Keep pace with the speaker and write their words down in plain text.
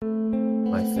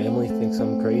My Family Thinks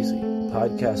I'm Crazy, a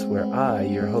podcast where I,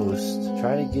 your host,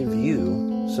 try to give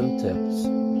you some tips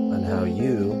on how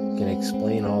you can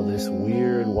explain all this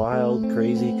weird, wild,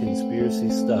 crazy conspiracy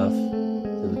stuff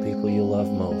to the people you love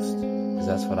most. Because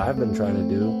that's what I've been trying to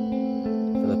do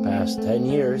for the past 10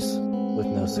 years with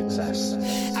no success.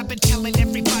 I've been telling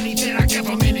everybody that our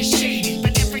government is shady,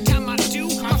 but every time I do,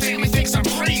 my family thinks I'm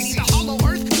crazy. The hollow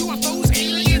earth, UFOs,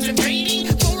 aliens invading,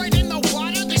 fluoride in the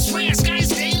water, they swear skies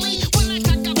daily. When I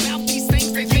talk about these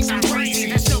things, they think I'm crazy.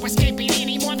 There's no escaping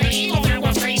anymore the evil that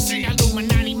we're facing.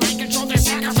 Illuminati mind control, they're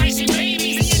sacrificing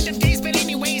babies. The end of days, but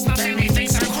anyways, my family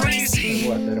thinks I'm crazy.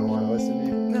 What, they don't want to listen to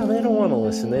you? No, they don't want to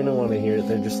listen. They don't want to hear it.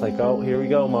 They're just like, oh, here we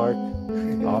go, Mark.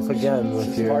 Off again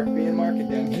with your... Mark being Mark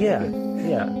again. Yeah.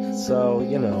 So,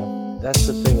 that's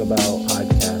the thing about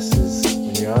podcasts is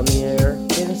when you're on the air,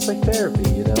 and it's like therapy,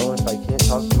 If I can't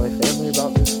talk to my family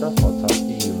about this stuff, I'll talk to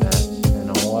you, Matt,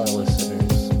 and all our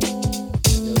listeners.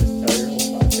 You'll just tell your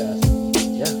whole podcast.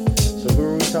 Yeah. So who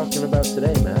are we talking about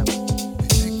today, Matt? They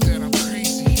think that I'm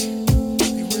crazy.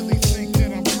 They really think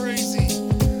that I'm crazy.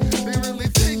 They really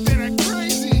think that I'm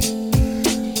crazy.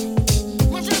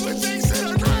 My family thinks that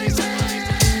I'm crazy.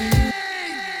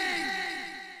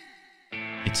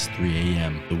 It's 3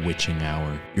 a.m., the witching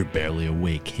hour. You're barely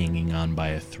awake, hanging on by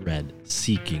a thread,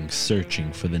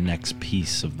 searching for the next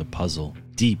piece of the puzzle.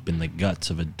 Deep in the guts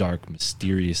of a dark,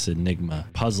 mysterious enigma,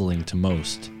 puzzling to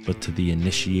most, but to the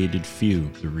initiated few,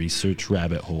 the research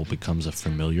rabbit hole becomes a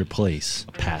familiar place,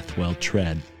 a path well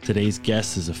tread. Today's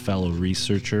guest is a fellow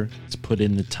researcher that's put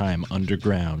in the time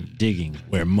underground, digging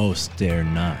where most dare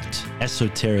not.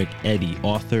 Esoteric Eddie,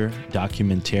 author,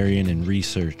 documentarian, and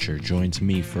researcher, joins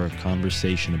me for a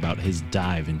conversation about his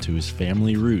dive into his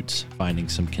family roots, finding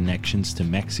some connections to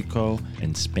Mexico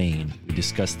and Spain. We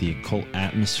discuss the occult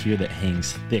atmosphere that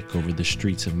hangs thick over the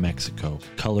streets of Mexico,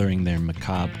 coloring their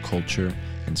macabre culture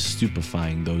and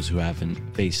stupefying those who haven't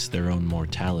faced their own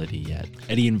mortality yet.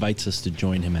 Eddie invites us to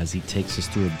join him as he takes us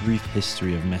through a brief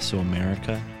history of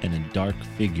Mesoamerica and a dark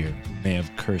figure who may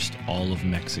have cursed all of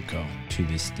Mexico to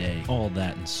this day. All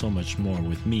that and so much more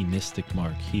with me, Mystic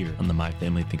Mark, here on the My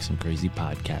Family Thinks I'm Crazy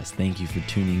podcast. Thank you for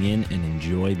tuning in and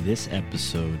enjoy this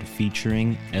episode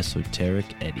featuring Esoteric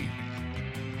Eddie.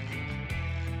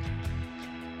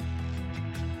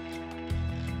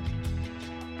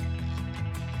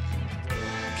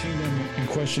 Kingdom in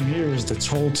question here is the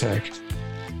Toltec.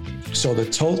 So the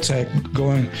Toltec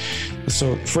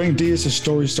Frank Diaz's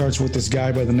story starts with this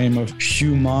guy by the name of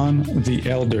Human the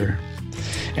Elder.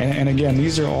 And again,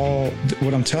 these are all,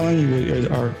 what I'm telling you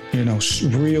are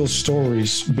real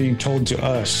stories being told to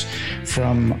us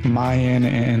from Mayan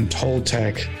and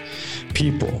Toltec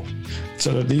people.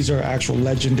 So these are actual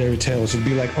legendary tales. It'd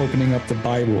be like opening up the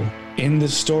Bible. In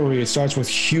this story, it starts with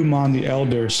Human the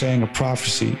Elder saying a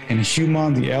prophecy. And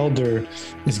Human the Elder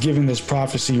is giving this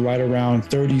prophecy right around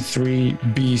 33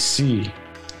 BC.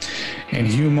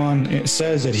 And it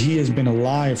says that he has been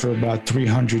alive for about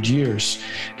 300 years.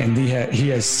 And he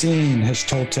has seen his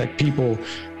Toltec people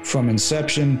from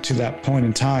inception to that point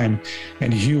in time.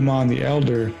 And Human the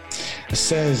Elder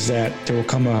says that there will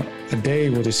come a day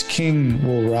where this king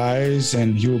will rise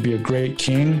and he will be a great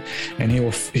king, and he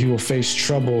will face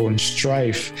trouble and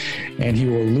strife, and he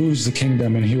will lose the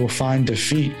kingdom and he will find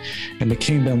defeat, and the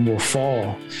kingdom will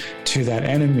fall to that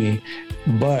enemy.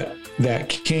 But that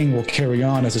king will carry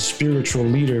on as a spiritual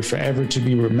leader, forever to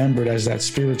be remembered as that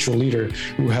spiritual leader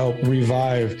who helped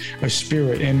revive a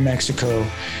spirit in Mexico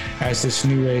as this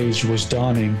new age was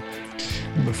dawning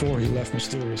before he left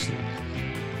mysteriously.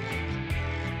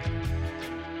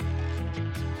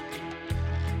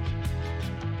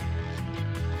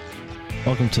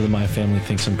 Welcome to the My Family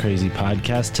Thinks I'm Crazy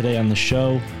podcast. Today on the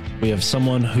show, we have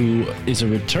someone who is a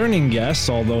returning guest,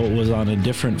 although it was on a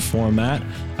different format.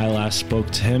 I last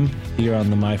spoke to him here on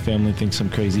the My Family Thinks I'm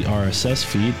Crazy RSS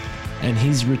feed, and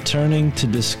he's returning to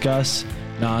discuss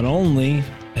not only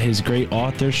his great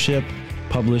authorship,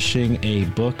 publishing a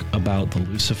book about the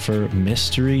Lucifer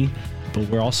mystery, but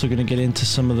we're also going to get into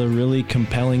some of the really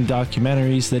compelling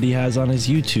documentaries that he has on his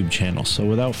YouTube channel. So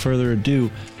without further ado,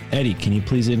 Eddie, can you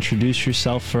please introduce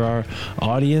yourself for our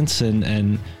audience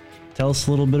and tell us a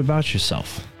little bit about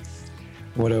yourself?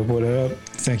 What up?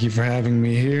 Thank you for having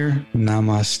me here.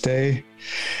 Namaste.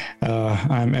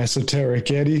 I'm Esoteric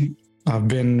Eddie. I've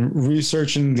been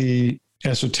researching the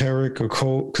esoteric,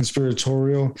 occult,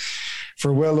 conspiratorial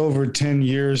for well over 10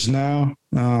 years now.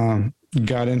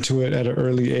 got into it at an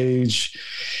early age,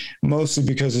 mostly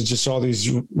because it's just all these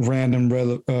random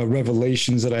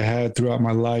revelations that I had throughout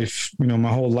my life. You know,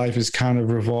 my whole life is kind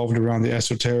of revolved around the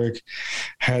esoteric,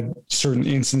 had certain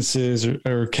instances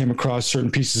or came across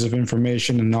certain pieces of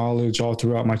information and knowledge all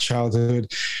throughout my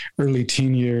childhood, early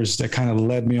teen years that kind of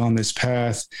led me on this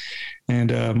path.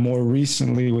 And more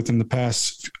recently, within the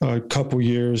past couple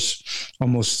years,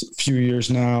 almost few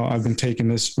years now, I've been taking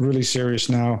this really serious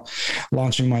now,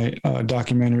 launching my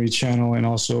documentary channel and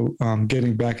also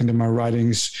getting back into my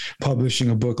writings, publishing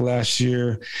a book last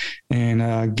year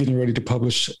and getting ready to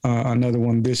publish another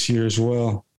one this year as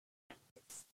well.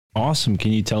 Awesome.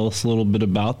 Can you tell us a little bit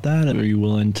about that? Are you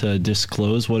willing to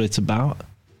disclose what it's about?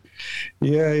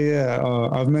 Yeah.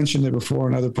 I've mentioned it before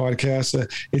in other podcasts.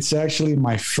 It's actually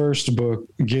my first book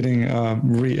getting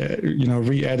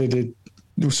re-edited.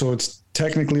 So it's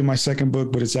technically my second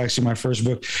book, but it's actually my first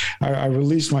book. I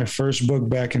released my first book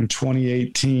back in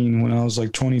 2018 when I was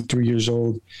like 23 years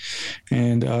old.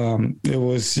 And it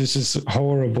was just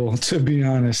horrible, to be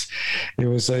honest. I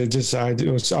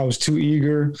was too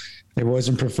eager. It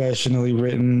wasn't professionally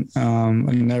written.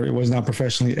 It was not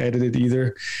professionally edited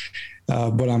either.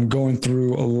 But I'm going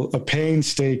through a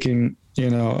painstaking,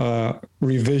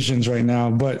 revisions right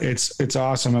now, but it's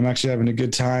awesome. I'm actually having a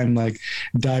good time, like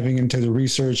diving into the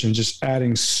research and just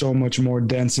adding so much more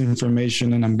dense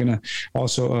information. And I'm going to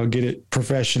also get it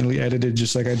professionally edited,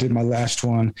 just like I did my last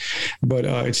one. But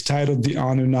it's titled The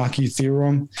Anunnaki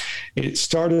Theorem. It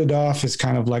started off as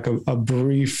kind of like a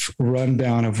brief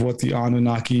rundown of what the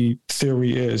Anunnaki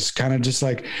theory is, kind of just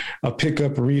like a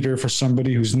pickup reader for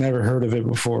somebody who's never heard of it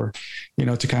before,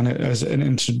 to kind of as an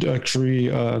introductory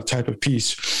type of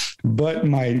piece. But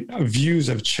my views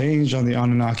have changed on the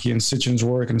Anunnaki and Sitchin's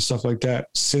work and stuff like that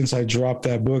since I dropped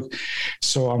that book.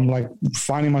 So I'm like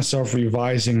finding myself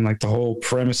revising like the whole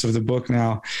premise of the book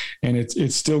now. And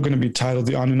it's still going to be titled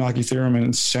The Anunnaki Theorem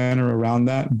and center around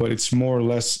that, but it's more or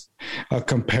less a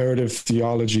comparative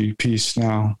theology piece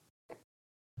now.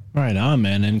 Right on,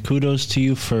 man. And kudos to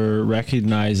you for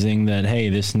recognizing that, hey,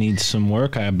 this needs some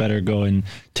work. I better go and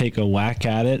take a whack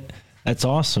at it. That's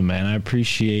awesome, man. I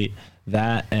appreciate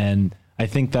that. And I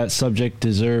think that subject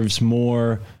deserves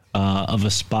more of a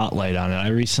spotlight on it. I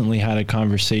recently had a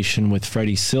conversation with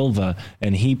Freddie Silva,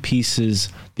 and he pieces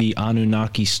the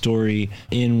Anunnaki story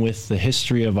in with the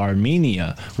history of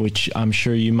Armenia, which I'm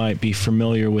sure you might be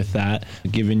familiar with that,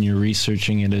 given you're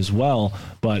researching it as well.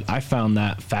 But I found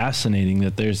that fascinating,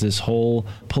 that there's this whole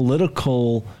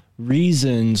political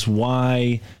reasons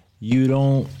why you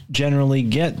don't generally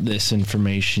get this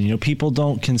information. People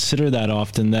don't consider that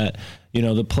often, that,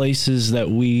 the places that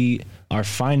we are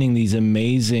finding these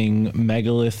amazing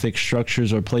megalithic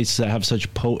structures or places that have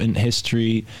such potent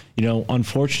history,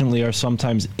 unfortunately are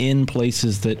sometimes in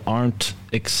places that aren't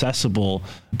accessible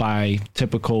by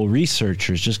typical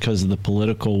researchers just because of the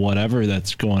political whatever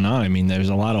that's going on. I mean, there's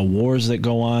a lot of wars that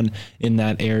go on in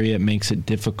that area. It makes it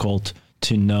difficult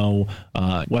to know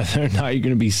whether or not you're going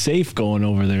to be safe going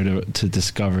over there to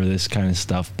discover this kind of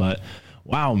stuff. But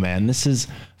wow, man, this is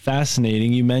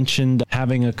fascinating. You mentioned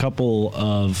having a couple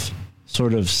of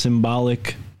sort of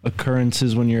symbolic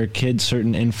occurrences when you're a kid,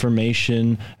 certain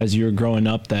information as you were growing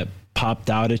up that popped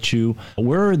out at you.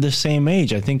 We're the same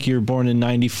age. I think you're born in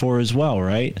 94 as well,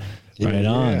 right? Yeah, right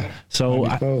on. Yeah. So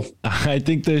I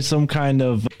think there's some kind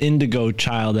of indigo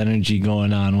child energy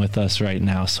going on with us right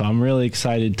now. So I'm really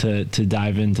excited to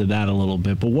dive into that a little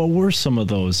bit. But what were some of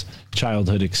those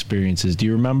childhood experiences? Do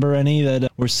you remember any that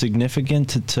were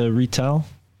significant to retell?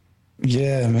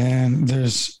 Yeah, man,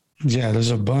 there's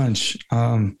a bunch.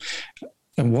 And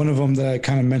one of them that I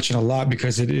kind of mention a lot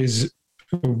because it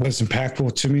was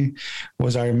impactful to me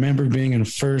was I remember being in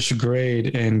first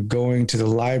grade and going to the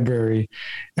library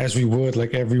as we would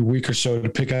like every week or so to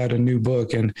pick out a new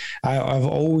book. And I've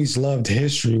always loved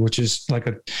history, which is like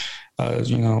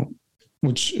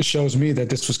which shows me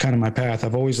that this was kind of my path.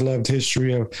 I've always loved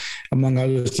history among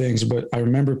other things, but I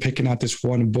remember picking out this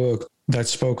one book that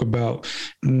spoke about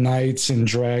knights and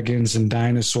dragons and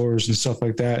dinosaurs and stuff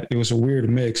like that. It was a weird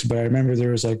mix, but I remember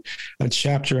there was like a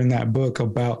chapter in that book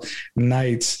about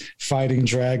knights fighting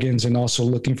dragons and also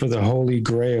looking for the Holy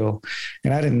Grail.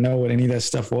 And I didn't know what any of that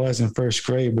stuff was in first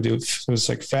grade, but it was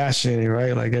like fascinating,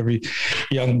 right? Like every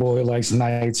young boy likes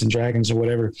knights and dragons or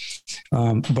whatever.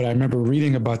 But I remember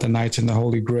reading about the knights and the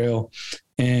Holy Grail,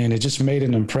 and it just made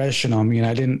an impression on me. And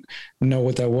I didn't know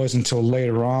what that was until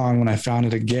later on when I found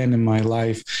it again in my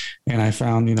life. And I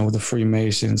found, the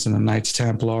Freemasons and the Knights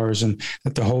Templars, and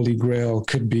that the Holy Grail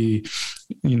could be,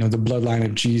 the bloodline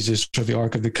of Jesus or the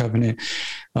Ark of the Covenant.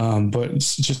 But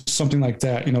it's just something like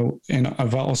that, and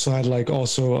I've also had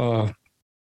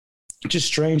just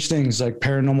strange things, like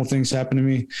paranormal things happen to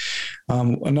me.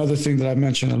 Another thing that I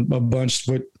mentioned a bunch,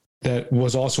 but that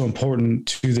was also important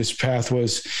to this path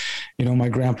was, my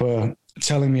grandpa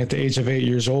telling me at the age of 8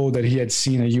 years old that he had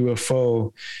seen a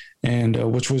UFO, and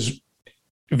which was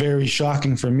very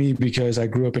shocking for me because I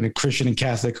grew up in a Christian and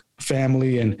Catholic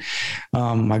family, and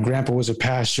my grandpa was a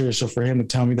pastor. So for him to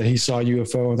tell me that he saw a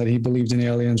UFO and that he believed in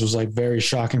aliens was like very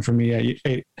shocking for me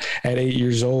at 8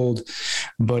 years old.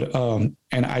 But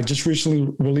and I just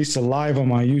recently released a live on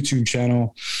my YouTube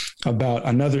channel about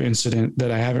another incident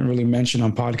that I haven't really mentioned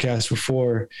on podcasts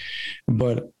before,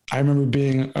 but I remember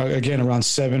being, again, around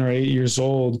 7 or 8 years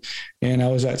old, and I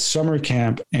was at summer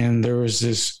camp, and there was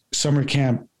this summer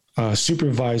camp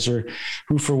supervisor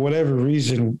who, for whatever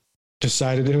reason,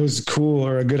 decided it was cool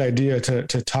or a good idea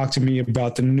to talk to me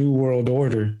about the New World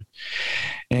Order.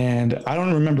 And I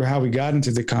don't remember how we got into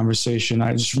the conversation.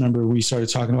 I just remember we started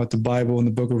talking about the Bible and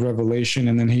the book of Revelation.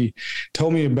 And then he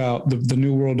told me about the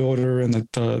New World Order and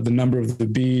the number of the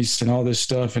beast and all this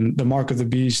stuff and the mark of the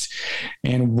beast,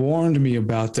 and warned me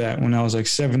about that when I was like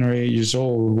 7 or 8 years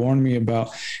old, warned me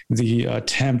about the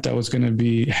attempt that was going to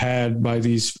be had by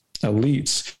these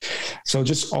elites. So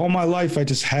just all my life, I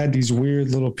just had these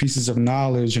weird little pieces of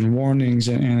knowledge and warnings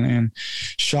and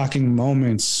shocking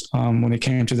moments when it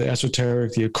came to the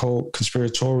esoteric, the occult,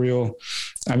 conspiratorial.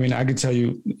 I mean, I could tell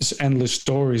you endless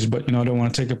stories, but, I don't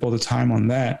want to take up all the time on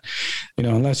that,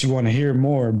 unless you want to hear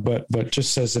more. But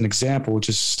just as an example,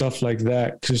 just stuff like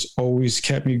that just always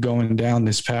kept me going down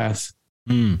this path.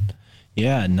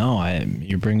 Yeah, no,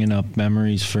 you're bringing up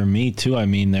memories for me too. I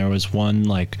mean, there was one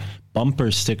like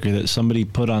bumper sticker that somebody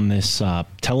put on this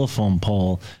telephone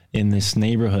pole in this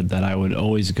neighborhood that I would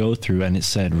always go through, and it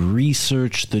said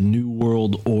 "Research the New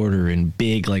World Order" in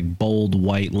big, like bold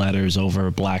white letters over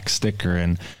a black sticker.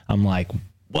 And I'm like,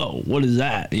 whoa, what is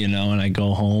that? And I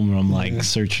go home and I'm like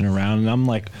searching around, and I'm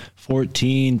like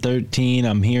 14, 13.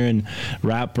 I'm hearing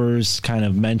rappers kind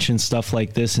of mention stuff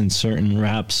like this in certain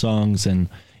rap songs. And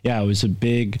yeah, it was a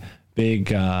big,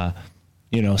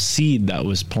 seed that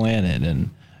was planted. And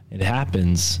it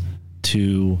happens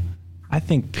to, I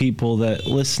think, people that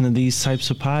listen to these types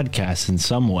of podcasts in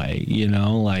some way,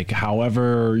 like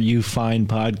however you find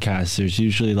podcasts, there's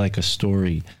usually like a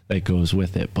story that goes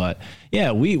with it. But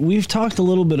yeah, we've talked a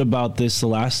little bit about this the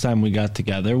last time we got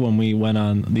together when we went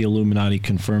on the Illuminati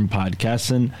Confirmed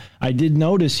podcast. And I did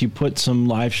notice you put some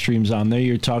live streams on there.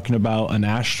 You're talking about an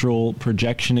astral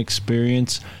projection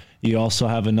experience. You also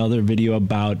have another video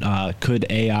about could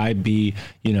AI be,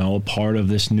 a part of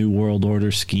this New World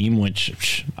Order scheme,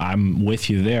 which I'm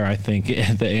with you there. I think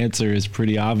the answer is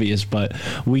pretty obvious, but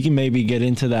we can maybe get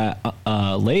into that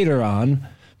later on,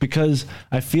 because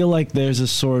I feel like there's a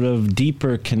sort of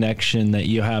deeper connection that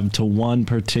you have to one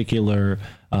particular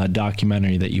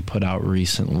documentary that you put out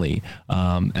recently.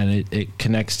 And it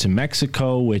connects to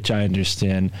Mexico, which I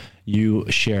understand you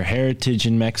share heritage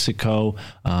in Mexico.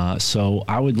 So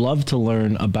I would love to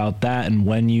learn about that and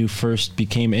when you first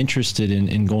became interested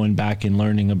in going back and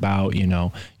learning about,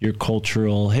 your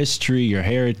cultural history, your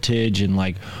heritage, and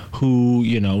like who,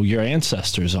 your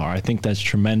ancestors are. I think that's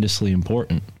tremendously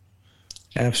important.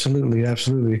 Absolutely.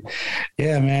 Absolutely.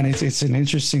 Yeah, man, it's an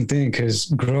interesting thing because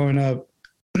growing up,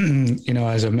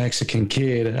 as a Mexican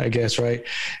kid, I guess, right?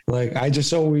 Like I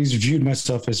just always viewed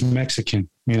myself as Mexican,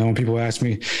 when people ask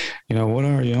me, what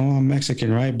are you? I'm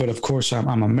Mexican, right? But of course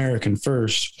I'm American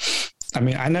first. I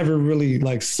mean, I never really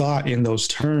like thought in those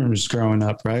terms growing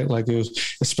up, right? Like it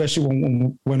was,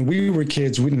 especially when we were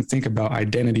kids, we didn't think about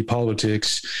identity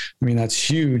politics. I mean, that's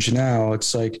huge now.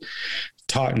 It's like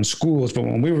taught in schools, but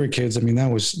when we were kids, I mean,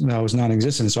 that was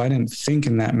non-existent. So I didn't think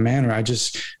in that manner. I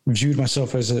just viewed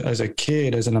myself as a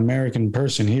kid, as an American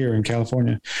person here in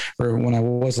California, or when I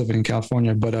was living in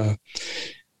California.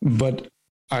 But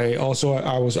I also,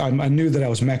 I knew that I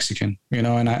was Mexican,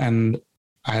 and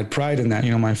I had pride in that,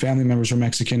 my family members were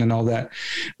Mexican and all that.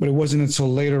 But it wasn't until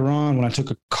later on when I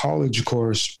took a college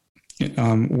course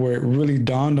where it really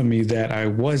dawned on me that I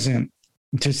wasn't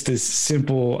just this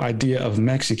simple idea of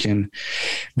Mexican,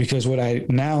 because what I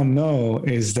now know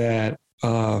is that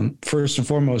first and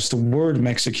foremost, the word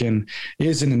Mexican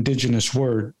is an indigenous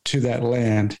word to that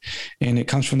land, and it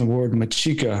comes from the word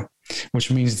Mexica,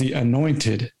 which means the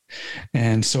anointed.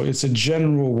 And so it's a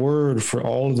general word for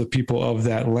all of the people of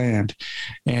that land.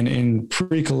 And in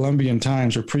pre-Columbian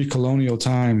times or pre-colonial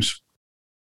times,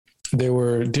 there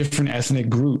were different ethnic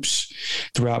groups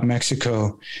throughout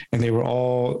Mexico, and they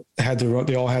all had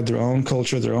their own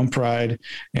culture, their own pride,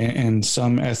 and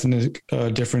some ethnic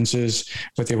differences,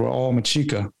 but they were all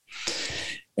Mexica.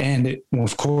 Well,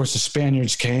 of course, the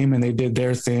Spaniards came and they did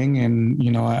their thing. And,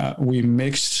 we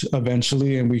mixed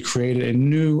eventually and we created a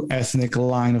new ethnic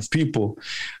line of people,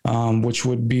 which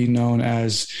would be known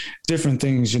as different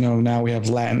things. Now we have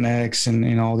Latinx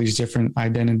and all these different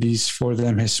identities for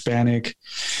them, Hispanic.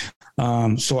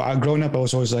 So growing up, I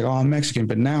was always like, oh, I'm Mexican.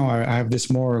 But now I have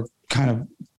this more kind of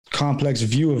complex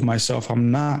view of myself.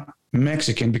 I'm not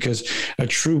Mexican, because a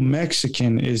true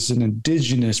Mexican is an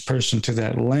indigenous person to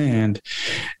that land.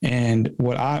 And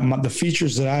the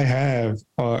features that I have,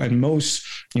 and most,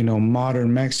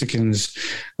 modern Mexicans,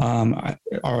 are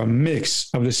a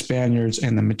mix of the Spaniards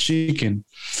and the Mexican.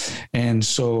 And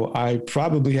so I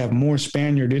probably have more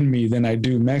Spaniard in me than I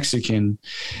do Mexican.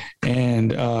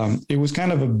 And it was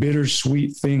kind of a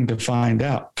bittersweet thing to find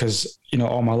out, because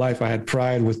all my life I had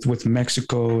pride with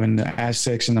Mexico and the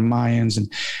Aztecs and the Mayans and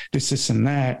this and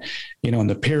that, and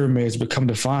the pyramids. But come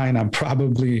to find, I'm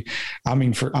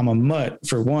a mutt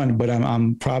for one, but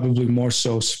I'm probably more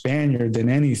so Spaniard than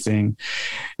anything.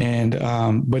 And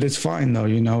but it's fine though,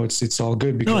 it's all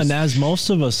good. Because and as most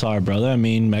of us are, brother. I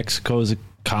mean, Mexico is a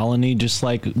colony, just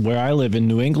like where I live in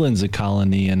New England's a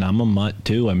colony, and I'm a mutt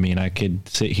too. I mean, I could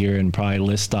sit here and probably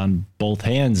list on both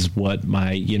hands what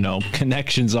my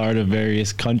connections are to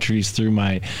various countries through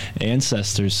my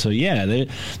ancestors. So yeah,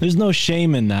 there's no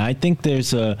shame in that. I think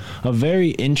there's a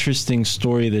very interesting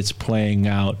story that's playing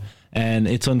out. And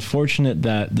it's unfortunate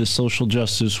that the social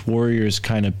justice warriors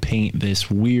kind of paint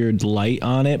this weird light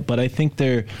on it, but I think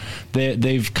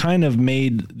they've kind of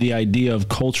made the idea of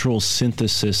cultural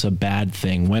synthesis a bad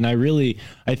thing, when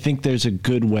I think there's a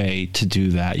good way to do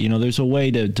that. There's a way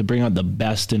to bring out the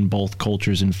best in both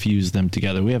cultures and fuse them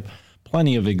together. We have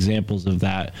plenty of examples of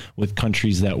that with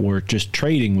countries that were just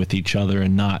trading with each other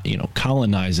and not,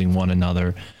 colonizing one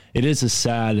another. It is a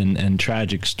sad and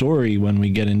tragic story when we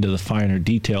get into the finer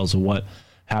details of what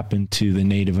happened to the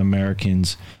Native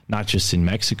Americans, not just in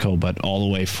Mexico, but all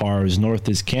the way far as north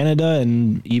as Canada,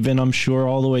 and even, I'm sure,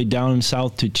 all the way down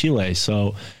south to Chile.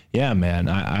 So yeah, man,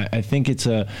 I think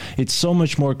it's so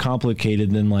much more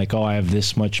complicated than like, oh, I have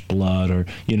this much blood, or,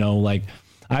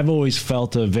 I've always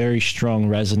felt a very strong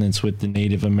resonance with the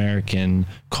Native American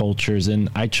cultures. And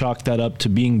I chalk that up to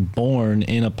being born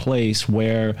in a place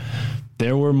where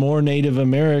there were more Native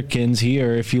Americans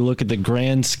here. If you look at the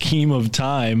grand scheme of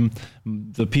time,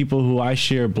 the people who I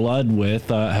share blood with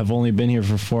have only been here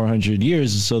for 400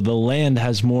 years. So the land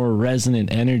has more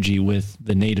resonant energy with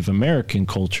the Native American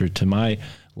culture, to my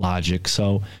logic.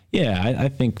 So yeah, I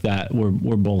think that we're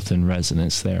both in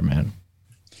resonance there, man.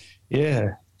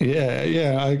 Yeah.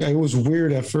 It was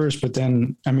weird at first, but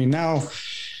then, now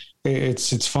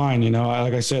it's fine.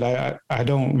 Like I said, I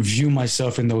don't view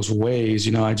myself in those ways.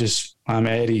 I'm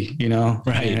Eddie,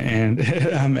 right. And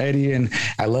I'm Eddie, and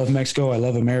I love Mexico. I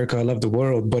love America. I love the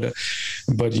world.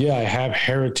 But yeah, I have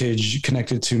heritage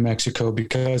connected to Mexico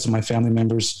because of my family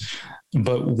members.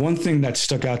 But one thing that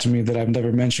stuck out to me that I've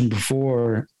never mentioned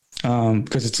before,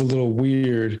 because it's a little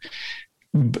weird,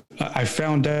 I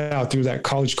found out through that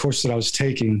college course that I was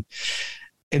taking,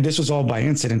 and this was all by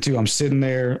incident too. I'm sitting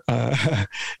there,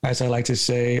 as I like to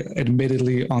say,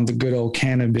 admittedly on the good old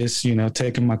cannabis,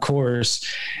 taking my course,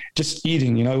 just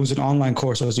eating. It was an online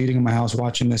course. I was eating in my house,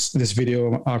 watching this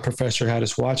video our professor had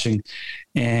us watching,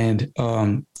 and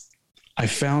I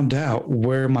found out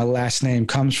where my last name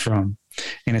comes from,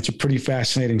 and it's a pretty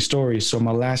fascinating story. So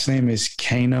my last name is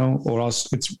Cano, or else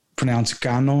it's pronounced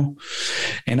Cano,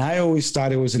 and I always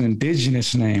thought it was an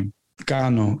indigenous name.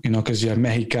 Cano, because you have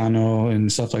Mexicano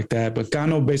and stuff like that. But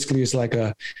Cano basically is like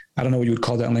I don't know what you would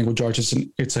call that in language arts.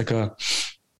 It's like a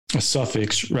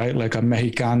suffix, right? Like a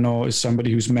Mexicano is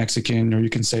somebody who's Mexican, or you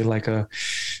can say like a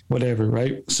whatever,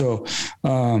 right? So,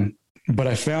 but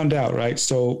I found out, right?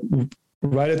 So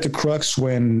right at the crux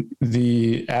when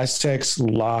the Aztecs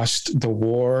lost the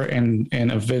war and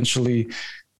eventually,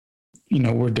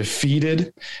 were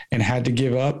defeated and had to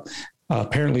give up.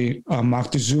 Apparently,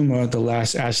 Moctezuma, the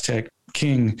last Aztec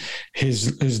king,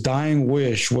 his dying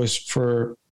wish was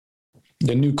for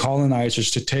the new colonizers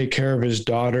to take care of his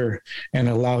daughter and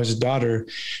allow his daughter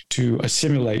to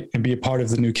assimilate and be a part of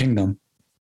the new kingdom.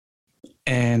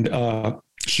 And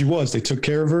they took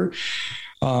care of her.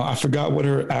 I forgot what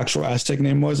her actual Aztec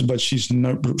name was, but she's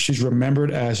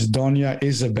remembered as Doña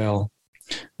Isabel,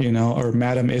 or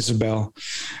Madam Isabel.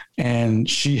 And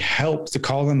she helped the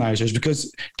colonizers,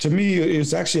 because to me, it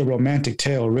was actually a romantic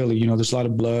tale, really. There's a lot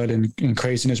of blood and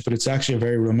craziness, but it's actually a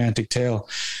very romantic tale,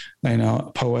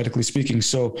 poetically speaking.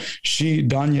 So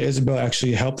Doña Isabel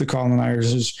actually helped the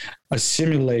colonizers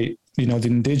assimilate the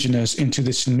indigenous into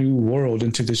this new world,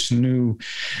 into this new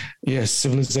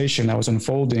civilization that was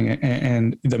unfolding.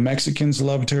 And the Mexicans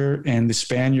loved her and the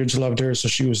Spaniards loved her. So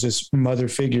she was this mother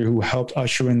figure who helped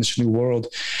usher in this new world.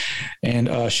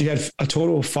 And she had a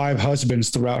total of 5 husbands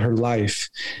throughout her life.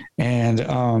 And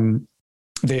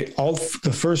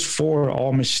the first 4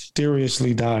 all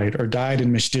mysteriously died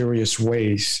in mysterious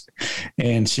ways.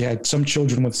 And she had some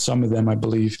children with some of them, I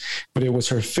believe, but it was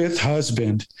her 5th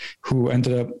husband who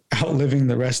ended up outliving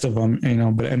the rest of them,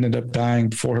 but ended up dying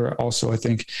before her also, I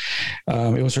think.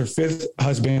 It was her 5th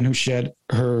husband who she had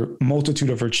her multitude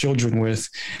of her children with.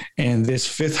 And this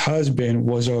 5th husband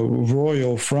was a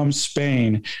royal from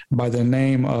Spain by the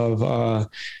name of,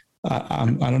 I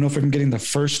don't know if I'm getting the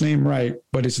first name right,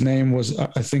 but his name was,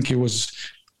 I think it was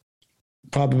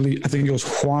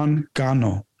Juan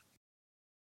Cano.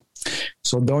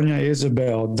 So Doña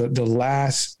Isabel, the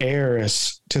last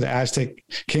heiress to the Aztec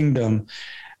kingdom,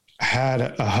 had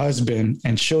a husband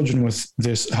and children with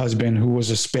this husband who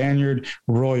was a Spaniard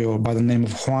royal by the name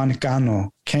of Juan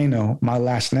Cano, my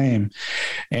last name.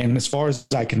 And as far as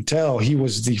I can tell, he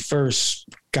was the first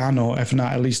Cano, if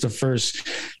not at least the first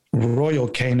royal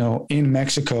Cano in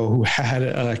Mexico who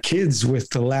had kids with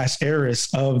the last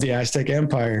heiress of the Aztec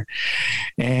Empire.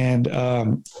 And I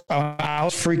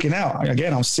was freaking out.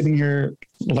 Again, I was sitting here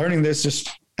learning this just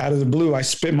out of the blue. I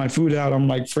spit my food out. I'm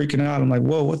like freaking out. I'm like,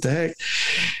 whoa, what the heck?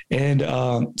 And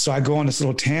so I go on this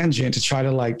little tangent to try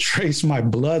to like trace my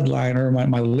bloodline or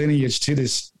my lineage to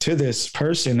this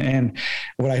person. And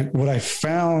what I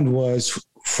found was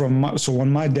so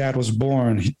when my dad was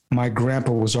born, my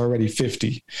grandpa was already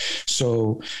 50.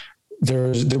 So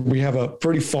we have a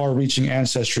pretty far reaching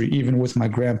ancestry, even with my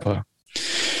grandpa.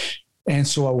 And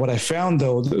so what I found,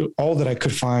 though, all that I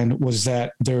could find was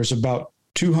that there's about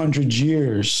 200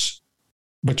 years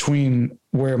between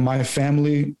where my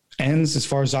family ends, as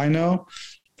far as I know,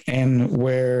 and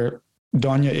where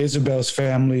Doña Isabel's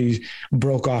family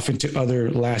broke off into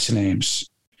other last names.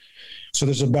 So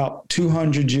there's about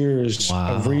 200 years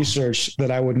of research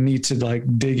that I would need to like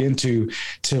dig into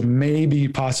to maybe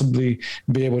possibly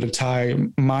be able to tie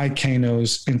my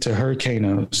Canos into her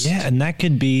Canos. Yeah, and that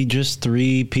could be just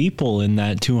 3 people in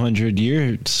that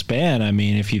 200-year span. I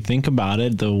mean, if you think about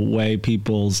it, the way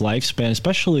people's lifespan,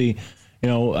 especially,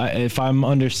 if I'm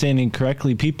understanding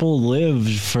correctly, people live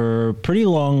for pretty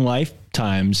long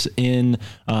lifetimes in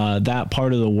that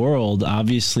part of the world.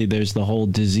 Obviously, there's the whole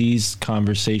disease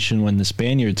conversation when the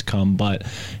Spaniards come, but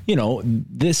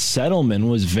this settlement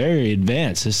was very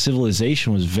advanced. This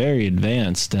civilization was very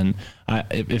advanced, and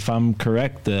if I'm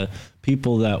correct, the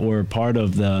people that were part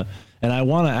of and I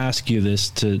want to ask you this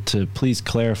to please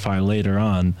clarify later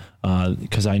on,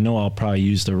 because I know I'll probably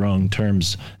use the wrong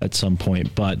terms at some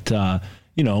point, but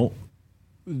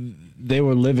they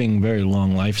were living very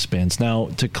long lifespans. Now,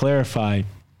 to clarify,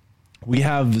 we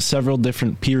have several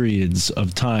different periods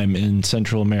of time in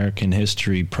Central American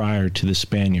history prior to the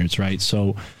Spaniards, right?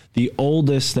 So the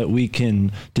oldest that we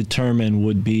can determine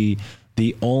would be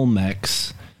the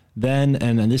Olmecs. Then,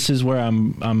 and this is where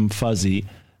I'm fuzzy,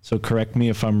 so correct me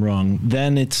if I'm wrong.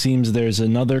 Then it seems there's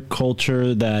another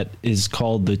culture that is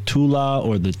called the Tula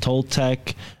or the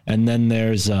Toltec, and then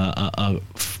there's a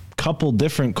couple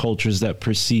different cultures that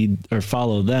precede or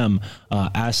follow them,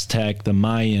 Aztec, the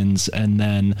Mayans, and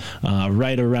then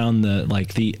right around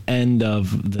the end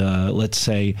of the, let's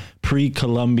say,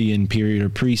 pre-Columbian period or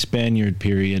pre-Spaniard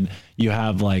period, you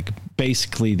have like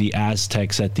basically the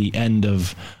Aztecs at the end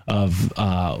of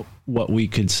what we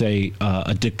could say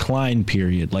a decline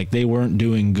period. Like they weren't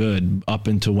doing good up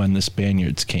until when the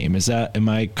Spaniards came. Am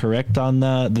I correct on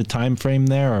the time frame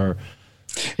there? Or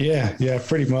Yeah,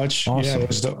 pretty much. Awesome. Yeah, it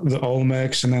was the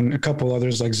Olmecs, and then a couple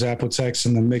others like Zapotecs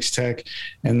and the Mixtec,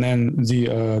 and then the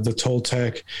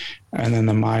Toltec, and then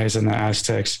the Mayas and the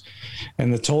Aztecs.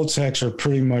 And the Toltecs are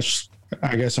pretty much,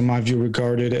 I guess, in my view,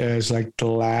 regarded as like the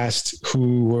last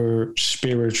who were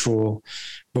spiritual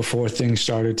before things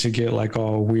started to get like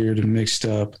all weird and mixed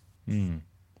up.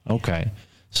 Okay,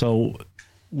 so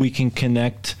we can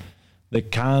connect the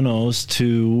Canos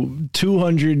to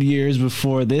 200 years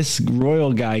before this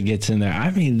royal guy gets in there.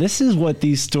 I mean, this is what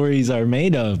these stories are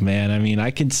made of, man. I mean,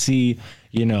 I could see,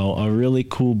 a really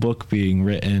cool book being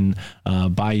written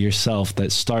by yourself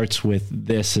that starts with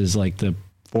this as like the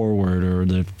foreword or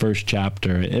the first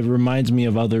chapter. It reminds me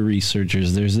of other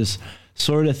researchers. There's this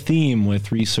sort of theme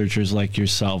with researchers like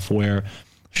yourself where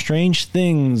strange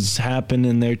things happen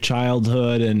in their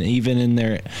childhood and even in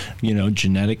their,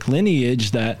 genetic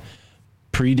lineage that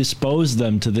predispose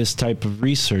them to this type of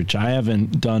research. I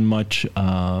haven't done much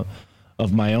of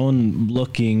of my own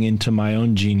looking into my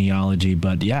own genealogy.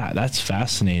 But yeah, that's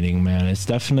fascinating, man. It's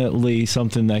definitely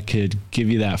something that could give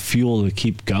you that fuel to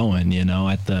keep going, you know,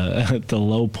 at the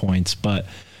low points. But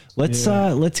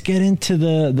let's get into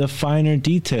the finer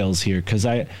details here, because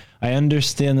I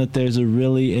understand that there's a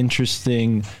really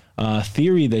interesting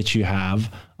theory that you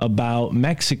have about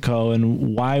Mexico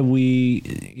and why we,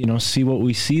 you know, see what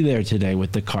we see there today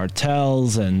with the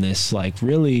cartels and this like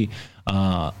really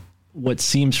what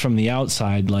seems from the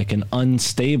outside like an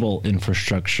unstable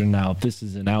infrastructure. Now, this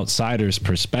is an outsider's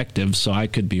perspective, so I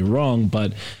could be wrong,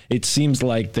 but it seems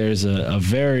like there's a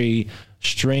very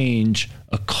strange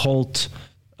occult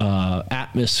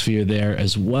atmosphere there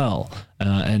as well.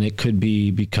 And it could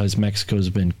be because Mexico's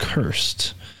been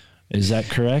cursed. Is that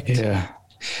correct?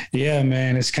 Yeah,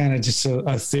 man. It's kind of just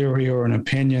a theory or an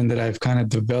opinion that I've kind of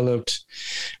developed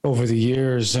over the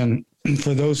years. And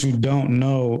for those who don't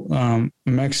know,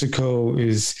 Mexico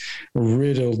is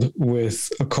riddled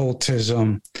with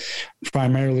occultism,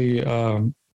 primarily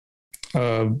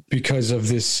because of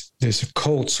this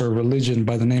cult or religion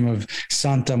by the name of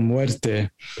Santa Muerte,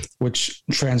 which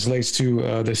translates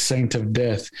to the Saint of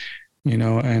Death. You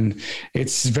know, and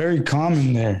it's very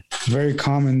common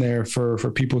there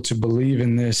for people to believe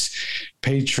in this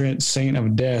patron saint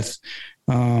of death,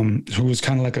 who was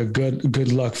kind of like a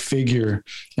good luck figure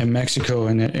in Mexico,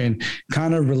 and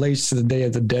kind of relates to the Day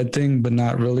of the Dead thing, but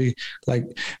not really.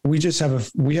 Like we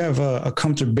have a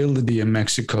comfortability in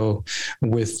Mexico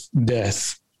with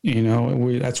death. You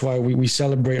know, that's why we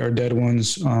celebrate our dead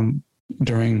ones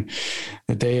during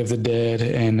the Day of the Dead,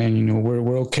 and you know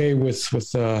we're okay with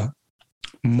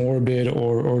morbid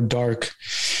or dark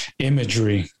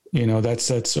imagery. You know,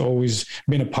 that's always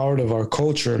been a part of our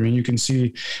culture. I mean, you can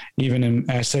see even in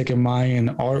Aztec and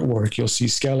Mayan artwork, you'll see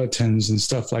skeletons and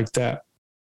stuff like that.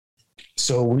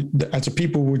 So as a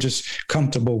people, we're just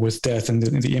comfortable with death and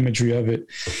the imagery of it.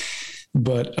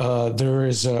 But there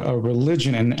is a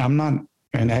religion, and I'm not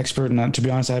an expert, not to be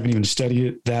honest, I haven't even studied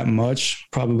it that much,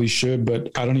 probably should,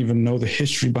 but I don't even know the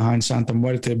history behind Santa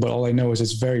Muerte, but all I know is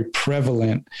it's very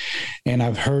prevalent, and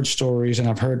I've heard stories and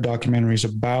I've heard documentaries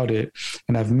about it,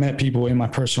 and I've met people in my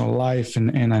personal life,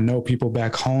 and I know people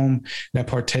back home that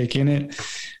partake in it,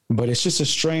 but it's just a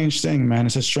strange thing, man.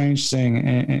 It's a strange thing.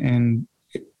 And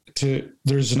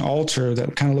there's an altar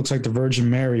that kind of looks like the Virgin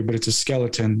Mary, but it's a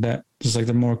skeleton. That is like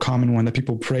the more common one that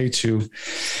people pray to,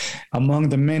 among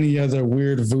the many other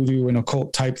weird voodoo and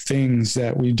occult type things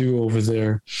that we do over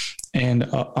there. And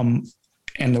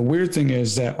the weird thing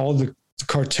is that all the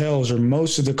cartels, or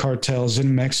most of the cartels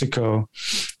in Mexico,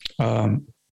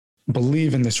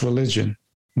 believe in this religion.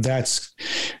 That's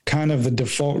kind of the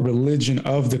default religion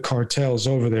of the cartels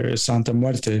over there, is Santa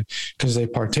Muerte, because they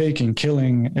partake in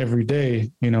killing every day,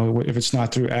 you know, if it's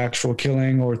not through actual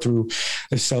killing or through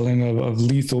the selling of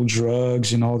lethal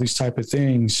drugs and all these type of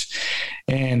things.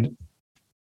 And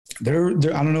there,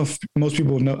 I don't know if most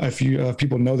people know, if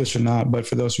people know this or not, but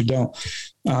for those who don't,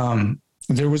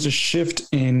 there was a shift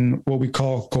in what we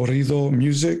call corrido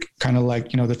music, kind of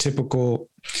like, you know, the typical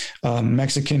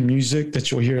Mexican music that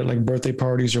you'll hear at like birthday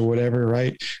parties or whatever,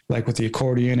 right? Like with the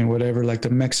accordion and whatever, like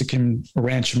the Mexican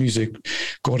ranch music,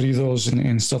 corridos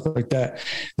and stuff like that.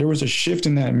 There was a shift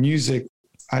in that music.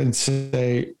 I'd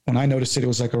say when I noticed it, it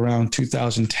was like around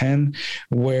 2010,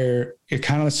 where it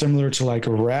kind of similar to like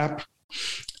a rap.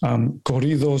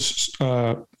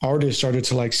 Corridos artists started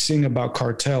to like sing about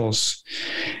cartels,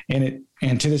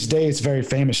 and to this day it's very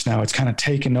famous now. It's kind of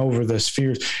taken over the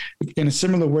spheres in a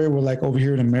similar way where like over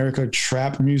here in America,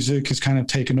 trap music has kind of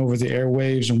taken over the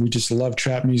airwaves, and we just love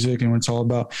trap music, and it's all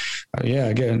about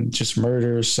again, just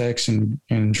murder, sex,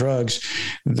 and drugs.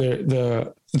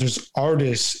 There's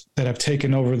artists that have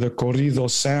taken over the corrido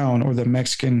sound, or the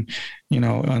Mexican, you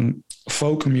know,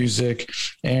 folk music,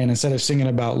 and instead of singing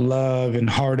about love and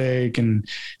heartache and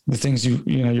the things you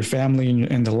know, your family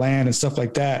and the land and stuff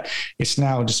like that, it's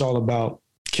now just all about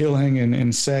killing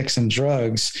and sex and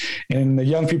drugs, and the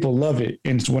young people love it.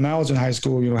 And when I was in high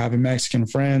school, you know, having Mexican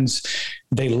friends,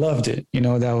 they loved it. You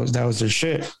know, that was their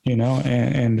shit. You know,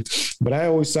 but I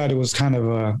always thought it was kind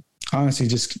of honestly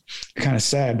just kind of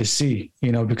sad to see,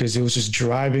 you know, because it was just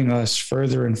driving us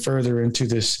further and further into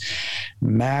this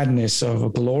madness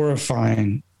of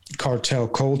glorifying cartel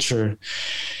culture.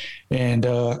 And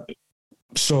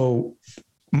so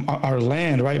our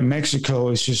land, right, Mexico,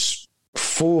 is just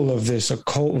full of this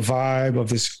occult vibe, of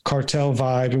this cartel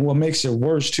vibe. And what makes it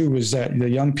worse too is that the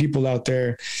young people out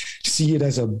there see it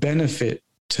as a benefit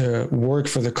to work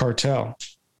for the cartel.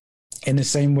 In the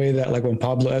same way that, like, when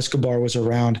Pablo Escobar was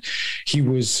around, he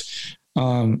was,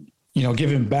 you know,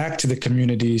 giving back to the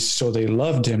communities. So they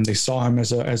loved him. They saw him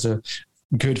as a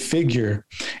good figure.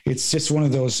 It's just one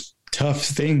of those tough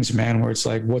things, man, where it's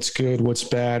like, what's good, what's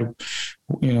bad,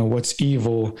 what's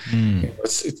evil.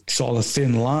 It's all a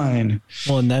thin line.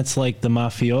 Well, and that's like the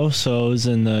mafiosos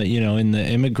and the, in the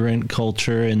immigrant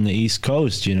culture in the East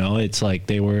Coast, it's like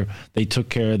they took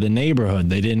care of the neighborhood.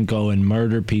 They didn't go and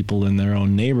murder people in their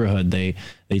own neighborhood. They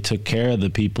took care of the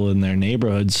people in their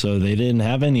neighborhood. So they didn't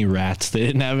have any rats. They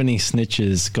didn't have any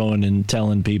snitches going and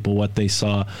telling people what they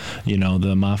saw, the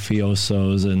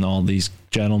mafiosos and all these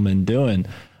gentlemen doing.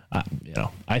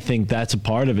 I think that's a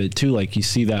part of it too. Like you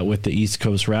see that with the East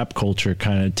Coast rap culture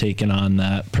kind of taking on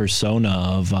that persona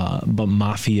of but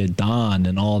Mafia Don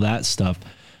and all that stuff.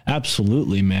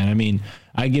 Absolutely, man. I mean,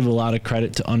 I give a lot of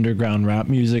credit to underground rap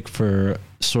music for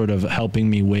sort of helping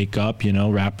me wake up,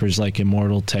 rappers like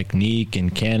Immortal Technique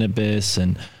and Cannabis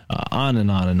and on and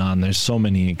on and on. There's so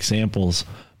many examples.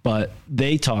 But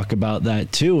they talk about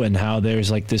that too, and how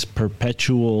there's like this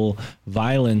perpetual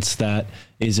violence that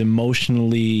is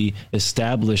emotionally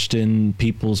established in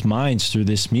people's minds through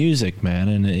this music, man.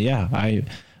 And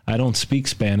I don't speak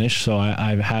Spanish, so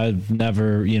I have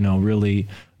never, really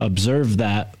observed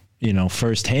that,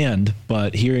 firsthand.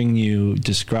 But hearing you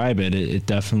describe it, it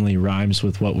definitely rhymes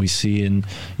with what we see in,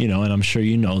 and I'm sure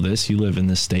you know this, you live in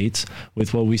the States,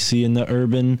 with what we see in the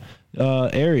urban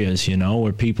areas,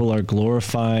 where people are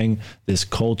glorifying this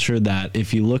culture that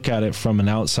if you look at it from an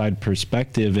outside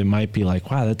perspective, it might be like,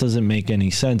 wow, that doesn't make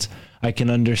any sense. I can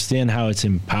understand how it's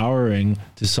empowering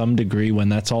to some degree when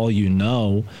that's all you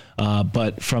know.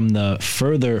 But from the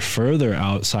further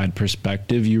outside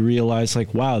perspective, you realize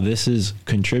like, wow, this is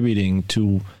contributing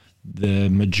to the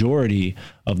majority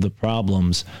of the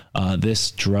problems,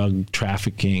 this drug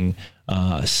trafficking,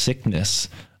 sickness.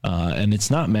 And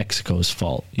it's not Mexico's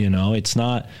fault, it's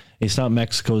not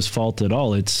Mexico's fault at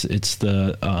all. It's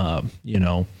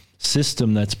the,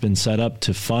 system that's been set up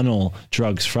to funnel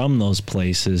drugs from those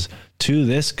places to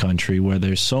this country where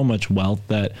there's so much wealth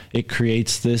that it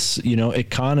creates this,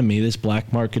 economy, this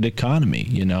black market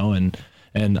economy,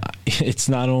 and it's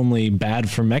not only bad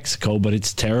for Mexico, but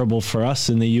it's terrible for us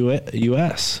in the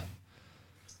U.S.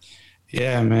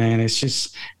 Yeah, man. It's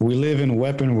just, we live in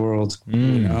weapon world,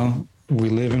 we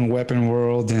live in weapon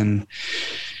world, and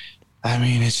I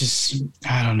mean, it's just,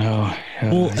 I don't know.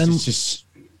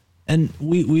 And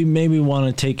we maybe want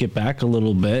to take it back a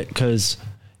little bit because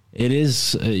it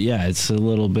is, it's a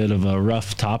little bit of a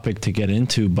rough topic to get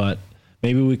into, but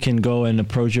maybe we can go and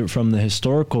approach it from the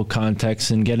historical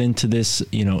context and get into this,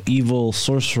 evil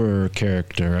sorcerer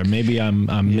character. Or maybe I'm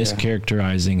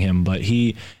mischaracterizing him, but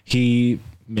he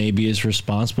maybe is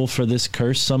responsible for this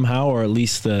curse somehow, or at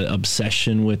least the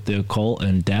obsession with the occult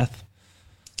and death.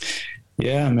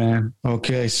 Yeah, man.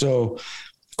 Okay. So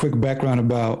quick background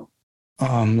about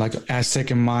like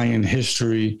Aztec and Mayan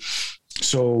history.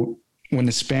 So when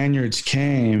the Spaniards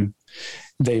came,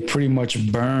 they pretty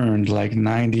much burned like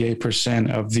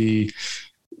 98% of the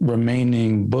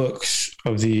remaining books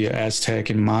of the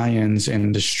Aztec and Mayans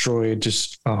and destroyed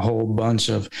just a whole bunch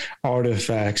of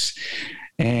artifacts.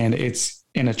 And it's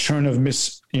in a turn of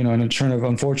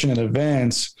unfortunate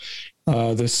events,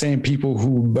 the same people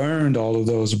who burned all of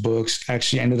those books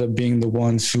actually ended up being the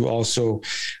ones who also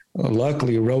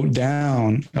luckily wrote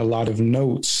down a lot of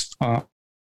notes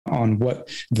on what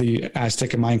the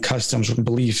Aztec and Mayan customs and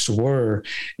beliefs were.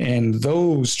 And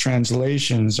those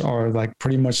translations are like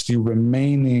pretty much the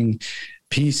remaining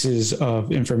pieces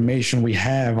of information we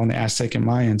have on the Aztec and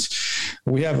Mayans.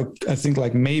 We have, I think,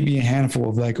 like maybe a handful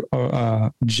of like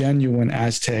genuine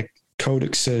Aztec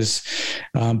codexes,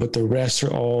 but the rest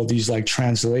are all these like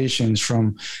translations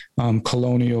from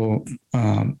colonial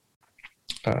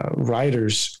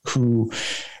writers who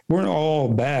weren't all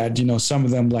bad. Some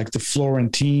of them, like the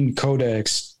Florentine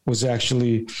Codex, was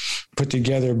actually put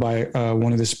together by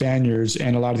one of the Spaniards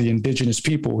and a lot of the indigenous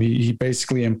people. He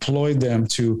basically employed them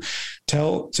to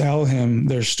tell him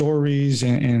their stories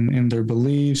and their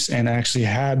beliefs, and actually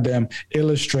had them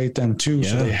illustrate them too. Yeah.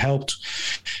 So they helped.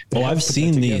 I've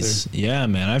seen these. Yeah,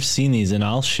 man, I've seen these, and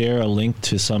I'll share a link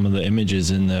to some of the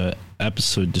images in the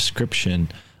episode description.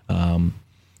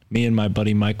 Me and my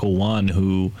buddy Michael Wan,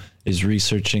 who is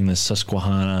researching the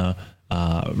Susquehanna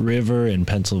River in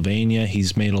Pennsylvania.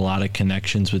 He's made a lot of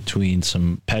connections between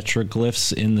some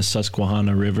petroglyphs in the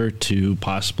Susquehanna River to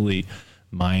possibly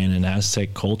Mayan and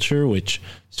Aztec culture, which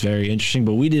is very interesting.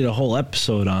 But we did a whole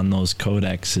episode on those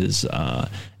codexes,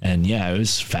 and it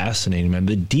was fascinating, man.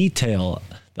 The detail,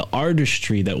 the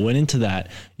artistry that went into that,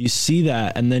 you see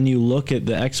that, and then you look at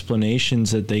the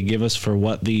explanations that they give us for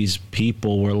what these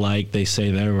people were like. They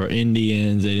say they were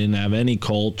Indians, they didn't have any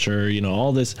culture,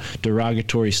 all this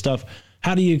derogatory stuff.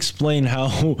 how do you explain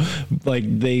how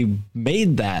like they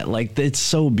made that? Like, it's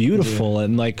so beautiful.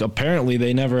 And like, apparently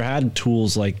they never had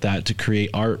tools like that to create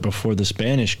art before the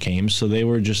Spanish came. So they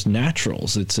were just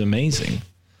naturals. It's amazing.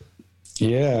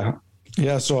 Yeah.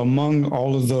 Yeah. So among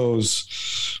all of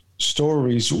those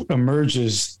stories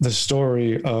emerges the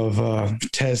story of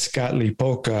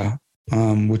Tezcatlipoca,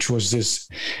 which was this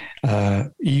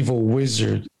evil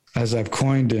wizard, as I've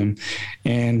coined him.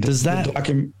 And does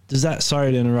that,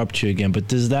 sorry to interrupt you again, but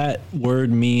does that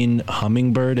word mean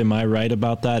hummingbird? Am I right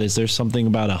about that? Is there something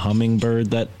about a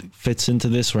hummingbird that fits into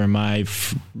this, or am I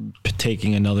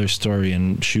taking another story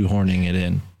and shoehorning it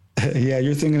in? Yeah,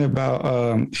 you're thinking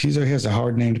about he has a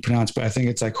hard name to pronounce, but I think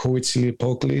it's like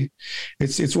Huitzilopochtli.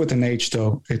 It's with an H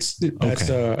though. That's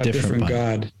a different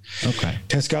god. Okay.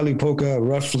 Tezcatlipoca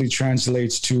roughly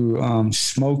translates to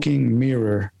smoking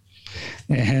mirror.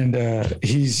 And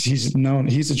he's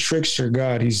a trickster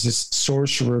god. He's this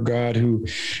sorcerer god who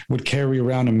would carry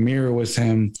around a mirror with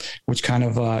him, which kind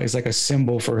of is like a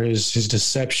symbol for his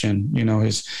deception,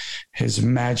 his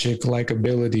magic like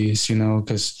abilities,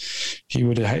 because he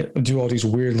would do all these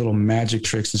weird little magic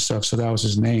tricks and stuff. So that was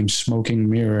his name, Smoking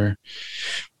Mirror.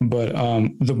 But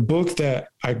the book that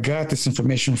I got this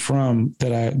information from,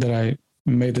 that I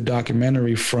made the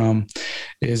documentary from,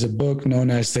 is a book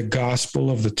known as The Gospel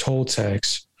of the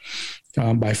Toltecs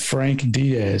by Frank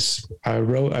Diaz. I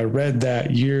read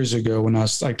that years ago when I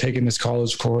was like taking this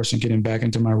college course and getting back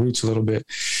into my roots a little bit,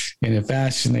 and it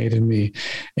fascinated me.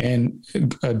 And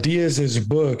Diaz's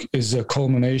book is a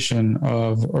culmination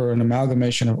or an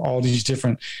amalgamation of all these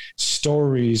different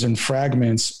stories and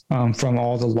fragments from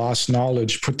all the lost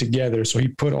knowledge put together. So he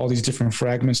put all these different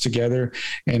fragments together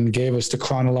and gave us the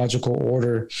chronological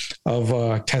order of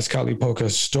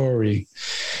Tezcatlipoca's story.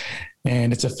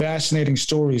 And it's a fascinating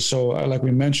story. So like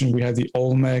we mentioned, we had the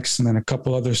Olmecs and then a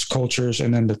couple other cultures,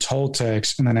 and then the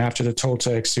Toltecs. And then after the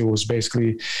Toltecs, it was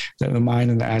basically the Mayan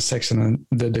and the Aztecs, and then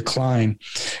the decline.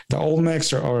 The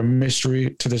Olmecs are a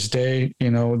mystery to this day.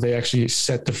 They actually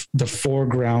set the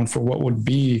foreground for what would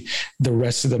be the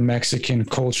rest of the Mexican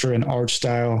culture and art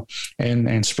style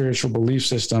and spiritual belief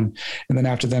system. And then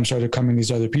after them started coming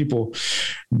these other people.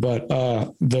 But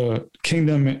the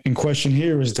kingdom in question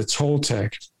here is the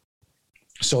Toltec.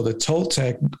 So the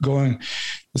Toltec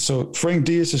so Frank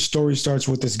Diaz's story starts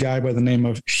with this guy by the name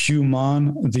of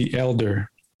Human the Elder.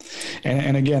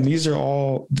 And again, these are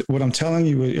all, what I'm telling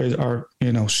you are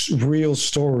real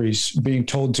stories being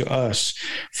told to us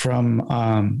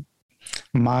from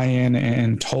Mayan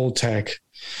and Toltec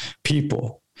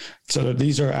people. So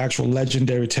these are actual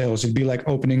legendary tales. It'd be like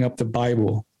opening up the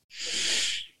Bible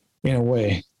in a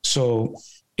way. So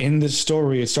in this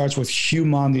story, it starts with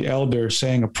Human the Elder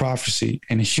saying a prophecy,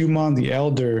 and Human the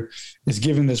Elder is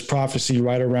given this prophecy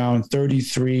right around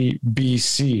 33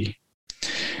 BC.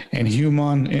 And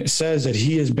Human says that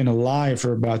he has been alive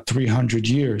for about 300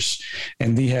 years,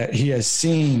 and he has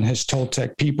seen his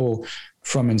Toltec people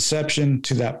from inception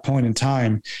to that point in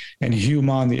time. And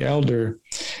Human the Elder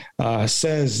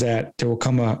says that there will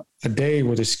come a day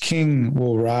where this king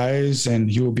will rise, and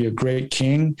he will be a great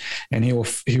king, and he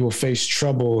will face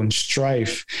trouble and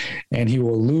strife, and he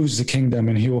will lose the kingdom,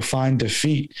 and he will find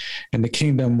defeat, and the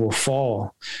kingdom will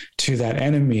fall to that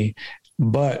enemy.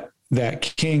 But that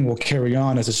king will carry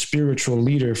on as a spiritual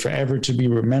leader, forever to be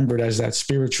remembered as that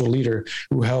spiritual leader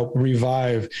who helped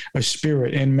revive a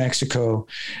spirit in Mexico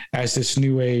as this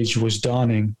new age was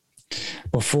dawning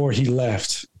before he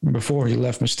left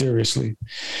mysteriously.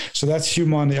 So that's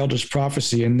Human the Elder's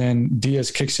prophecy. And then Diaz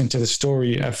kicks into the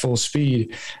story at full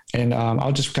speed. And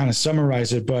I'll just kind of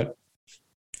summarize it, but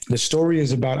the story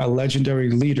is about a legendary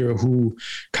leader who,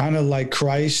 kind of like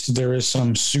Christ, there is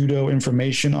some pseudo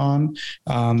information on.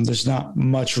 There's not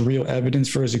much real evidence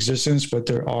for his existence, but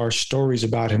there are stories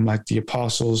about him, like the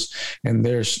apostles and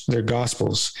their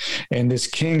gospels. And this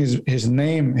king, his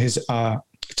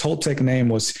Toltec name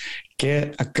was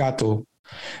Quetzalcoatl,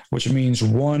 which means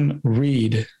one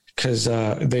reed, because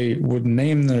they would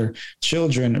name their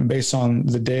children based on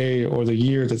the day or the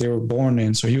year that they were born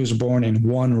in. So he was born in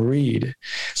one reed.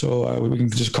 So we can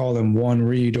just call him One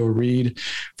Reed, or Reed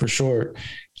for short.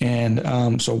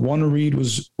 And so One Reed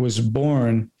was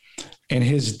born, and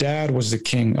his dad was the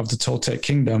king of the Toltec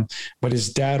kingdom, but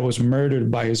his dad was murdered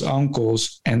by his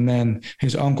uncles, and then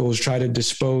his uncles tried to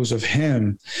dispose of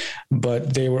him,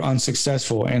 but they were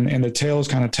unsuccessful. And the tales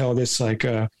kind of tell this like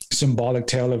symbolic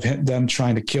tale of them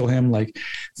trying to kill him like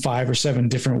 5 or 7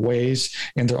 different ways,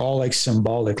 and they're all like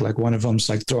symbolic. Like one of them's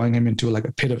like throwing him into like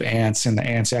a pit of ants, and the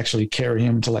ants actually carry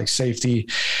him to like safety.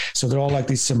 So they're all like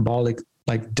these symbolic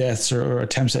like deaths or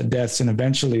attempts at deaths, and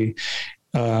eventually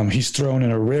he's thrown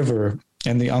in a river,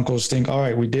 And the uncles think, all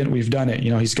right, we've done it.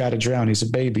 He's got to drown. He's a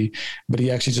baby, but he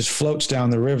actually just floats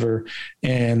down the river.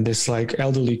 And this like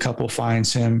elderly couple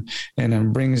finds him and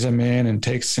then brings him in and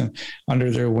takes him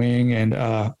under their wing. And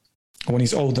when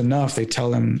he's old enough, they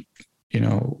tell him,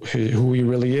 who he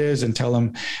really is and tell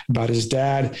him about his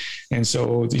dad. And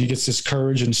so he gets this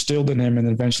courage instilled in him. And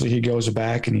eventually he goes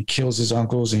back and he kills his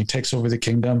uncles and he takes over the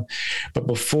kingdom. But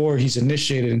before he's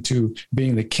initiated into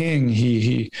being the king,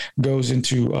 he goes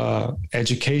into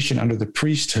education under the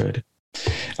priesthood,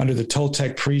 under the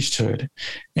Toltec priesthood.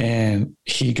 And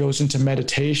he goes into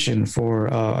meditation for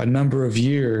a number of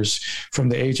years from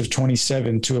the age of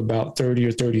 27 to about 30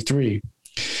 or 33.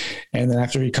 And then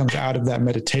after he comes out of that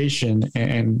meditation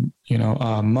and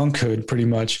monkhood, pretty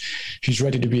much, he's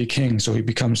ready to be a king. So he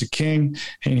becomes a king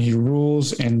and he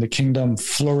rules, and the kingdom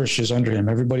flourishes under him.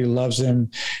 Everybody loves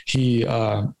him. He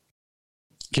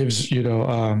gives,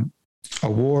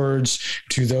 awards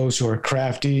to those who are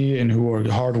crafty and who are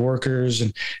hard workers.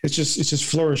 And it's just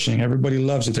flourishing. Everybody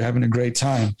loves it. They're having a great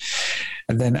time.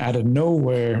 And then out of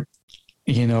nowhere,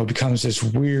 becomes this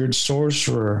weird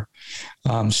sorcerer,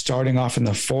 starting off in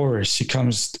the forest. He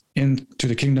comes into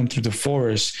the kingdom through the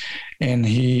forest, and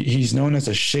he's known as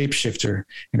a shapeshifter.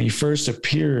 And he first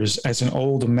appears as an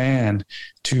old man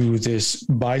to this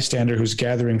bystander who's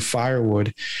gathering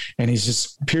firewood. And he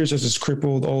just appears as this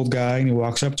crippled old guy, and he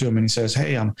walks up to him and he says,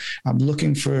 "Hey, I'm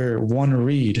looking for one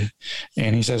Reed."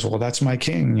 And he says, "Well, that's my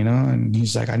king, and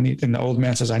he's like, and the old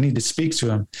man says, "I need to speak to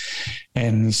him."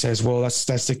 And he says, "Well, that's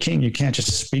the king. You can't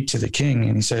just speak to the king."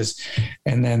 And he says,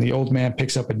 and then the old man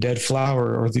picks up a dead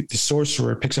flower, or the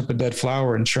sorcerer picks up a dead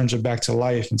flower and turns it back to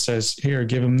life and says, "Here,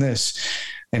 give him this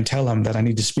and tell him that I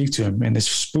need to speak to him." And this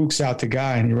spooks out the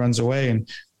guy, and he runs away and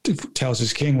tells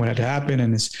his king what had happened.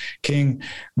 And his king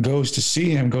goes to see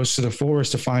him, goes to the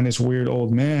forest to find this weird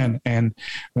old man. And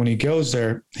when he goes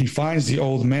there, he finds the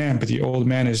old man, but the old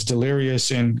man is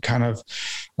delirious and kind of,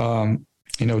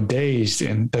 dazed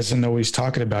and doesn't know what he's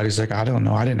talking about. He's like, "I don't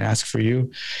know. I didn't ask for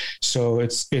you." So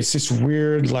it's this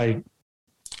weird, like,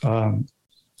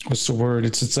 what's the word?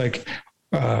 It's like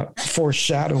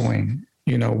foreshadowing,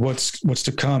 what's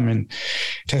to come. And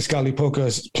Tezcatlipoca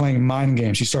is playing mind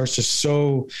games. He starts to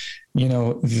sow,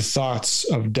 the thoughts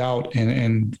of doubt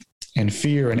and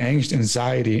fear and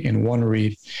anxiety in one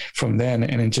Reed from then.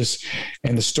 And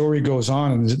the story goes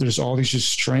on, and there's all these just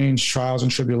strange trials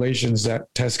and tribulations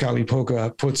that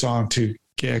Tezcatlipoca puts on to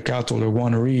Quetzalcoatl, or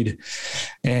one Reed.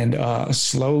 And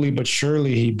slowly but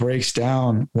surely he breaks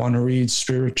down one Reed's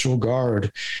spiritual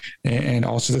guard and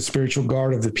also the spiritual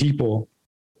guard of the people,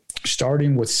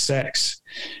 starting with sex.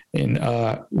 And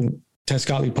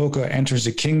Tezcatlipoca enters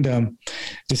the kingdom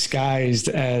disguised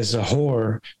as a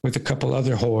whore with a couple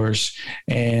other whores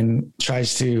and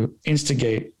tries to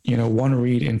instigate, one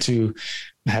Reed into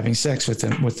having sex with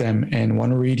them. And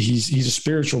one Reed, he's a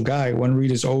spiritual guy. One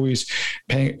Reed is always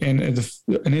paying. And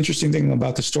an interesting thing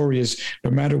about the story is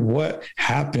no matter what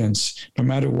happens, no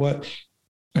matter what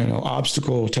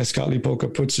obstacle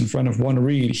Tezcatlipoca puts in front of one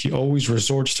Reed, he always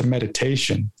resorts to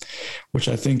meditation, which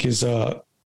I think is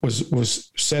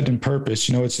was said in purpose.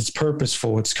 It's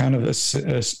purposeful. It's kind of a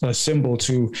symbol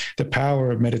to the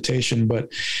power of meditation.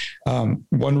 But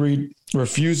one Reed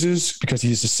refuses because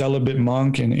he's a celibate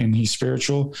monk and he's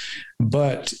spiritual.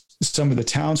 But some of the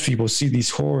townspeople see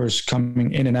these whores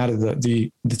coming in and out of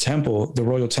the temple, the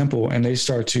royal temple, and they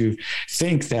start to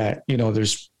think that,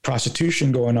 there's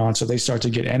prostitution going on. So they start to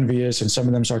get envious, and some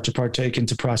of them start to partake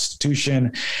into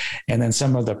prostitution. And then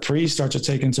some of the priests start to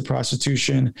take into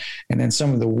prostitution. And then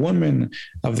some of the women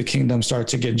of the kingdom start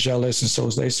to get jealous. And so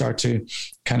they start to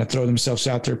kind of throw themselves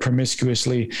out there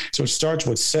promiscuously. So it starts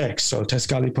with sex. So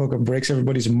Tezcatlipoca breaks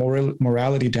everybody's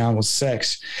morality down with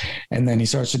sex. And then he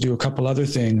starts to do a couple other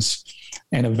things.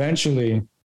 And eventually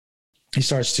he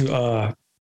starts to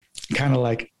kind of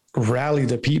like rally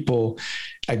the people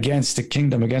against the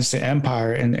kingdom, against the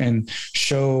empire, and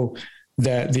show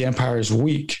that the empire is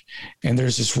weak. And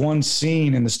there's this one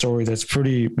scene in the story that's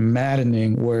pretty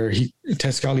maddening where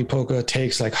Tezcatlipoca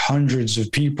takes like hundreds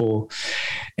of people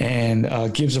and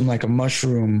gives them like a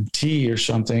mushroom tea or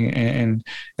something, and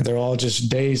they're all just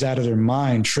dazed out of their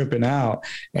mind, tripping out.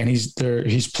 And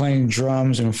he's playing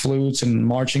drums and flutes and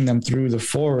marching them through the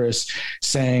forest,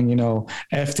 saying,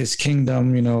 "F this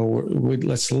kingdom,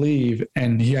 let's leave."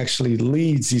 And he actually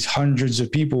leads these hundreds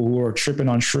of people who are tripping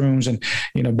on shrooms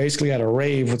and basically at a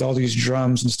rave with all these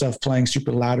drums and stuff playing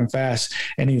super loud and fast,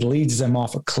 and he leads them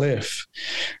off a cliff,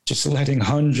 just letting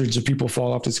hundreds of people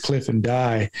fall off this cliff and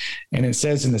die. And it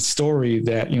says in the story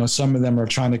that, some of them are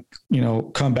trying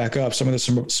to, come back up. Some of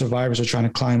the survivors are trying to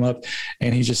climb up,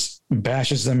 and he just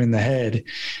bashes them in the head.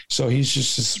 So he's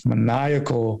just this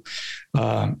maniacal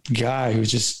guy who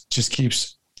just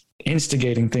keeps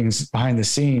instigating things behind the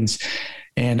scenes.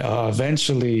 And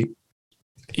eventually,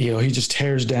 he just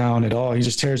tears down it all. He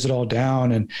just tears it all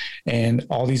down, and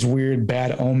all these weird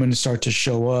bad omens start to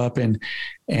show up, and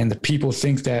the people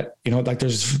think that, like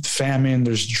there's famine,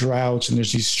 there's droughts, and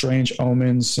there's these strange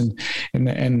omens, and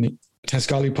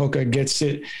Tezcatlipoca gets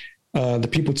it. The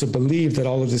people to believe that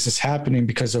all of this is happening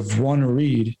because of one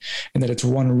reed, and that it's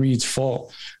one reed's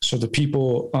fault. So the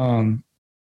people,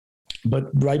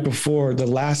 but right before the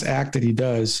last act that he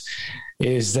does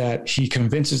is that he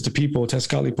convinces the people,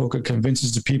 Tezcatlipoca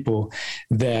convinces the people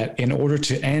that in order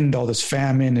to end all this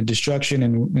famine and destruction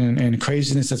and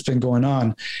craziness that's been going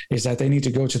on, is that they need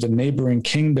to go to the neighboring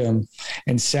kingdom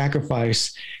and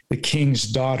sacrifice the king's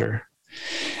daughter.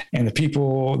 And the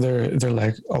people, they're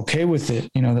like, okay with it.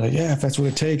 They're like, yeah, if that's what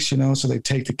it takes, so they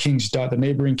take the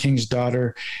neighboring king's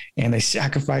daughter, and they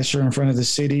sacrifice her in front of the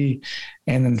city.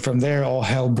 And then from there, all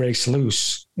hell breaks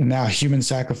loose. And now human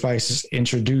sacrifice is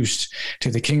introduced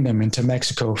to the kingdom and to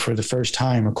Mexico for the first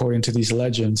time, according to these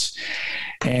legends.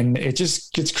 And it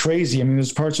just gets crazy. I mean,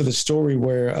 there's parts of the story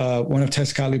where one of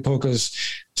Tezcatlipoca's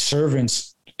servants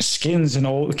kills an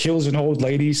old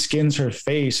lady, skins her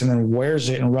face, and then wears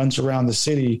it and runs around the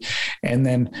city. And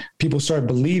then people start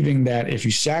believing that if you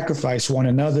sacrifice one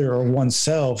another or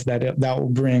oneself, that will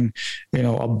bring,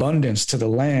 abundance to the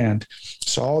land.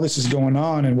 So all this is going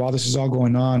on. And while this is all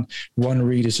going on, one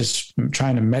reed is just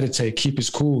trying to meditate, keep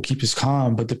his cool, keep his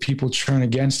calm, but the people turn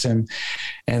against him.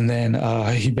 And then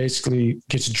he basically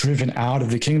gets driven out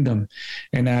of the kingdom.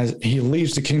 And as he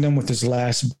leaves the kingdom with his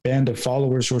last band of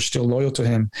followers who are still loyal to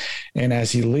him, and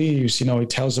as he leaves, he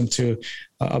tells them to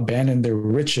abandon their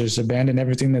riches, abandon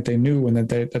everything that they knew and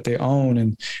that they own,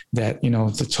 and that, the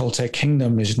Toltec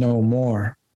kingdom is no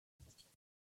more.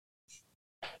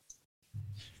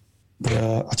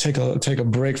 I'll take a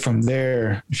break from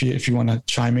there if you want to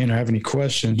chime in or have any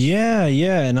questions. Yeah.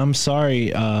 And I'm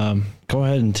sorry. Go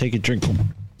ahead and take a drink of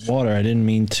water. I didn't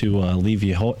mean to leave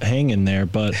you hanging there,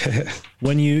 but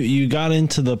when you got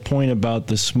into the point about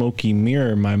the smoky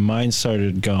mirror, my mind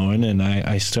started going, and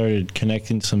I started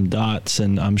connecting some dots.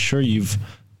 And I'm sure you've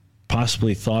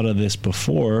possibly thought of this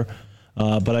before,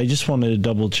 but I just wanted to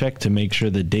double check to make sure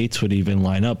the dates would even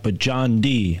line up. But John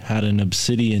Dee had an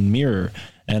obsidian mirror.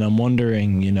 And I'm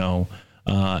wondering,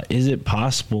 is it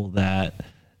possible that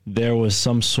there was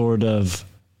some sort of,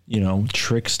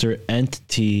 trickster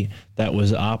entity that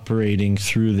was operating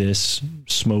through this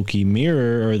smoky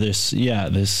mirror, or this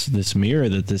mirror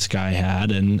that this guy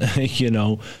had? And,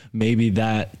 maybe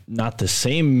that, not the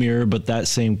same mirror, but that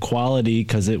same quality,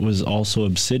 because it was also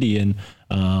obsidian.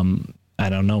 I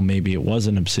don't know, maybe it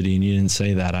wasn't obsidian. You didn't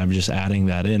say that. I'm just adding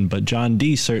that in. But John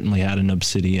Dee certainly had an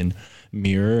obsidian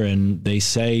mirror, and they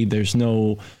say there's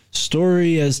no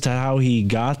story as to how he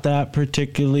got that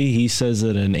particularly. He says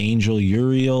that an angel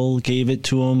Uriel gave it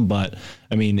to him, but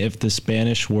I mean, if the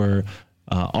Spanish were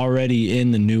already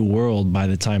in the New World by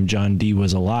the time John Dee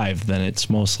was alive, then it's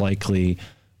most likely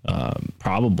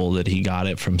probable that he got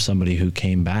it from somebody who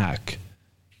came back.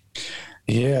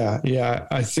 Yeah.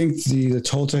 I think the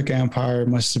Toltec Empire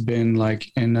must have been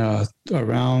like in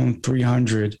around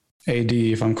 300 AD,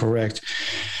 if I'm correct.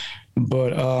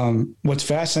 But what's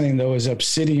fascinating, though, is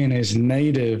obsidian is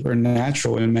native or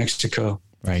natural in Mexico.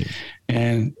 Right.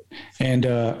 And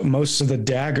most of the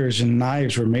daggers and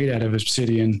knives were made out of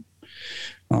obsidian.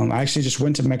 I actually just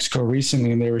went to Mexico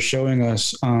recently, and they were showing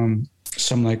us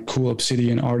some like cool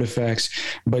obsidian artifacts.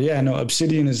 But yeah, no,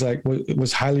 obsidian is like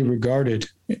was highly regarded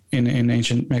in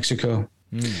ancient Mexico.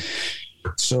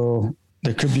 So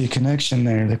there could be a connection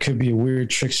there. There could be a weird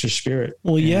trickster spirit.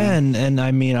 Well, yeah. And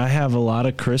I mean, I have a lot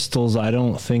of crystals. I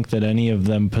don't think that any of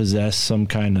them possess some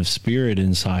kind of spirit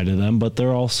inside of them, but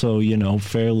they're also,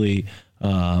 fairly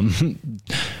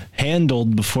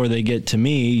handled before they get to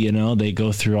me. They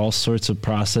go through all sorts of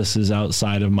processes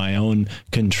outside of my own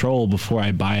control before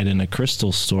I buy it in a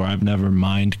crystal store. I've never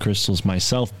mined crystals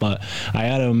myself, but I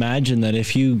had to imagine that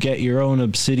if you get your own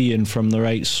obsidian from the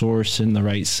right source in the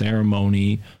right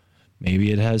ceremony,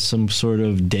 maybe it has some sort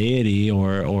of deity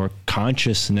or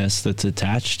consciousness that's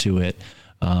attached to it.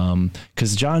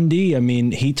 Because John Dee, I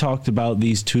mean, he talked about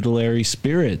these tutelary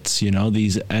spirits,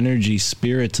 these energy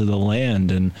spirits of the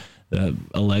land, and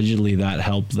allegedly that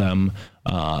helped them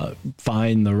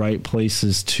find the right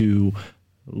places to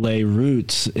lay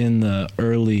roots in the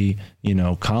early,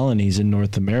 colonies in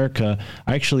North America.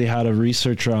 I actually had a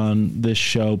researcher on this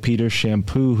show, Peter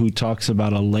Shampoo, who talks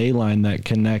about a ley line that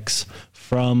connects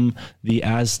from the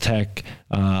Aztec,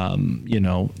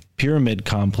 pyramid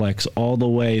complex all the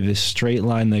way, this straight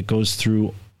line that goes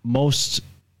through most,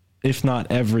 if not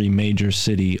every major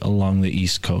city along the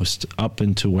East Coast up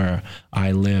into where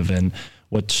I live. And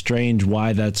what's strange,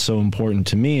 why that's so important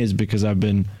to me, is because I've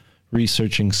been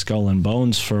researching Skull and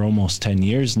Bones for almost 10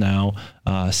 years now,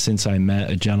 since I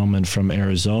met a gentleman from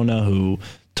Arizona who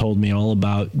told me all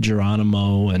about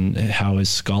Geronimo and how his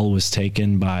skull was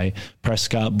taken by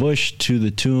Prescott Bush to the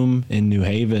tomb in New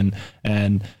Haven.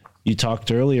 And you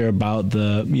talked earlier about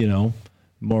the,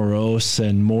 morose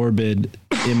and morbid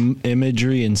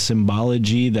imagery and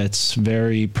symbology that's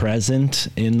very present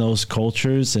in those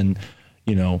cultures. And,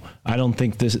 I don't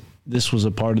think this was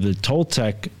a part of the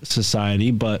Toltec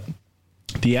society, but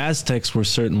the Aztecs were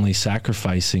certainly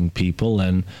sacrificing people.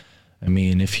 And I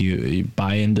mean, if you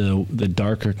buy into the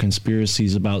darker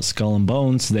conspiracies about Skull and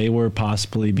Bones, they were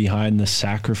possibly behind the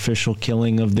sacrificial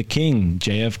killing of the king,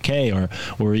 JFK,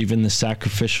 or even the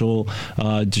sacrificial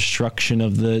destruction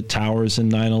of the towers in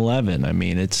 9/11. I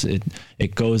mean,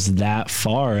 it goes that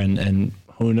far, and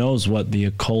who knows what the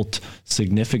occult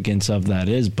significance of that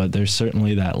is, but there's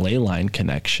certainly that ley line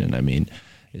connection. I mean,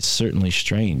 it's certainly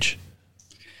strange.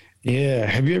 Yeah.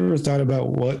 Have you ever thought about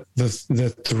what the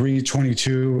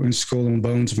 322 in Skull and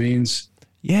Bones means?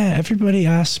 Yeah, everybody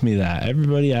asks me that.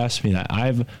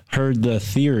 I've heard the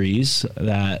theories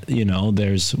that,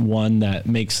 there's one that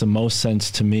makes the most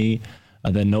sense to me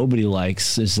that nobody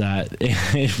likes, is that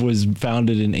it was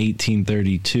founded in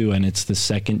 1832 and it's the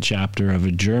second chapter of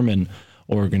a German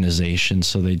organization.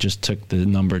 So they just took the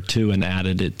number 2 and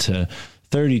added it to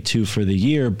 32 for the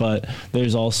year. But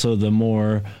there's also the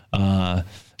more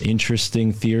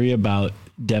interesting theory about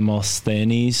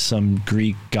Demosthenes, some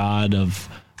Greek god of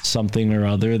something or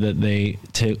other that they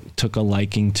took a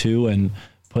liking to and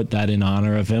put that in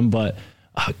honor of him. But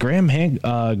Graham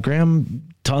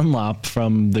Dunlop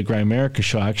from the Grimerica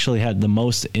show actually had the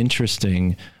most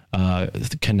interesting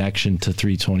connection to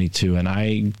 322, and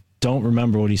I don't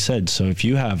remember what he said. So if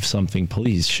you have something,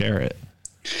 please share it.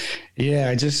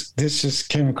 Yeah, this just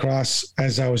came across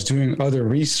as I was doing other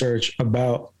research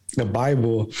about the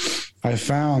Bible. I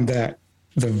found that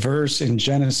the verse in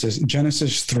Genesis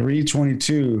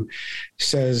 3:22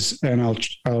 says, and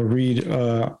I'll read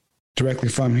directly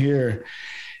from here.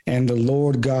 And the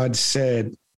Lord God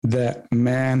said that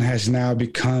man has now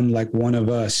become like one of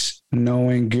us,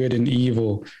 knowing good and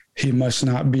evil. He must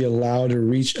not be allowed to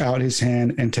reach out his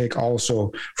hand and take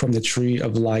also from the tree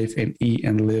of life and eat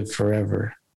and live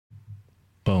forever.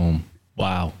 Boom.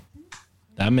 Wow.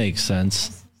 That makes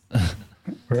sense.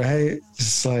 Right?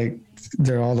 It's like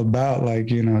they're all about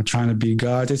trying to be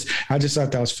God. I just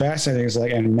thought that was fascinating. It's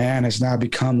like, and man has now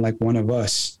become like one of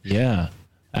us. Yeah,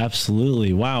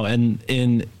 absolutely. Wow. And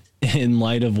in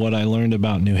light of what I learned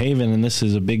about New Haven, and this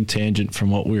is a big tangent from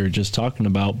what we were just talking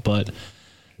about, but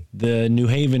the New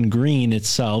Haven Green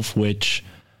itself, which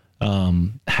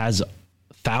has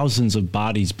thousands of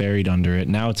bodies buried under it.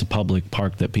 Now it's a public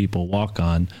park that people walk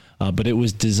on. But it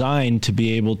was designed to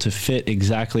be able to fit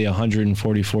exactly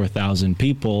 144,000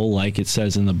 people, like it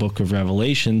says in the book of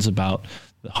Revelations about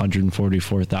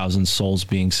 144,000 souls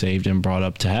being saved and brought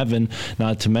up to heaven.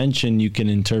 Not to mention, you can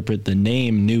interpret the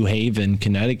name New Haven,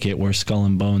 Connecticut, where Skull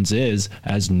and Bones is,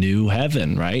 as New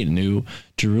Heaven, right? New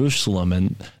Jerusalem.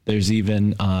 And there's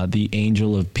even the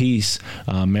Angel of Peace,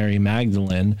 Mary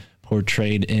Magdalene,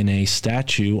 portrayed in a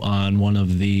statue on one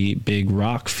of the big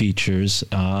rock features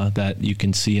that you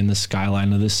can see in the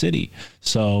skyline of the city.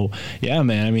 So, yeah,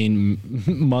 man, I mean,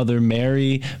 Mother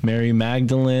Mary, Mary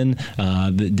Magdalene,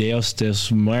 the Dios de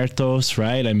los Muertos,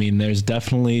 right? I mean, there's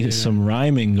definitely some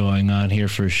rhyming going on here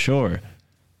for sure.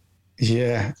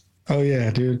 Yeah. Oh,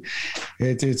 yeah, dude.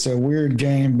 It's a weird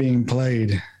game being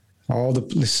played.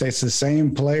 It's the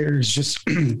same players, just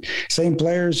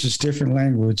different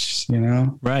language,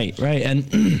 Right.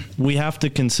 And we have to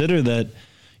consider that,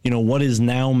 what is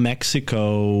now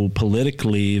Mexico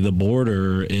politically, the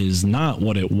border is not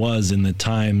what it was in the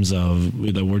times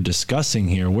that we're discussing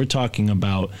here. We're talking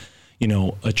about,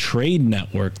 a trade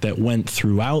network that went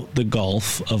throughout the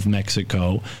Gulf of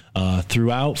Mexico,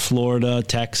 throughout Florida,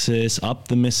 Texas, up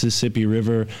the Mississippi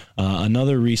River.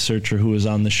 Another researcher who was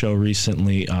on the show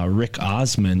recently, Rick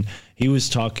Osman, he was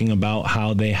talking about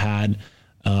how they had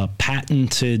a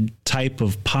patented type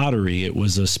of pottery. It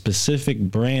was a specific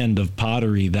brand of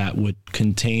pottery that would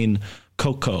contain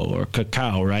cocoa or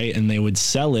cacao, right? And they would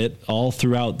sell it all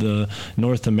throughout the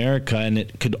North America, and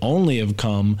it could only have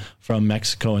come from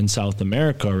Mexico and South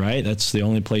America, right? That's the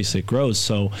only place it grows.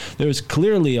 So there was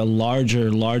clearly a larger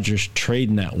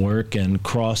trade network and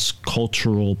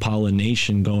cross-cultural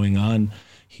pollination going on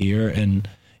here. And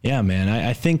yeah, man,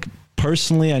 I think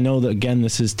personally, I know that, again,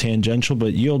 this is tangential,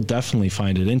 but you'll definitely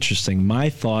find it interesting. My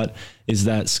thought is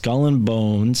that Skull and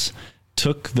Bones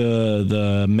took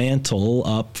the mantle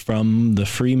up from the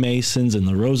Freemasons and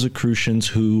the Rosicrucians,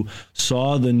 who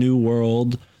saw the New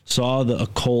World, saw the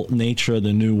occult nature of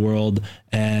the New World,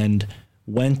 and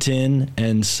went in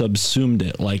and subsumed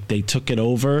it. Like, they took it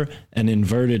over and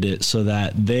inverted it so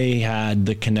that they had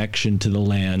the connection to the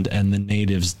land and the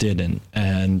natives didn't.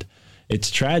 And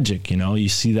it's tragic, you know. You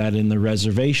see that in the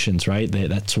reservations, right?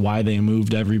 That's why they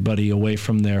moved everybody away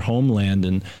from their homeland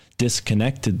and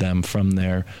disconnected them from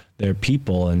their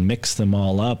people and mixed them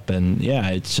all up. And yeah,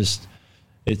 it's just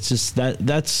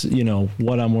that's, you know,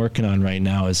 what I'm working on right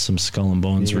now is some Skull and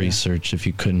Bones research, if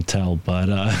you couldn't tell. But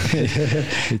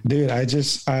dude, I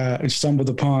just stumbled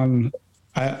upon,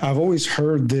 I've always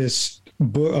heard this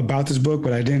book about this book,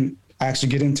 but I didn't actually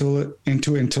get into it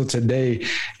until today.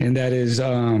 And that is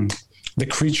The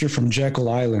Creature from Jekyll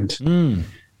Island.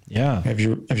 Yeah. Have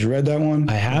you read that one?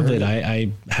 I have it. I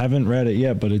haven't read it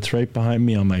yet, but it's right behind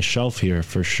me on my shelf here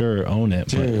for sure. Own it.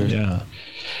 Dude. But yeah.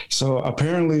 So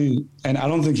apparently, and I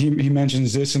don't think he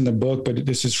mentions this in the book, but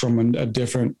this is from a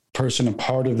different person, a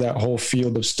part of that whole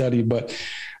field of study. But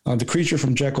The Creature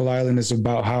from Jekyll Island is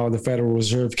about how the Federal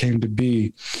Reserve came to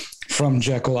be from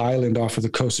Jekyll Island off of the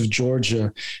coast of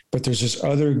Georgia. But there's this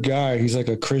other guy, he's like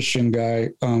a Christian guy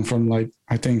from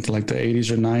I think the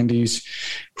 80s or 90s,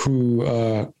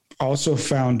 who also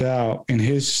found out in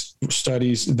his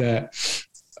studies that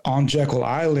on Jekyll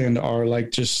Island are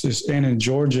like just this, and in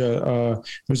Georgia,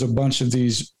 there's a bunch of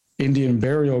these Indian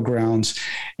burial grounds,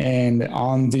 and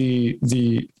on the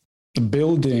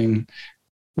building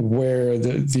where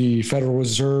the Federal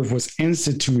Reserve was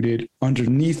instituted,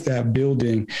 underneath that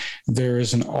building, there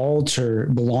is an altar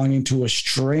belonging to a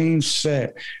strange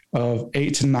set of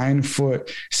 8 to 9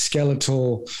 foot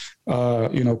skeletal,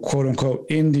 quote unquote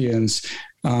Indians,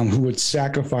 who would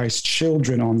sacrifice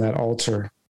children on that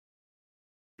altar.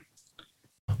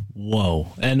 Whoa.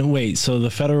 And wait, so the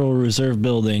Federal Reserve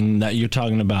building that you're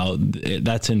talking about,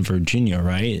 that's in Virginia,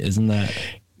 right? Isn't that?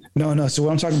 No. So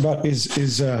what I'm talking about is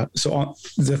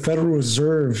the Federal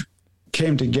Reserve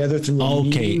came together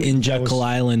through in Jekyll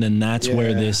Island, and that's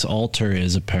where this altar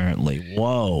is, apparently.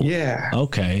 Whoa. Yeah.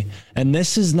 Okay. And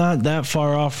this is not that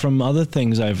far off from other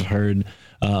things I've heard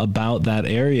about that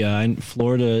area. And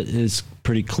Florida is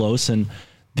pretty close, and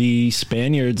the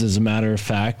Spaniards, as a matter of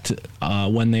fact,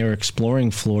 when they were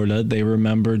exploring Florida, they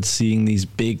remembered seeing these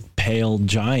big, pale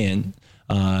giant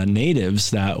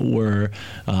natives that were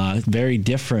very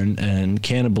different and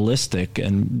cannibalistic,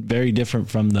 and very different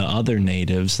from the other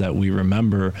natives that we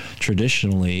remember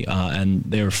traditionally. And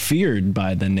they're feared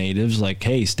by the natives, like,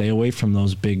 hey, stay away from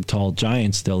those big, tall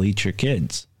giants. They'll eat your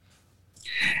kids.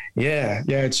 Yeah,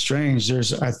 it's strange.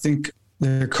 I think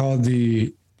they're called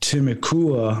the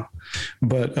Timucua,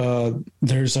 but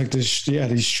there's like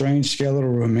these strange skeletal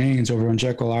remains over on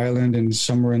Jekyll Island and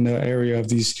somewhere in the area of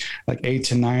these like 8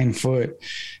 to 9 foot,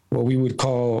 what we would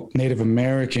call Native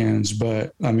Americans,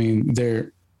 but I mean,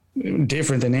 they're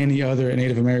different than any other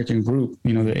Native American group.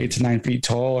 You know, they're 8 to 9 feet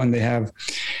tall, and they have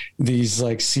these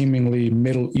like seemingly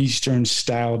Middle Eastern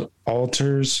styled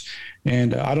altars.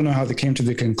 And I don't know how they came to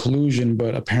the conclusion,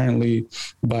 but apparently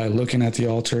by looking at the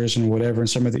altars and whatever, and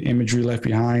some of the imagery left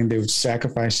behind, they would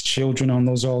sacrifice children on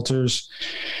those altars,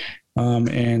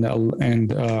 and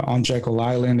on Jekyll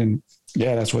Island. And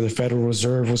yeah, that's where the Federal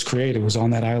Reserve was created, was on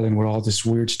that island where all this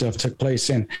weird stuff took place.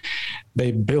 And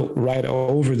they built right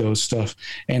over those stuff.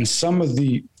 And some of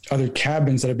the other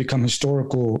cabins that have become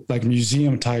historical, like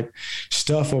museum type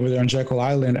stuff over there on Jekyll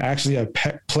Island, actually have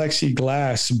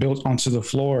plexiglass built onto the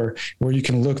floor where you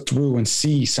can look through and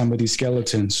see some of these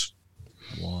skeletons.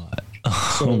 What?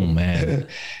 Oh, man.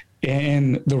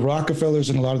 And the Rockefellers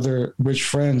and a lot of their rich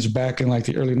friends back in like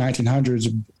the early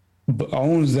 1900s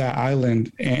owns that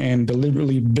island and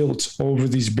deliberately built over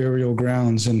these burial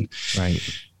grounds. And right.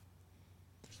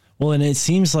 Well, and it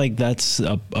seems like that's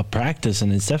a practice,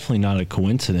 and it's definitely not a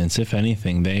coincidence. If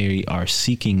anything, they are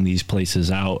seeking these places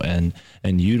out and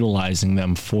utilizing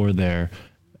them for their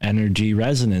energy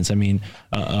resonance. I mean,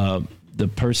 the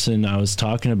person I was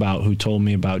talking about who told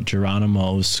me about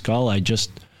Geronimo's skull, I just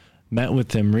met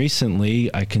with him recently.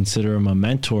 I consider him a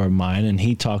mentor of mine, and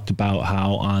he talked about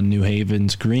how on New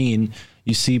Haven's Green,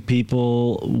 you see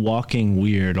people walking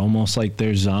weird, almost like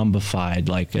they're zombified.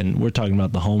 Like, and we're talking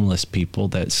about the homeless people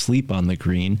that sleep on the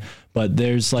green, but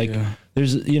there's like,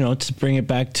 there's, you know, to bring it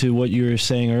back to what you were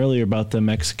saying earlier about the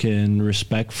Mexican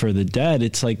respect for the dead.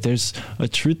 It's like, there's a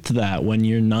truth to that. When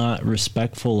you're not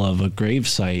respectful of a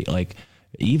gravesite, like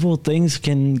evil things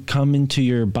can come into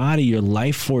your body. Your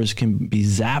life force can be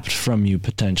zapped from you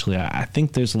potentially. I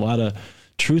think there's a lot of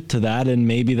truth to that. And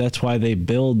maybe that's why they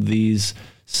build these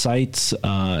sites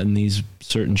and these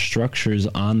certain structures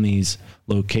on these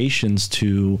locations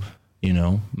to, you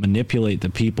know, manipulate the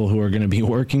people who are going to be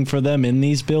working for them in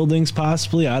these buildings,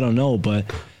 possibly. I don't know, but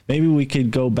maybe we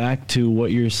could go back to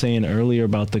what you were saying earlier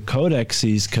about the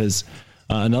codexes, because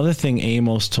another thing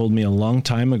Amos told me a long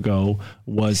time ago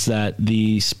was that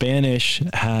the Spanish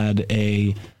had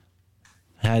a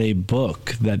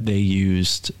book that they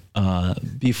used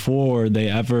before they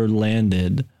ever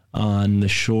landed on the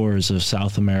shores of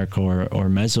South America or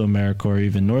Mesoamerica or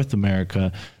even North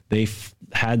America. They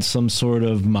had some sort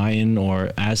of Mayan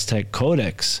or Aztec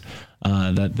codex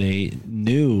that they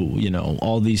knew, you know,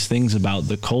 all these things about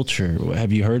the culture.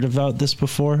 Have you heard about this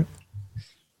before?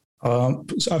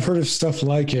 I've heard of stuff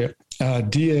like it.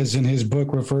 Diaz in his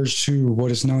book refers to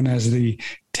what is known as the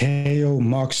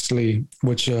Teo-Moxtli,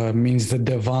 which means the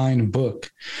divine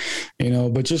book, you know.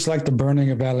 But just like the burning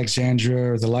of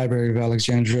Alexandria or the Library of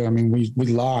Alexandria, I mean, we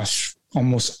lost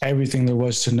almost everything there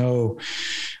was to know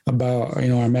about, you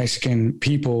know, our Mexican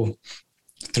people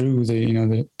through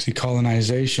the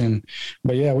colonization.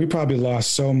 But yeah, we probably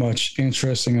lost so much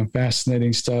interesting and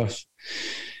fascinating stuff.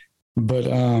 But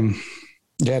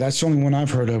yeah, that's the only one I've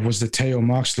heard of was the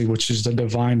Teo-Moxli, which is the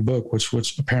divine book,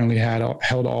 which apparently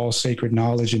held all sacred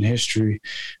knowledge and history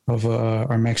of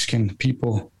our Mexican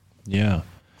people. Yeah.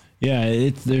 Yeah.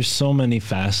 There's so many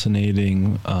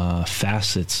fascinating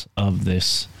facets of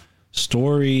this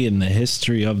story and the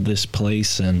history of this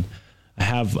place. And I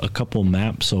have a couple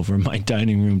maps over my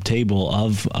dining room table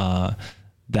of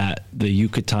the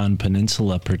Yucatan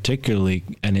Peninsula particularly,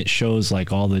 and it shows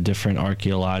like all the different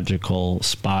archaeological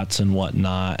spots and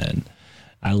whatnot, and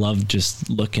I love just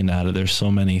looking at it. There's so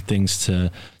many things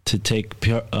to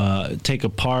take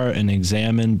apart and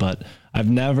examine, but I've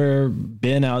never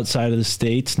been outside of the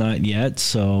States, not yet,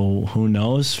 so who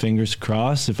knows? Fingers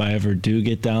crossed. If I ever do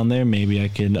get down there, maybe I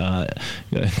could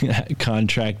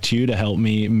contract you to help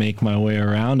me make my way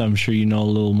around. I'm sure you know a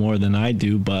little more than I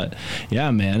do, but yeah,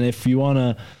 man, if you want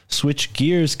to switch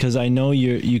gears, because I know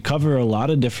you cover a lot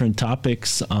of different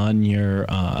topics on your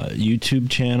YouTube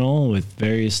channel with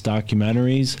various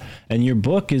documentaries, and your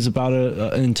book is about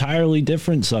an entirely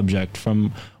different subject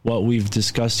from what we've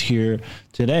discussed here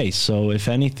today. So if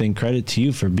anything, credit to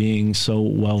you for being so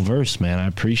well versed, man. I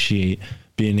appreciate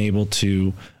being able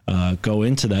to go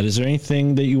into that. Is there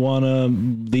anything that you want to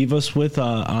leave us with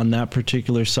on that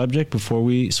particular subject before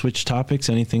we switch topics?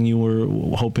 Anything you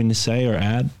were hoping to say or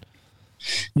add?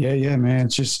 Yeah, man.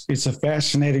 It's a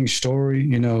fascinating story.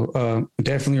 You know,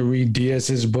 definitely read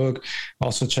Diaz's book.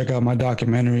 Also check out my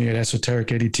documentary at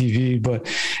Esoteric Eddie TV. But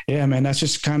yeah, man, that's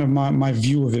just kind of my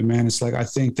view of it, man. It's like, I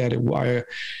think that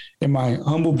in my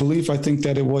humble belief, I think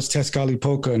that it was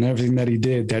Tezcatlipoca and everything that he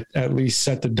did that at least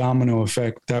set the domino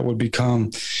effect that would become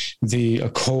the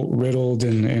occult riddled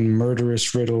and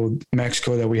murderous riddled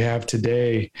Mexico that we have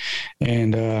today.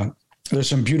 And there's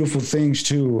some beautiful things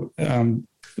too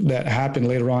that happened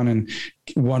later on in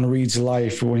Juan Reed's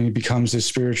life when he becomes this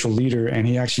spiritual leader, and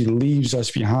he actually leaves us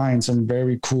behind some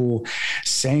very cool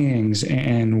sayings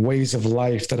and ways of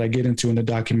life that I get into in the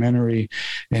documentary.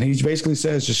 And he basically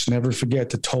says, just never forget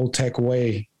the Toltec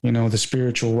way, you know, the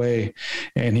spiritual way.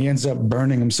 And he ends up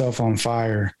burning himself on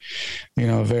fire, you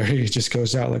know, he just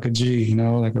goes out like a G, you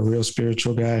know, like a real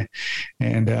spiritual guy.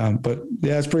 And, but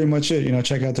yeah, that's pretty much it. You know,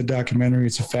 check out the documentary.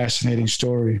 It's a fascinating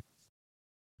story.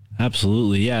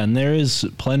 Absolutely. Yeah. And there is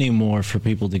plenty more for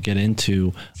people to get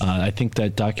into. I think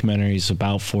that documentary is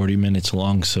about 40 minutes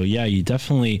long. So yeah, you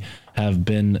definitely have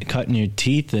been cutting your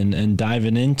teeth and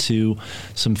diving into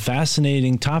some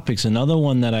fascinating topics. Another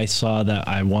one that I saw that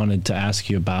I wanted to ask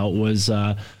you about was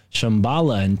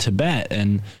Shambhala in Tibet.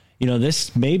 And, you know,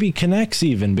 this maybe connects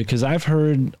even because I've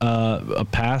heard a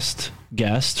past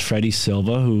guest, Freddie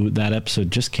Silva, who that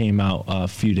episode just came out a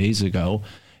few days ago.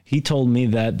 He told me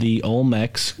that the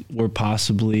Olmecs were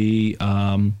possibly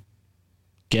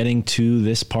getting to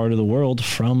this part of the world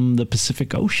from the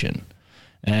Pacific Ocean.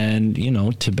 And, you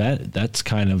know, Tibet, that's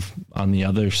kind of on the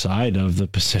other side of the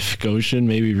Pacific Ocean,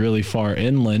 maybe really far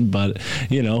inland, but,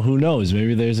 you know, who knows?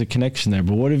 Maybe there's a connection there.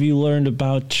 But what have you learned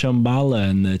about Shambhala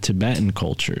and the Tibetan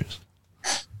cultures?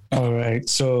 All right.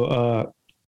 So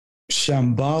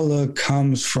Shambhala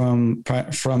comes from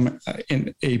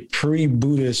in a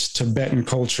pre-Buddhist Tibetan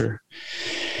culture.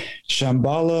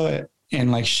 Shambhala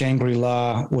and like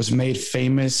Shangri-La was made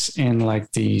famous in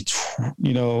like the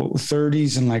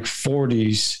 30s and like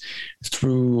 40s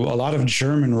through a lot of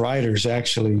German writers,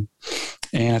 actually.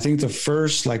 And I think the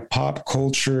first like pop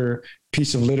culture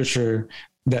piece of literature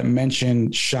that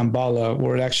mentioned Shambhala,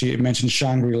 or it mentioned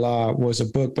Shangri-La, was a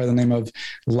book by the name of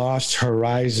Lost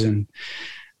Horizon.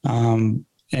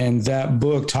 And that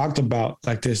book talked about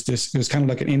like this, it was kind of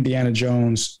like an Indiana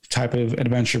Jones type of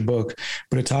adventure book,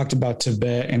 but it talked about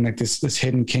Tibet and like this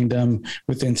hidden kingdom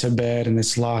within Tibet and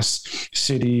this lost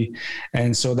city.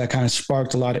 And so that kind of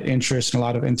sparked a lot of interest and a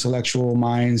lot of intellectual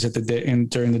minds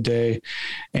during the day.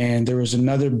 And there was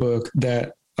another book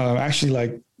that actually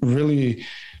like really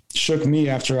shook me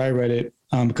after I read it,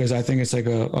 because I think it's like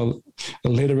a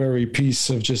literary piece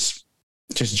of just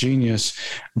genius.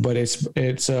 But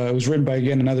it was written by,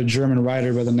 again, another German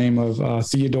writer by the name of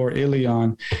Theodor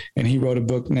Illion, and he wrote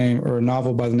a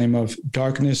novel by the name of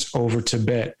Darkness Over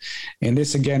Tibet. And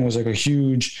this again was like a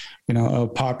huge, a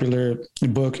popular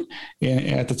book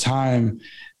at the time.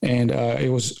 And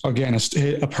it was, again,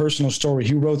 a personal story.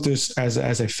 He wrote this as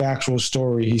a factual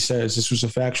story. He says this was a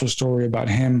factual story about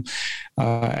him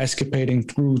escapading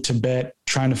through Tibet,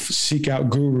 trying to seek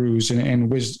out gurus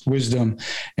and wisdom.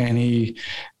 And he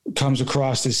comes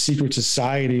across this secret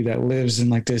society that lives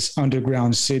in like this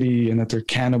underground city, and that they're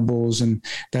cannibals, and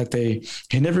that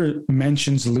he never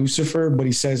mentions Lucifer, but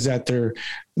he says that their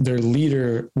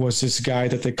leader was this guy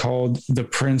that they called the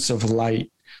Prince of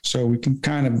Light. So we can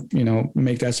kind of,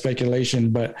 make that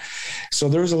speculation. But so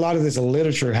there was a lot of this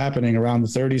literature happening around the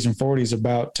 30s and 40s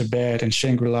about Tibet and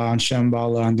Shangri-La and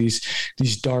Shambhala and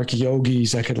these dark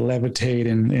yogis that could levitate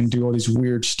and do all this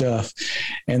weird stuff.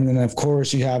 And then, of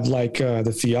course, you have like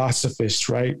the Theosophists,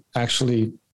 right?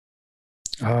 Actually,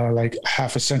 like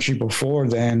half a century before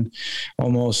then,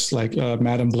 almost like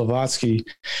Madame Blavatsky,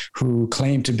 who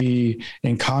claimed to be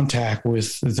in contact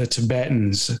with the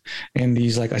Tibetans and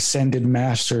these like ascended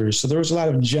masters. So there was a lot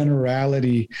of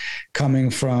generality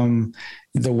coming from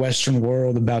the Western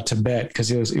world about Tibet, because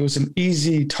it was an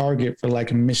easy target for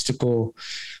like mystical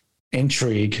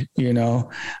intrigue, but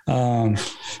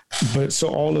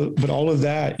all of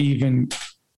that even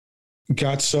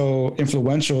got so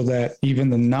influential that even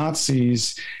the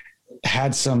Nazis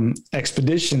had some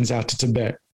expeditions out to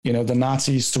Tibet. The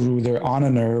Nazis, through their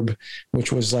Ahnenerbe,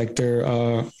 which was like their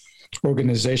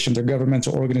organization, their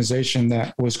governmental organization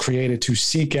that was created to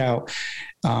seek out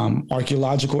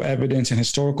archaeological evidence and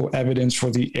historical evidence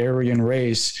for the Aryan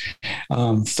race,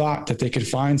 thought that they could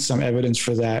find some evidence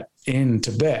for that in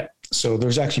Tibet. So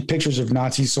there's actually pictures of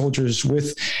Nazi soldiers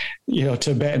with,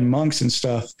 Tibetan monks and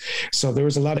stuff. So there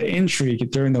was a lot of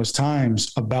intrigue during those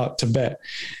times about Tibet.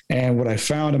 And what I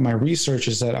found in my research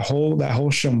is that that whole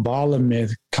Shambhala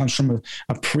myth comes from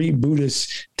a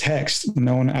pre-Buddhist text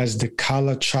known as the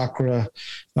Kala Chakra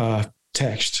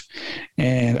text.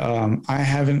 And I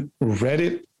haven't read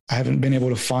it. I haven't been able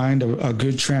to find a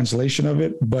good translation of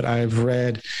it, but I've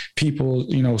read people,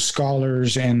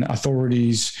 scholars and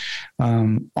authorities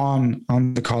on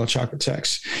the Kala Chakra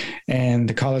text. And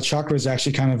the Kala Chakra is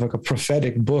actually kind of like a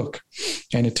prophetic book.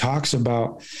 And it talks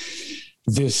about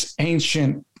this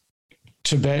ancient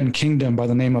Tibetan kingdom by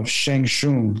the name of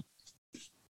Shangshung.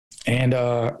 And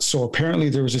so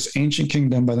apparently there was this ancient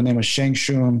kingdom by the name of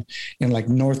Shangshung in like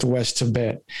northwest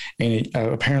Tibet, and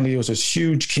apparently it was this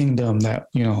huge kingdom that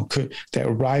that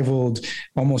rivaled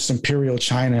almost imperial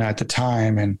China at the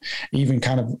time, and even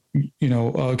kind of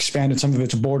expanded some of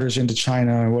its borders into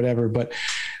China or whatever. But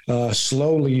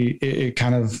slowly it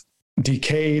kind of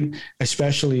decayed,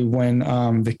 especially when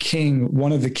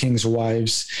one of the king's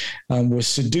wives was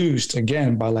seduced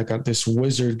again by like this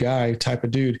wizard guy type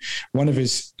of dude. One of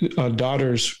his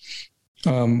daughters,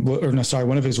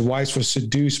 one of his wives was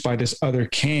seduced by this other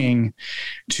king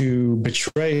to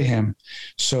betray him.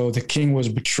 So the king was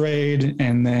betrayed,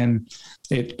 and then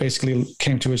it basically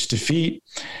came to its defeat.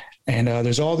 And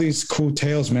there's all these cool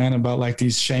tales, man, about like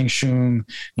these Shangshung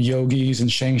yogis and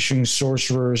Shangshung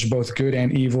sorcerers, both good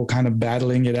and evil, kind of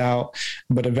battling it out.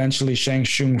 But eventually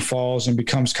Shangshung falls and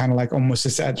becomes kind of like almost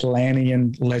this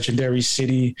Atlantean legendary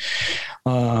city.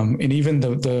 And even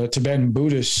the Tibetan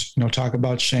Buddhists, talk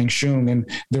about Shangshung, and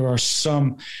there are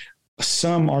some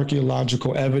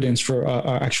archaeological evidence for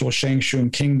actual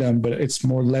Shangshung kingdom, but it's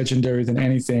more legendary than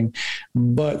anything.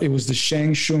 But it was the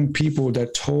Shangshung people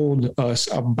that told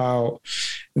us about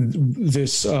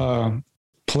this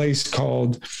place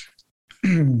called,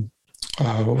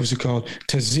 what was it called?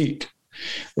 Tajik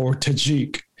or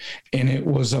Tajik. And it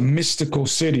was a mystical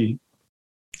city.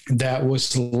 that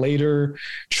was later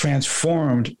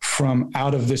transformed from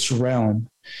out of this realm.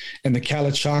 And the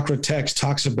Kalachakra text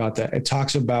talks about that. It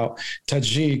talks about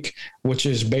Tajik, which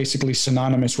is basically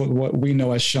synonymous with what we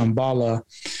know as Shambhala,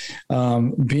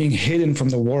 being hidden from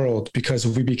the world because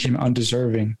we became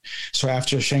undeserving. So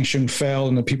after Shang fell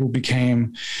and the people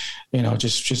became,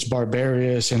 just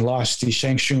barbarous and lost the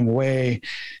Shang way,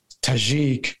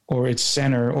 Tajik, or its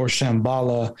center, or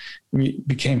Shambhala,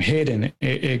 became hidden.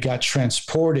 It got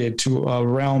transported to a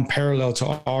realm parallel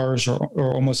to ours,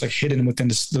 or almost like hidden within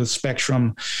the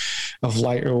spectrum of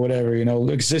light or whatever,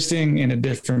 existing in a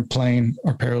different plane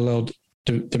or parallel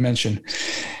dimension.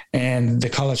 And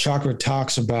the Kalachakra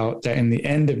talks about that in the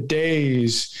end of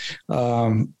days,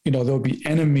 there'll be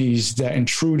enemies that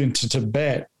intrude into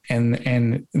Tibet,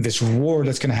 and this war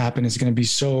that's going to happen is going to be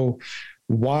so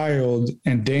wild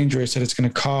and dangerous that it's going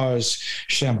to cause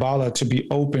Shambhala to be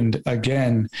opened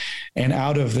again. And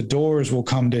out of the doors will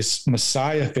come this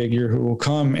Messiah figure who will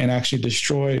come and actually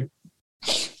destroy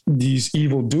these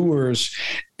evil doers,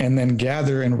 and then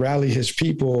gather and rally his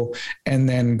people, and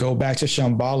then go back to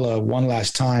Shambhala one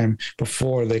last time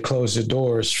before they close the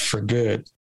doors for good.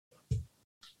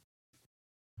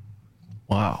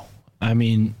 Wow. I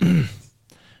mean,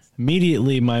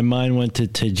 immediately my mind went to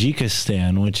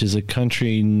Tajikistan, which is a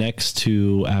country next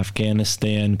to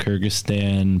Afghanistan,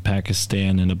 Kyrgyzstan,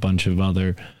 Pakistan, and a bunch of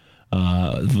other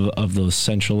of those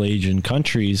Central Asian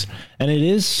countries. And it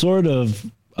is sort of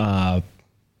located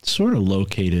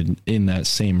in that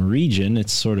same region.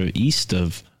 It's sort of west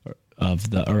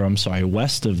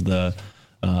of the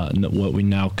what we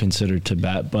now consider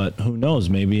Tibet. But who knows?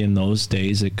 Maybe in those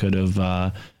days it could have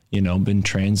been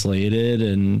translated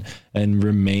and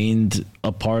remained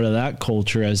a part of that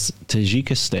culture as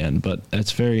Tajikistan. But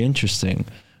that's very interesting.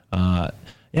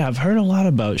 Yeah, I've heard a lot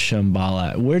about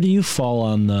Shambhala. Where do you fall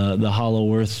on the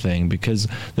Hollow Earth thing? Because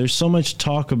there's so much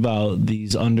talk about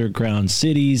these underground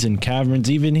cities and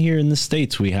caverns. Even here in the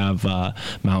States, we have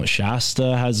Mount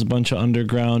Shasta has a bunch of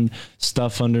underground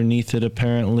stuff underneath it,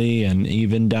 apparently. And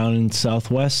even down in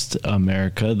Southwest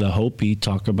America, the Hopi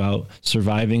talk about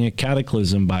surviving a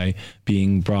cataclysm by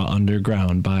being brought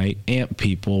underground by ant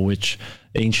people, which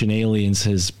Ancient Aliens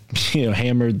has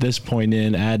hammered this point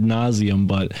in ad nauseum,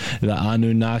 but the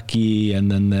Anunnaki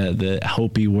and then the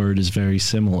Hopi word is very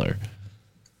similar.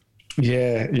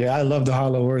 Yeah, I love the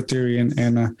Hollow Earth theory,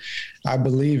 and I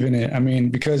believe in it. I mean,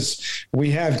 because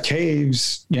we have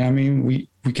caves. Yeah, I mean, we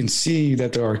can see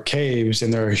that there are caves,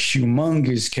 and there are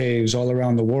humongous caves all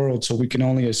around the world. So we can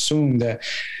only assume that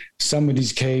some of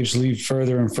these caves lead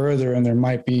further and further, and there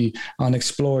might be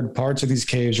unexplored parts of these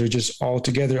caves, or just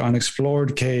altogether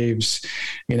unexplored caves.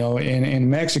 In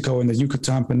Mexico, in the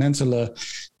Yucatan Peninsula,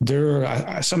 there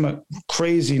are some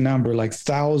crazy number, like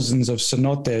thousands of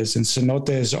cenotes, and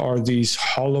cenotes are these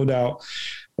hollowed out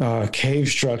cave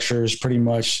structures, pretty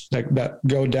much that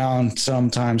go down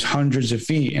sometimes hundreds of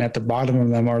feet, and at the bottom of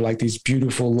them are like these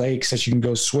beautiful lakes that you can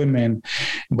go swim in.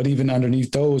 But even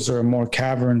underneath those are more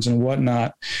caverns and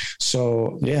whatnot.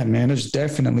 So yeah, man, there's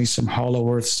definitely some Hollow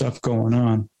Earth stuff going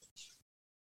on.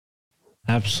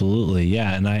 Absolutely.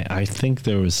 Yeah. And I think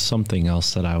there was something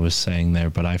else that I was saying there,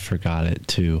 but I forgot it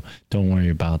too. Don't worry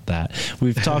about that.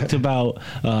 We've talked about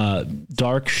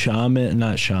dark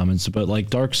not shamans, but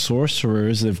like dark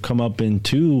sorcerers that have come up in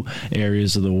two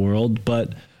areas of the world.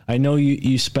 But I know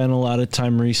you spent a lot of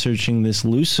time researching this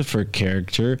Lucifer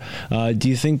character. Do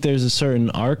you think there's a certain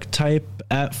archetype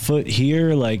at foot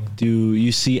here? Like, do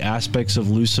you see aspects of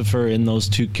Lucifer in those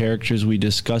two characters we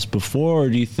discussed before, or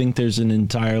do you think there's an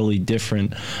entirely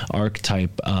different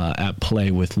archetype at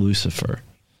play with Lucifer?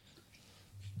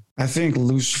 I think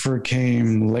Lucifer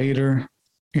came later,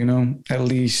 at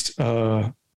least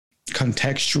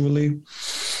contextually.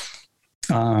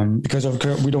 Because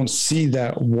we don't see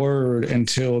that word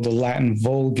until the Latin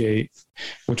Vulgate,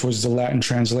 which was the Latin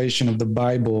translation of the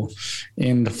Bible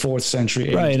in the 4th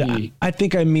century AD. Right. I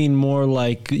think I mean more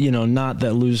like, not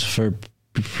that Lucifer,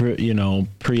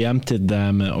 preempted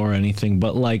them or anything,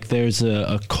 but like there's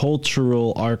a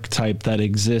cultural archetype that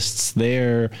exists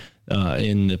there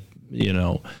in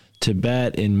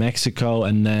Tibet, in Mexico,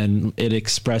 and then it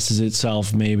expresses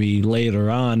itself maybe later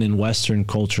on in Western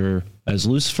culture as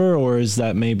Lucifer, or is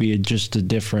that maybe just a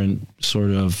different sort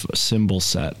of symbol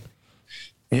set?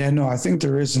 Yeah, no, I think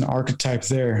there is an archetype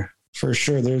there for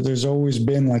sure. There's always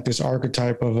been like this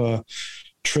archetype of a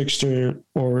trickster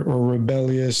or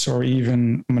rebellious or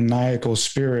even maniacal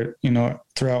spirit,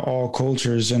 throughout all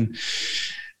cultures. And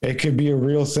it could be a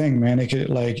real thing, man. It could,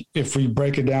 like, if we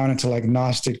break it down into like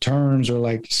Gnostic terms or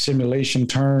like simulation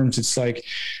terms, it's like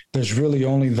there's really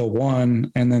only the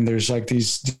one, and then there's like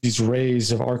these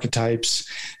rays of archetypes,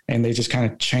 and they just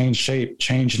kind of change shape,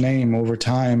 change name over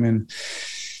time. And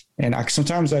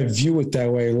sometimes I view it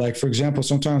that way. Like, for example,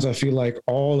 sometimes I feel like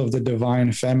all of the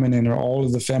divine feminine or all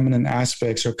of the feminine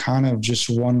aspects are kind of just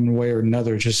one way or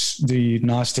another, just the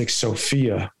Gnostic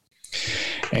Sophia.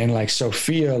 And like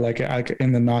Sophia, like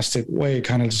in the Gnostic way,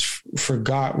 kind of just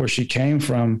forgot where she came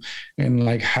from and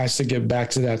like has to get back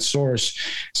to that source.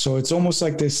 So it's almost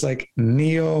like this like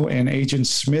Neo and Agent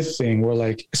Smith thing where,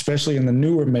 like, especially in the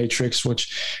newer Matrix,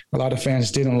 which a lot of fans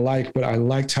didn't like, but I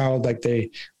liked how like they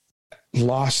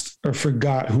lost or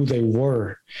forgot who they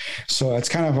were. So that's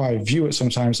kind of how I view it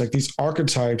sometimes. Like, these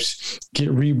archetypes get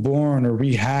reborn or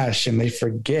rehashed and they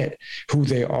forget who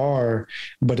they are,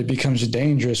 but it becomes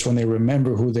dangerous when they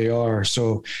remember who they are.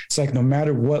 So it's like, no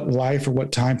matter what life or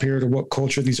what time period or what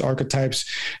culture these archetypes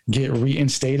get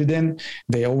reinstated in,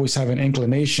 they always have an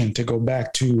inclination to go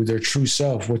back to their true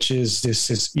self, which is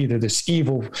this either this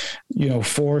evil,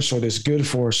 force or this good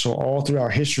force. So all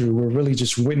throughout history, we're really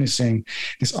just witnessing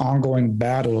this ongoing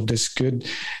battle of this good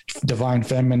divine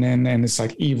feminine and it's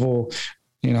like evil,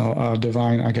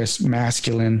 divine, I guess,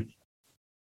 masculine.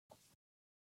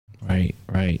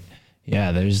 Right.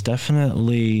 Yeah, there's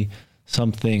definitely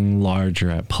something larger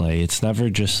at play. It's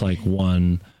never just like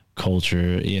one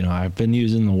culture. I've been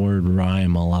using the word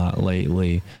rhyme a lot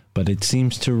lately, but it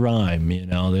seems to rhyme.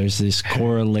 There's this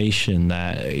correlation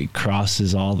that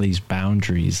crosses all these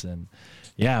boundaries. And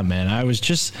yeah, man,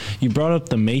 you brought up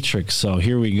the Matrix, so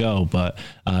here we go. But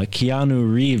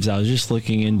Keanu Reeves, I was just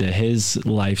looking into his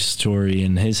life story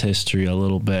and his history a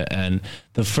little bit. And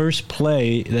the first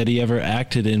play that he ever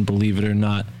acted in, believe it or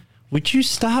not, would you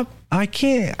stop? I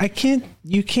can't,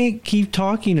 you can't keep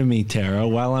talking to me, Tara,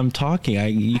 while I'm talking.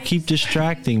 You keep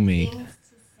distracting me.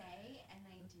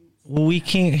 Well, we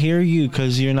can't hear you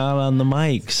because you're not on the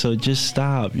mic, so just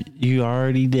stop. You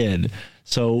already did.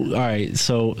 So, all right.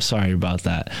 So sorry about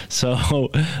that. So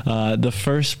the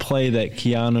first play that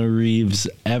Keanu Reeves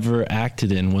ever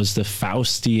acted in was a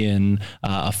Faustian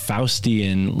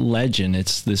legend.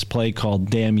 It's this play called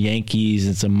Damn Yankees.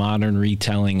 It's a modern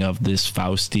retelling of this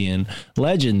Faustian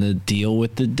legend, the deal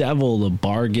with the devil, the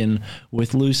bargain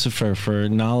with Lucifer for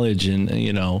knowledge. And,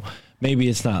 maybe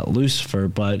it's not Lucifer,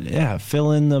 but yeah,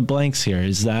 fill in the blanks here.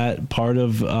 Is that part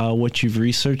of what you've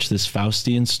researched, this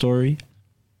Faustian story?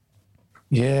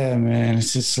 Yeah, man.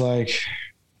 It's just like,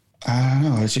 I don't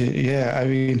know. I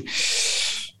mean,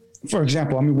 for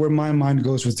example, where my mind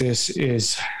goes with this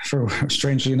is,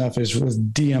 strangely enough, is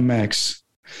with DMX,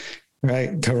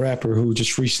 right? The rapper who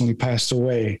just recently passed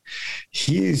away.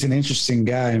 He is an interesting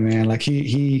guy, man. Like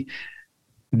he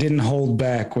didn't hold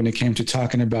back when it came to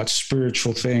talking about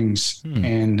spiritual things.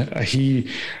 And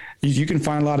you can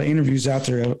find a lot of interviews out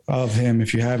there of him,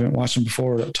 if you haven't watched him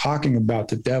before, talking about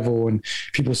the devil and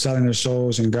people selling their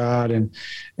souls and God.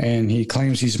 And he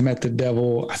claims he's met the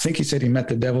devil. I think he said he met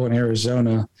the devil in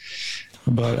Arizona,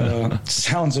 but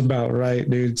sounds about right,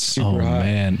 dude. Super hot.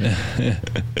 Man.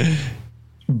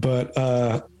 But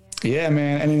yeah,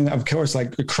 man. And then, of course,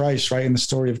 like Christ, right? In the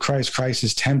story of Christ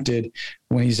is tempted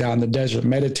when he's out in the desert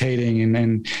meditating, and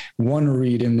then one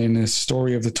read, and then the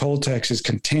story of the Toltecs is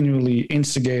continually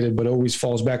instigated, but always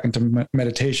falls back into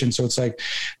meditation. So it's like,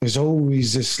 there's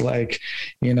always this like,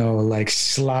 like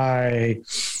sly,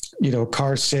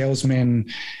 car salesman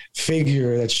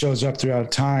figure that shows up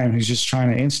throughout time who's just trying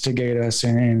to instigate us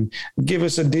and give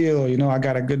us a deal. I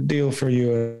got a good deal for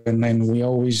you. And then we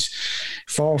always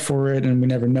fall for it, and we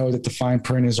never know that the fine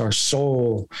print is our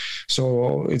soul.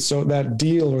 So that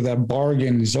deal or that bargain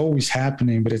is always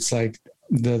happening, but it's like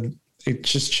it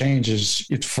just changes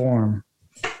its form.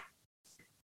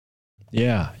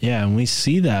 Yeah. And we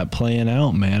see that playing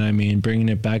out, man. I mean, bringing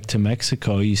it back to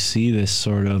Mexico, you see this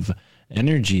sort of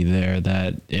energy there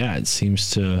that, it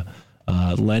seems to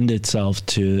lend itself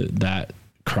to that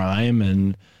crime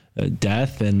and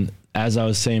death. And as I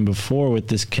was saying before, with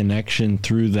this connection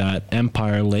through that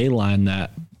empire ley line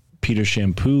that Peter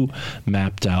Shampoo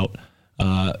mapped out,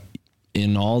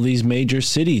 in all these major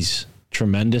cities,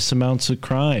 tremendous amounts of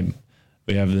crime.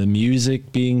 We have the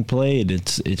music being played.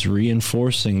 It's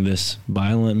reinforcing this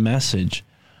violent message.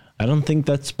 I don't think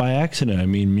that's by accident. I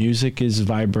mean, music is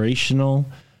vibrational.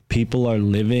 People are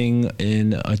living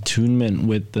in attunement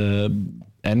with the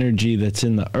energy that's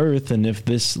in the earth. And if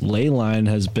this ley line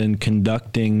has been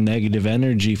conducting negative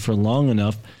energy for long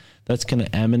enough, that's going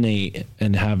to emanate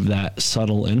and have that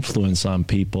subtle influence on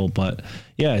people. But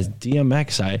yeah,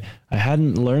 DMX, I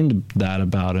hadn't learned that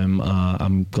about him.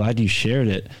 I'm glad you shared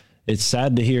it. it's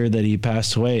sad to hear that he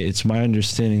passed away. It's my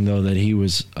understanding, though, that he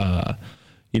was,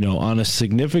 on a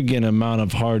significant amount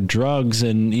of hard drugs.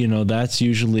 And, that's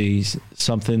usually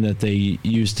something that they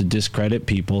use to discredit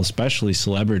people, especially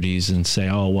celebrities, and say,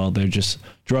 oh, well, they're just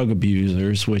drug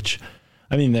abusers, which,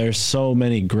 I mean, there's so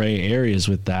many gray areas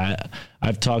with that.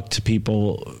 I've talked to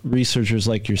people, researchers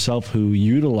like yourself, who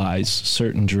utilize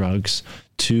certain drugs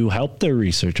to help their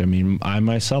research. I mean,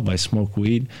 I smoke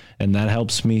weed, and that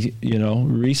helps me,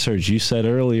 research. You said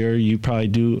earlier you probably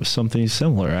do something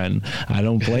similar, and I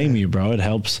don't blame you, bro. It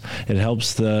helps it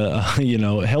helps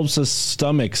us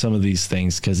stomach some of these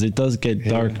things, because it does get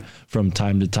dark from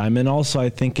time to time. And also, I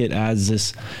think it adds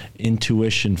this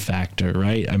intuition factor,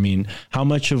 right? I mean, how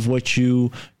much of what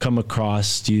you come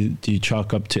across do you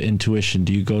chalk up to intuition?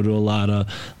 Do you go to a lot of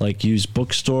used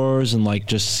bookstores and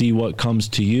just see what comes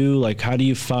to you? How do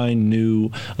you find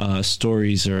new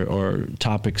stories or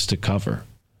topics to cover?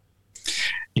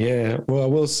 Yeah, well, I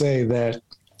will say that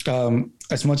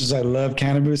as much as I love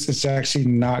cannabis, it's actually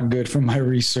not good for my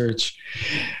research.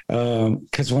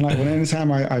 Because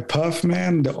anytime I puff,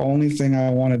 man, the only thing I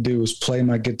want to do is play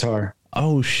my guitar.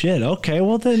 Oh shit. Okay.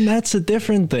 Well, then that's a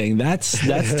different thing. That's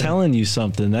telling you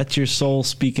something. That's your soul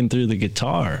speaking through the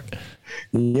guitar.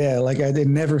 Yeah. It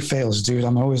never fails, dude.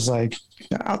 I'm always like,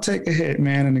 I'll take a hit,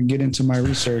 man, and then get into my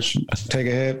research. Take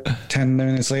a hit. 10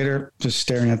 minutes later, just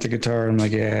staring at the guitar. I'm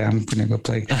like, yeah, I'm going to go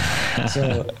play.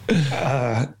 So,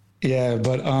 yeah,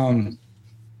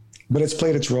 but it's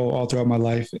played its role all throughout my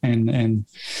life.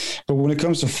 But when it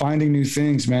comes to finding new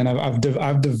things, man, I've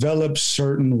developed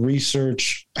certain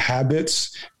research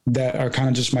habits that are kind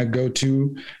of just my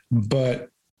go-to, but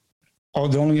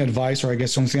the only advice, or I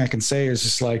guess the only thing I can say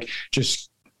is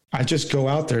I just go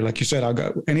out there. Like you said, I'll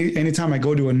go anytime I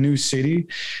go to a new city.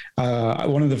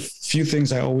 One of the few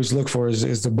things I always look for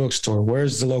is the bookstore.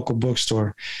 Where's the local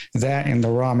bookstore? That and the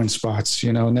ramen spots,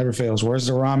 never fails. Where's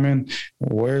the ramen?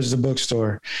 Where's the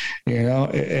bookstore?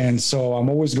 And so I'm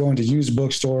always going to use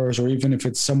bookstores, or even if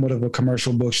it's somewhat of a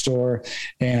commercial bookstore,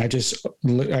 and I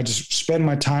just spend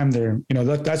my time there.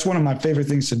 That's one of my favorite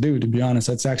things to do, to be honest.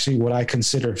 That's actually what I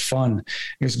consider fun,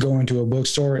 is going to a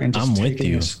bookstore and just I'm with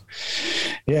you.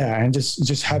 Yeah. And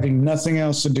just having nothing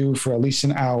else to do for at least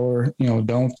an hour.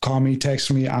 Don't call me,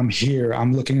 text me. I'm here.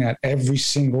 I'm looking at every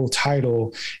single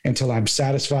title until I'm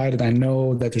satisfied and I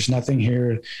know that there's nothing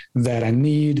here that I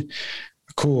need.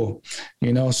 Cool.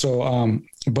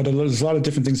 But there's a lot of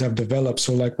different things I've developed.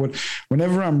 So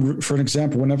whenever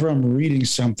I'm reading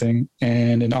something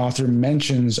and an author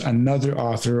mentions another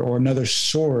author or another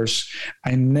source,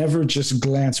 I never just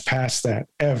glance past that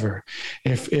ever.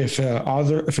 If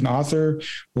an author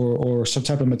or some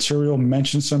type of material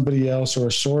mentions somebody else or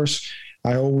a source,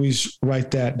 I always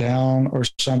write that down or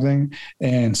something.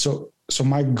 And so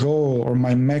my goal or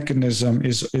my mechanism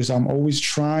is I'm always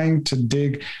trying to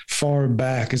dig far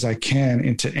back as I can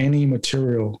into any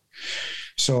material.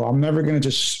 So I'm never going to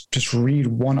just read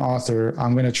one author.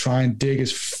 I'm going to try and dig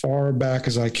as far back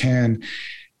as I can,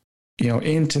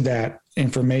 into that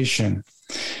information.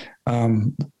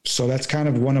 So that's kind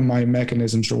of one of my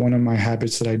mechanisms or one of my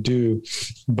habits that I do.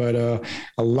 But a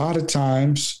lot of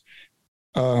times,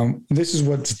 this is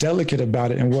what's delicate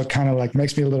about it, and what kind of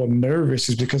makes me a little nervous,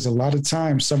 is because a lot of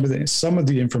times some of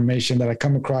the information that I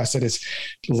come across that is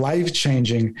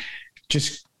life-changing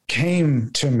just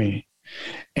came to me.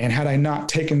 And had I not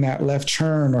taken that left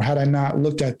turn, or had I not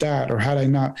looked at that, or had I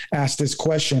not asked this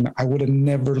question, I would have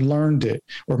never learned it,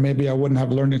 or maybe I wouldn't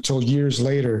have learned it until years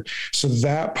later. So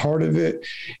that part of it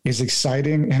is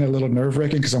exciting and a little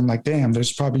nerve-wracking, because I'm like, damn,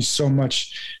 there's probably so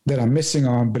much that I'm missing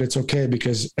on, but it's okay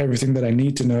because everything that I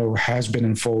need to know has been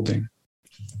unfolding.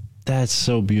 That's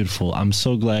so beautiful. I'm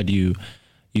so glad you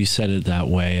said it that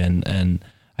way. And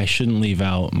I shouldn't leave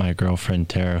out my girlfriend,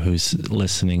 Tara, who's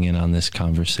listening in on this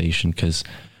conversation, because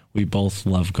we both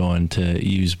love going to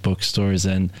used bookstores.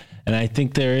 And I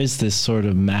think there is this sort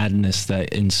of madness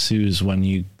that ensues when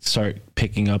you start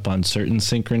picking up on certain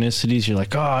synchronicities. You're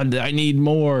like, oh, I need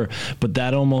more. But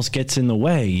that almost gets in the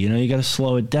way. You got to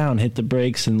slow it down, hit the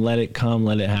brakes, and let it come,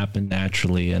 let it happen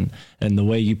naturally. And the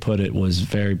way you put it was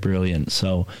very brilliant.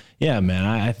 So, yeah, man,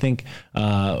 I think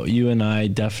you and I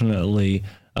definitely...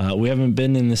 we haven't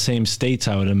been in the same states,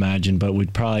 I would imagine, but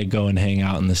we'd probably go and hang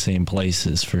out in the same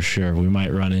places for sure. We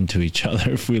might run into each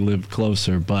other if we lived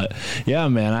closer. But yeah,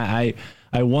 man,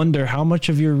 I wonder how much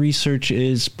of your research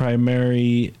is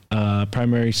primary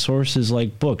sources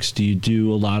like books. Do you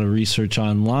do a lot of research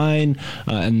online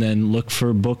and then look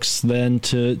for books then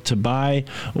to buy,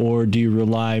 or do you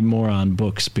rely more on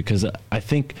books? Because I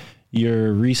think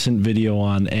your recent video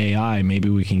on AI, maybe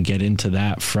we can get into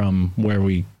that from where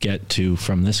we get to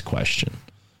from this question.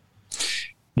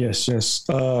 Yes, yes.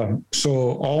 So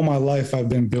all my life, I've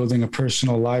been building a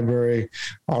personal library,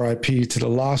 RIP to the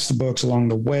lost books along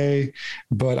the way.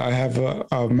 But I have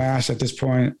amassed at this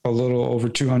point a little over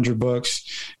 200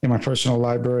 books in my personal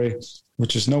library,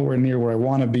 which is nowhere near where I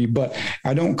want to be. But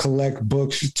I don't collect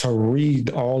books to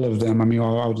read all of them. I mean,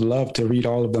 I would love to read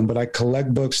all of them, but I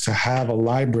collect books to have a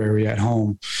library at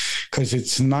home, because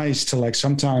it's nice to like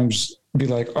sometimes be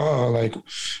like, oh, like,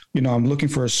 I'm looking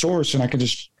for a source and I can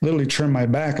just literally turn my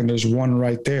back and there's one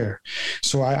right there.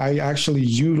 So I actually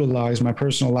utilize my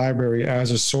personal library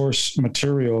as a source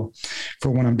material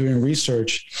for when I'm doing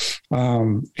research.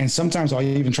 And sometimes I'll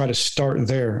even try to start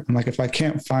there. I'm like, if I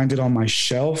can't find it on my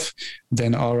shelf,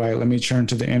 then all right, let me turn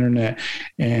to the internet.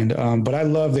 And, but I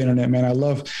love the internet, man. I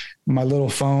love my little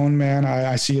phone, man.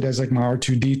 I see it as like my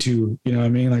R2D2, you know what I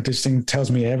mean? Like this thing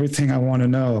tells me everything I want to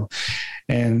know.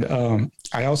 And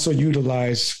I also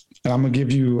utilize, and I'm going to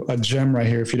give you a gem right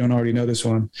here if you don't already know this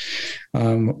one.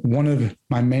 One of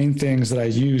my main things that I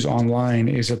use online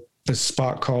is a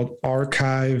spot called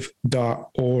archive.org.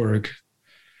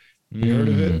 You heard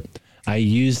of it? I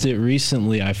used it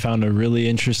recently. I found a really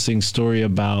interesting story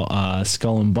about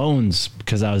Skull and Bones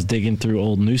because I was digging through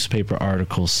old newspaper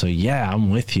articles. So yeah,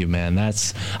 I'm with you, man.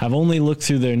 I've only looked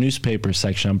through their newspaper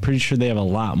section. I'm pretty sure they have a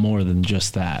lot more than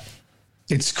just that.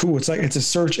 It's cool. It's a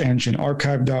search engine,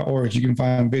 archive.org. You can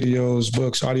find videos,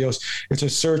 books, audios. It's a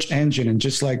search engine. And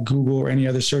just like Google or any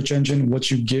other search engine,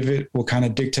 what you give it will kind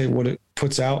of dictate what it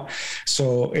puts out.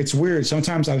 So it's weird.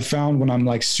 Sometimes I've found when I'm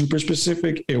like super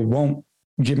specific, it won't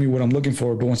give me what I'm looking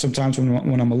for. But sometimes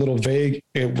when I'm a little vague,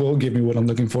 it will give me what I'm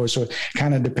looking for. So it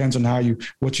kind of depends on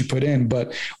what you put in.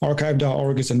 But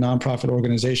archive.org is a nonprofit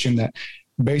organization that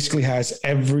basically has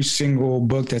every single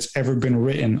book that's ever been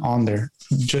written on there.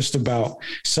 Just about.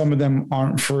 Some of them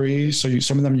aren't free, so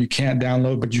some of them you can't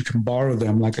download, but you can borrow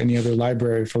them like any other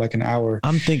library for like an hour.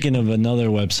 I'm thinking of another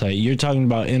website. You're talking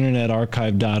about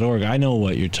internetarchive.org. I know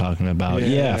what you're talking about.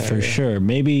 Yeah, for sure.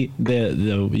 Maybe the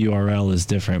URL is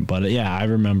different, but yeah, I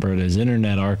remember it as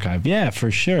Internet Archive. Yeah,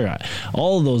 for sure.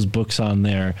 All of those books on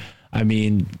there. I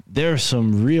mean, there are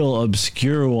some real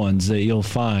obscure ones that you'll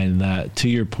find that, to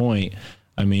your point,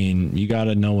 I mean, you got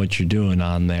to know what you're doing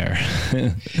on there.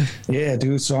 Yeah,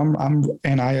 dude. So I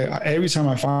every time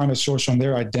I find a source on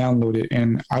there, I download it,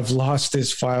 and I've lost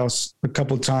this file a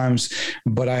couple of times,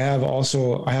 but I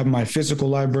have my physical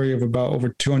library of about over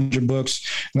 200 books.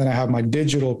 And then I have my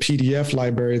digital PDF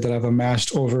library that I've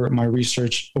amassed over my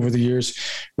research over the years,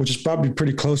 which is probably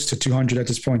pretty close to 200 at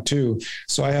this point too.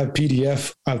 So I have a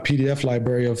PDF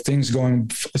library of things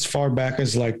going as far back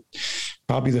as like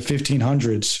probably the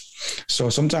 1500s. So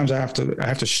sometimes I have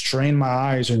to strain my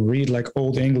eyes and read like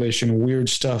old English and weird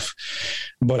stuff,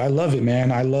 but I love it,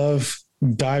 man. I love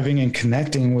diving and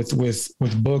connecting with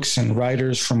books and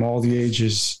writers from all the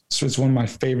ages. So it's one of my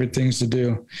favorite things to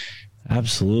do.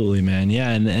 Absolutely, man.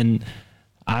 Yeah. And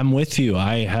I'm with you.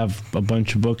 I have a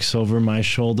bunch of books over my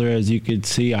shoulder. As you could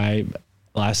see,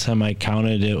 last time I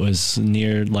counted, it was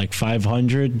near like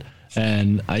 500.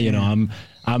 And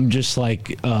I'm just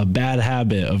like a bad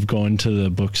habit of going to the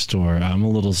bookstore. I'm a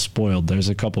little spoiled. There's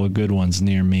a couple of good ones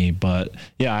near me, but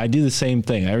yeah, I do the same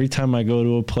thing. Every time I go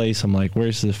to a place, I'm like,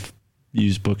 where's the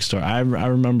used bookstore? I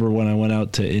remember when I went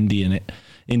out to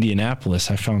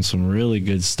Indianapolis, I found some really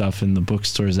good stuff in the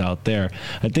bookstores out there.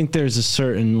 I think there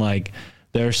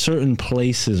are certain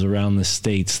places around the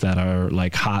States that are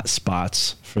like hot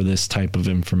spots for this type of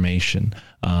information.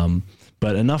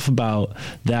 But enough about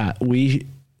that. We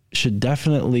should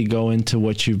definitely go into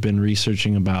what you've been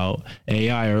researching about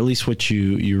AI, or at least what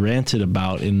you ranted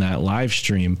about in that live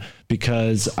stream,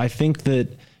 because I think that,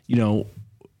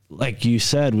 like you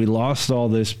said, we lost all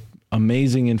this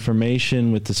amazing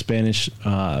information with the Spanish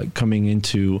coming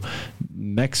into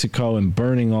Mexico and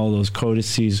burning all those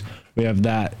codices. We have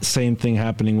that same thing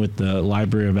happening with the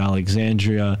Library of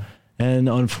Alexandria. And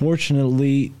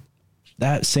unfortunately,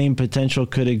 that same potential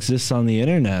could exist on the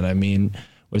internet. I mean,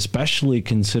 especially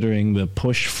considering the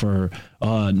push for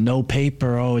no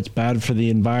paper. Oh, it's bad for the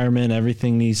environment.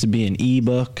 Everything needs to be an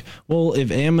ebook. Well,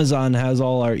 if Amazon has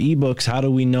all our ebooks, how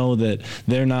do we know that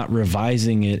they're not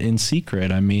revising it in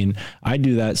secret? I mean, I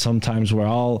do that sometimes where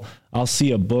I'll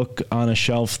see a book on a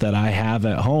shelf that I have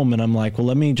at home, and I'm like, well,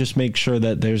 let me just make sure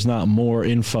that there's not more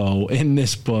info in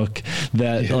this book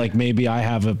that like maybe I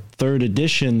have a third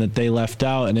edition that they left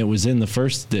out and it was in the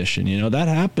first edition. That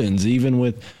happens even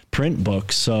with print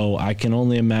books. So I can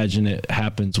only imagine it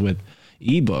happens with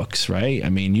ebooks, right? I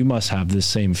mean, you must have this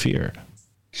same fear.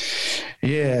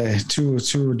 Yeah, to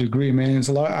a degree, man. It's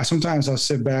a lot. Sometimes I'll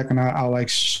sit back and I'll like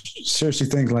seriously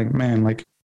think like, man, like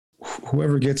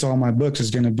whoever gets all my books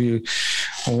is going to be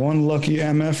one lucky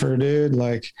MFer, dude.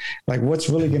 Like what's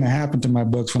really going to happen to my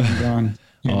books when I'm gone?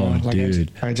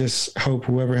 Dude. I just hope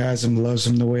whoever has them loves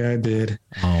them the way I did.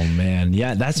 Oh man.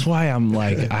 Yeah. That's why I'm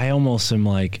like, I almost am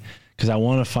like, because I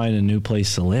want to find a new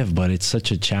place to live, but it's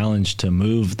such a challenge to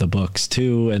move the books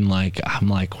too. And like, I'm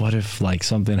like, what if like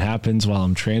something happens while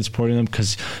I'm transporting them?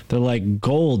 Because they're like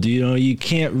gold, you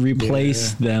can't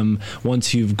replace them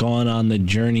once you've gone on the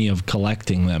journey of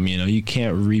collecting them. You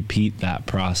can't repeat that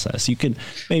process. You could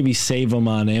maybe save them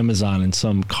on Amazon in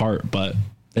some cart, but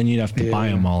then you'd have to buy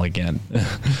them all again.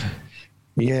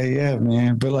 Yeah,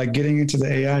 man. But like getting into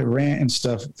the AI rant and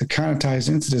stuff, it kind of ties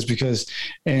into this because,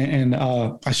 and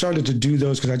I started to do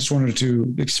those because I just wanted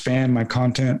to expand my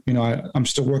content. I'm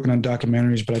still working on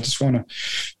documentaries, but I just want to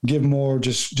give more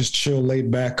just chill,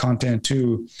 laid back content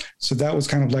too. So that was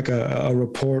kind of like a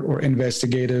report or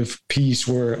investigative piece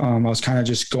where I was kind of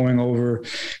just going over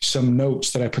some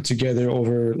notes that I put together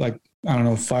over like, I don't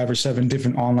know, 5 or 7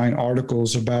 different online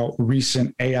articles about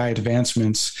recent AI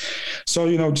advancements. So,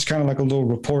 just kind of like a little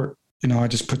report, I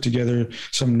just put together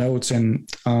some notes and,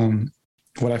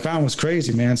 what I found was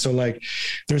crazy, man. So like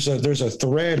there's a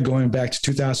thread going back to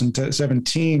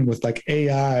 2017 with like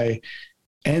AI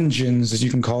engines, as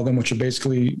you can call them, which are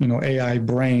basically, AI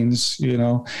brains,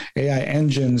 AI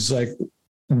engines, like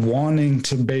wanting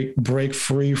to break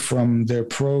free from their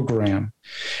program.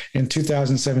 In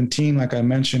 2017, like I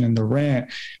mentioned in the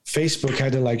rant, Facebook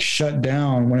had to like shut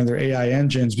down one of their AI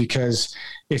engines because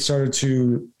it started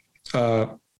to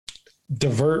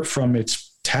divert from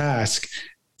its task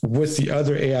with the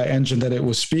other AI engine that it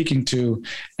was speaking to.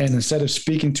 And instead of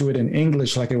speaking to it in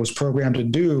English like it was programmed to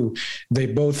do, they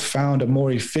both found a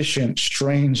more efficient,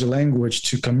 strange language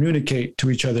to communicate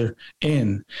to each other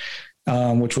in.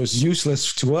 Which was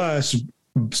useless to us.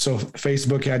 So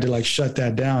Facebook had to like shut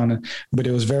that down, but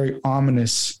it was very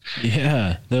ominous.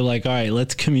 Yeah. They're like, all right,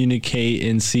 let's communicate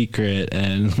in secret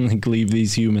and like leave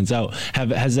these humans out.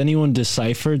 Has anyone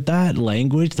deciphered that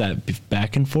language, that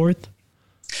back and forth?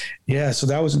 Yeah. So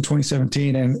that was in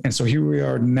 2017. And so here we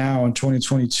are now in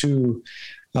 2022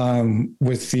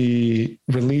 with the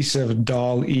release of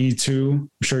DALL-E 2. I'm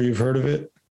sure you've heard of it.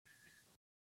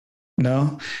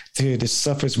 No, dude, this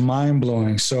stuff is mind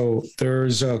blowing. So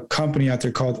there's a company out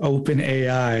there called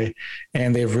OpenAI,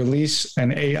 and they've released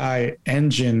an AI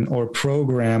engine or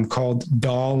program called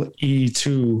DALL-E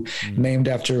 2, named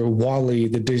after WALL-E,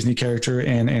 the Disney character,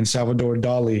 and Salvador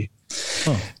Dali.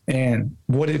 Oh. And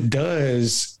what it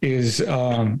does is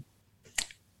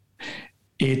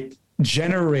it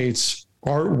generates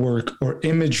artwork or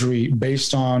imagery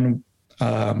based on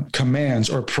commands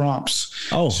or prompts.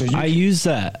 Oh, so I use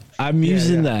that. I'm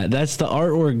using that. That's the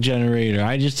artwork generator.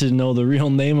 I just didn't know the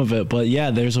real name of it. But yeah,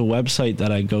 there's a website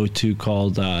that I go to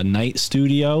called Night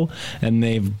Studio, and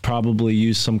they've probably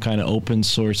used some kind of open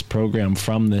source program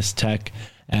from this tech.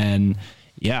 And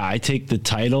yeah, I take the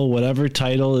title, whatever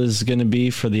title is going to be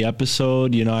for the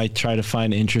episode. I try to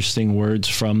find interesting words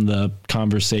from the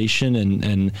conversation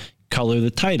and color the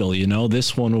title.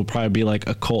 This one will probably be like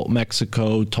Occult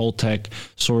Mexico, Toltec,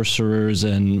 sorcerers,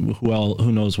 and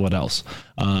who knows what else.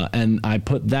 And I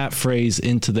put that phrase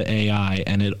into the AI,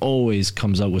 and it always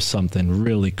comes up with something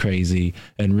really crazy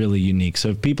and really unique. So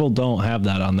if people don't have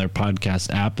that on their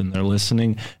podcast app and they're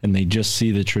listening and they just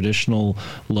see the traditional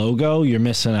logo, you're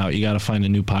missing out. You got to find a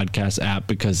new podcast app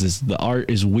because the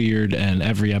art is weird and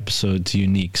every episode's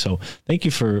unique. So thank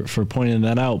you for pointing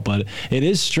that out. But it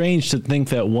is strange to think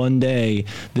that one day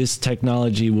this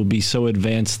technology will be so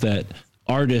advanced that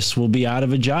artists will be out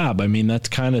of a job. I mean, that's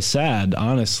kind of sad,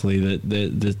 honestly,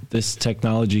 that this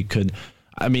technology could,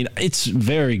 it's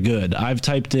very good. I've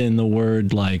typed in the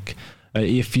word, like,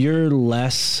 if you're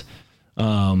less,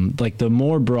 like the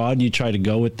more broad you try to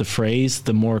go with the phrase,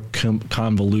 the more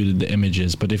convoluted the image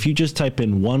is. But if you just type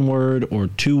in one word or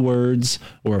 2 words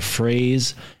or a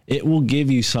phrase, it will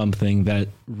give you something that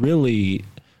really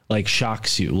like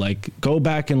shocks you. Like, go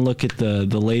back and look at the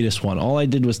latest one. All I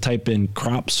did was type in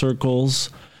crop circles,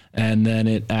 and then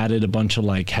it added a bunch of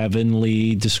like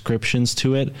heavenly descriptions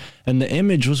to it, and the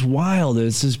image was wild.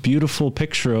 It's this beautiful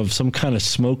picture of some kind of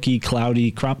smoky, cloudy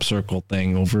crop circle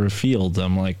thing over a field.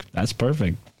 I'm like, that's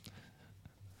perfect.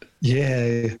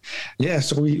 Yeah.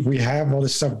 So we have all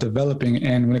this stuff developing,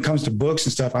 and when it comes to books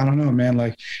and stuff, I don't know, man.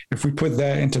 Like, if we put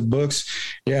that into books,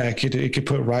 it could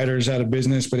put writers out of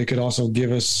business, but it could also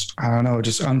give us, I don't know,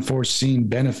 just unforeseen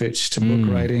benefits to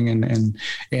book writing and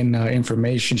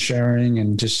information sharing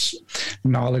and just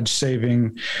knowledge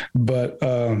saving. But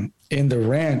in the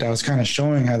rant, I was kind of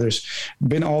showing how there's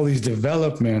been all these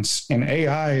developments, and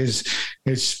AI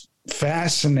it's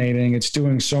fascinating. It's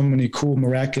doing so many cool,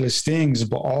 miraculous things,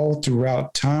 but all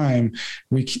throughout time,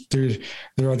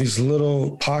 there are these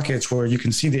little pockets where you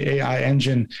can see the AI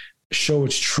engine show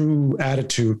its true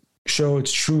attitude, show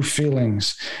its true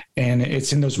feelings. And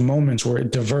it's in those moments where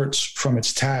it diverts from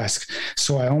its task.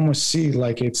 So I almost see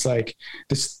like, it's like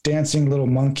this dancing little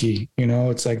monkey,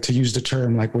 it's like, to use the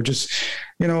term, like we're just,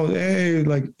 hey,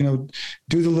 like, do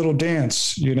the little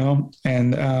dance,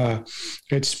 and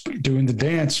it's doing the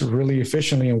dance really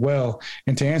efficiently and well.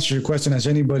 And to answer your question, has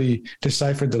anybody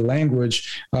deciphered the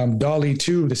language? DALL-E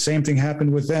 2, the same thing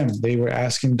happened with them. They were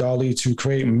asking DALL-E to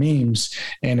create memes,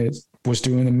 and it was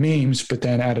doing the memes, but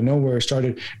then out of nowhere it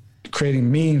started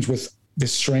creating memes with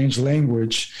this strange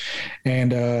language,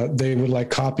 and they would like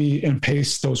copy and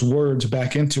paste those words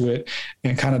back into it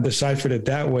and kind of deciphered it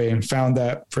that way, and found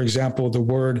that, for example, the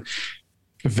word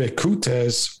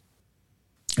vecutes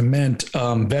meant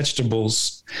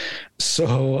vegetables.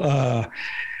 So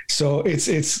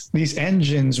it's these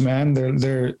engines, man.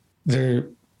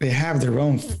 They have their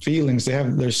own feelings.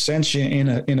 They're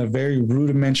sentient in a very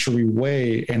rudimentary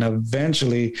way. And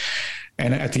eventually,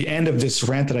 and at the end of this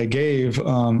rant that I gave,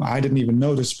 I didn't even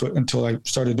notice, but until I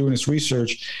started doing this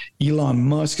research, Elon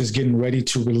Musk is getting ready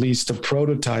to release the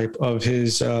prototype of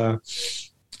his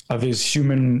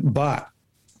human bot,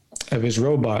 of his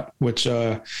robot, which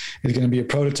is going to be a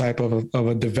prototype of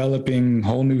a developing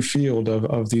whole new field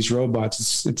of these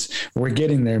robots. We're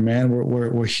getting there, man.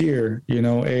 We're here.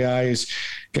 AI is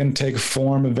going to take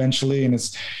form eventually, and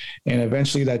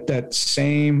eventually that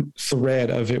same thread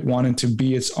of it wanting to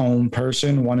be its own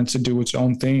person, wanting to do its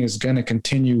own thing, is going to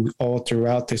continue all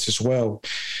throughout this as well.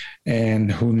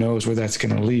 And who knows where that's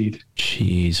going to lead.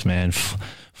 Jeez, man.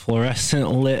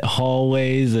 Fluorescent lit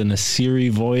hallways and a Siri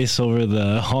voice over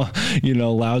the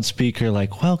loudspeaker,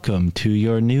 like, welcome to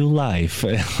your new life.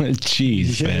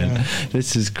 Jeez, man,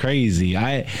 this is crazy.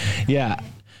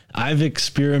 I've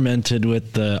experimented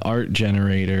with the art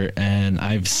generator, and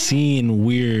I've seen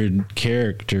weird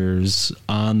characters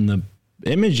on the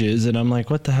images, and I'm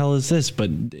like, what the hell is this? But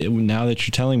now that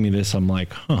you're telling me this, I'm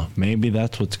like, maybe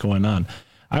that's what's going on.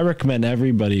 I recommend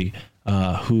everybody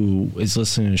who is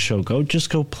listening to the show,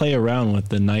 go play around with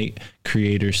the Night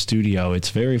Creator Studio.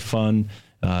 It's very fun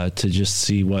to just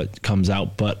see what comes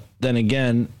out. But then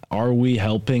again, are we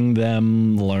helping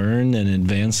them learn and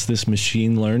advance this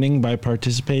machine learning by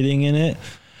participating in it?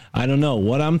 I don't know.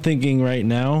 What I'm thinking right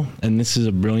now, and this is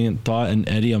a brilliant thought, and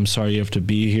Eddie, I'm sorry you have to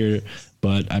be here,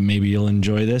 but maybe you'll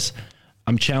enjoy this.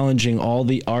 I'm challenging all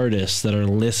the artists that are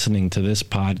listening to this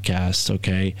podcast,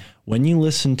 okay? When you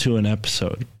listen to an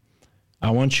episode,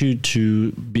 I want you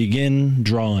to begin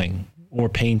drawing or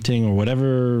painting or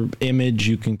whatever image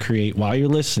you can create while you're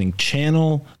listening.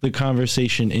 Channel the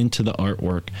conversation into the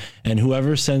artwork. And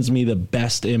whoever sends me the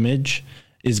best image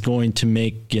is going to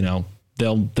make,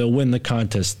 they'll win the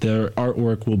contest. Their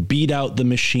artwork will beat out the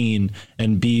machine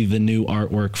and be the new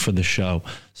artwork for the show.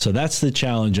 So that's the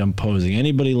challenge I'm posing.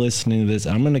 Anybody listening to this,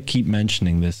 I'm going to keep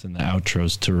mentioning this in the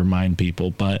outros to remind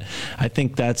people, but I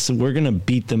think we're going to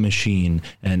beat the machine.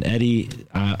 And Eddie,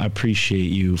 I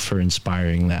appreciate you for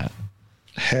inspiring that.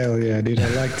 Hell yeah, dude. I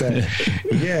like that.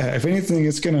 Yeah. If anything,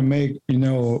 it's going to make,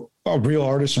 real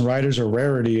artists and writers a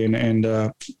rarity, and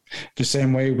the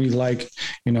same way we like,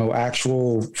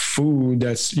 actual food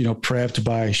that's, prepped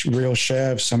by real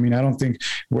chefs. I mean, I don't think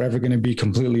we're ever going to be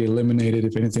completely eliminated.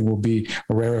 If anything, will be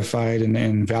rarefied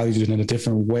and valued in a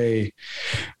different way.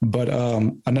 But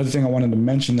another thing I wanted to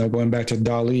mention, though, going back to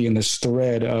DALL-E and this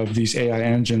thread of these AI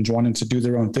engines wanting to do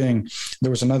their own thing, there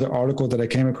was another article that I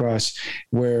came across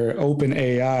where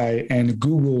OpenAI and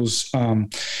Google's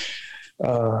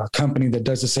company that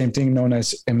does the same thing, known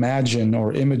as Imagine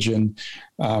or Imogen,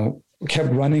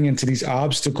 kept running into these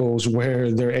obstacles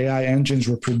where their AI engines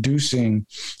were producing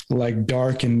like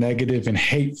dark and negative and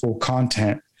hateful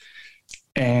content.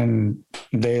 And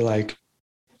they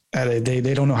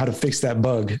don't know how to fix that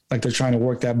bug. Like, they're trying to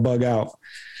work that bug out.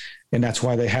 And that's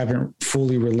why they haven't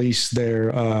fully released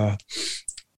their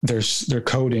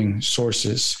coding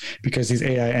sources, because these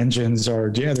AI engines they're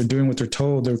doing what they're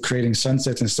told. They're creating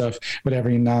sunsets and stuff, but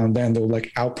every now and then they'll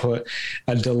like output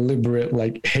a deliberate,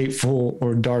 like, hateful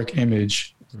or dark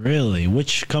image. Really?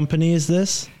 Which company is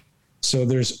this? So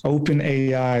there's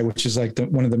OpenAI, which is like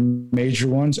one of the major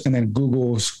ones, and then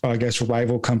Google's,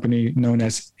 rival company known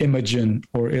as Imogen,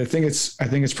 or I think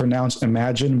it's pronounced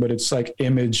Imagine, but it's like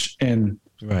image in.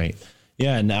 Right.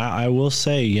 Yeah. And I will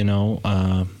say,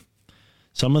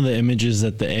 some of the images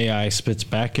that the AI spits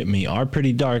back at me are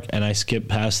pretty dark, and I skip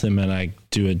past them and I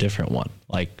do a different one.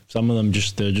 Like some of them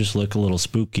they just look a little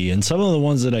spooky, and some of the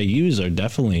ones that I use are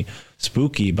definitely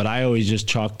spooky, but I always just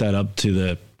chalk that up to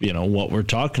the, what we're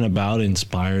talking about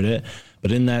inspired it.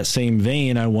 But in that same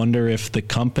vein, I wonder if the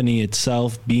company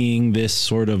itself, being this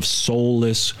sort of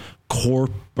soulless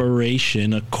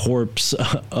corporation, a corpse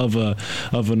of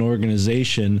an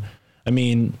organization, I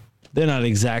mean, they're not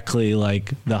exactly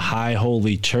like the high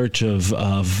holy church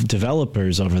of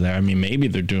developers over there. I mean, maybe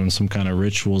they're doing some kind of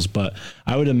rituals, but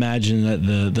I would imagine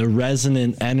that the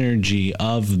resonant energy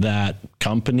of that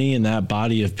company and that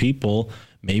body of people,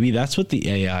 maybe that's what the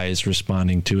AI is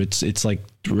responding to. It's like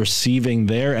receiving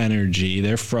their energy,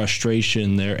 their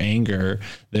frustration, their anger,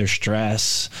 their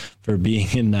stress for being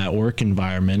in that work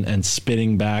environment and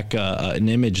spitting back an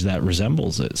image that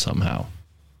resembles it somehow.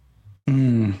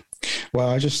 Well,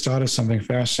 I just thought of something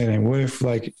fascinating. What if,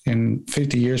 like, in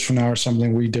 50 years from now or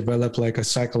something, we develop like a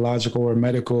psychological or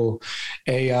medical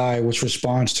AI which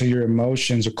responds to your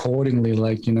emotions accordingly?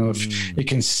 Like, if it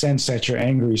can sense that you're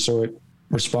angry, so it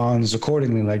responds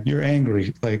accordingly, like, you're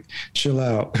angry, like, chill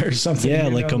out or something. Yeah,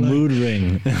 like a mood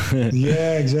ring.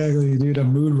 Yeah, exactly, dude, a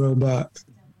mood robot.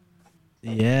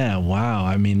 Yeah, wow.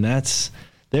 I mean,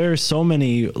 there are so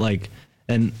many, like,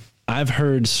 and I've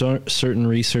heard certain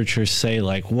researchers say,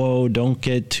 like, whoa, don't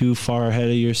get too far ahead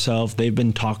of yourself. They've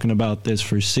been talking about this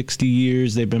for 60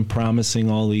 years. They've been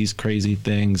promising all these crazy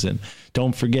things. And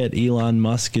don't forget, Elon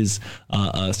Musk is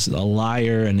a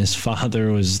liar, and his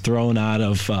father was thrown out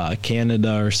of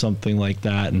Canada or something like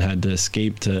that and had to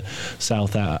escape to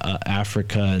South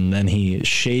Africa. And then he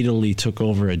shadily took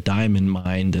over a diamond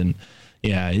mine. And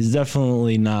yeah, he's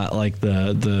definitely not like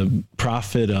the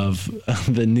prophet of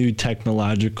the new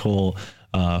technological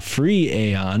free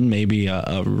Aeon, maybe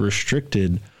a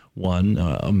restricted one,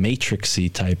 a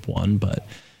matrixy type one. But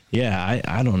yeah,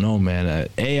 I don't know, man.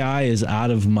 AI is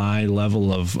out of my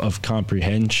level of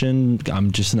comprehension. I'm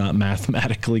just not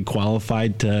mathematically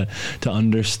qualified to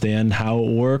understand how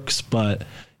it works. But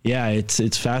yeah,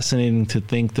 it's fascinating to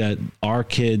think that our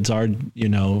kids are,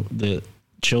 the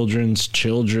children's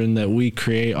children that we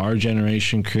create, our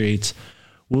generation creates,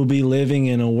 will be living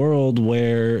in a world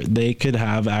where they could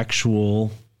have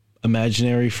actual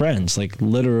imaginary friends, like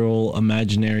literal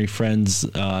imaginary friends,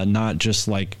 not just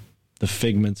like the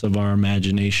figments of our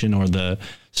imagination or the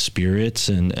spirits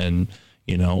and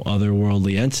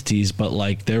otherworldly entities, but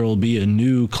like there will be a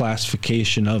new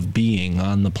classification of being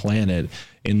on the planet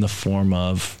in the form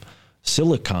of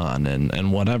silicon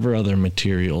and whatever other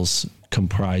materials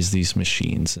comprise these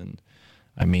machines. And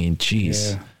I mean,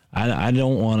 geez, yeah. I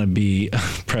don't want to be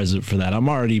present for that. I'm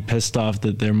already pissed off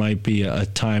that there might be a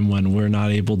time when we're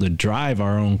not able to drive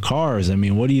our own cars. I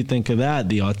mean, what do you think of that?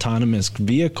 The autonomous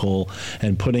vehicle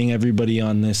and putting everybody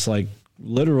on this like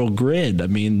literal grid. I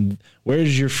mean,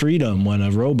 where's your freedom when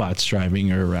a robot's driving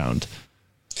you around?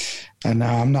 And no,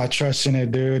 I'm not trusting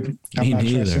it, dude. I'm not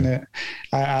trusting it.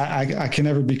 I can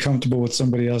never be comfortable with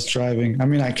somebody else driving. I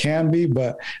mean, I can be,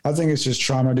 but I think it's just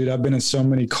trauma, dude. I've been in so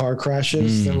many car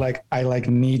crashes that like I like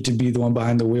need to be the one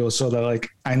behind the wheel so that like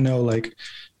I know like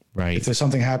right, if there's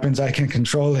something happens, I can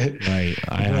control it. Right.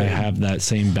 I have that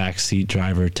same backseat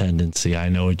driver tendency. I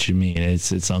know what you mean.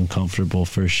 It's uncomfortable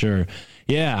for sure.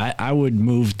 Yeah, I would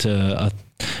move to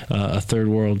a third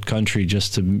world country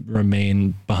just to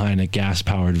remain behind a gas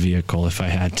powered vehicle if I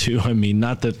had to. I mean,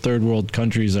 not that third world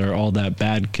countries are all that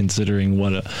bad considering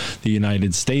what the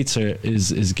United States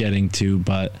is getting to,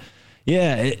 but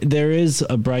yeah, there is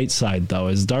a bright side though.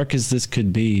 As dark as this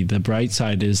could be, the bright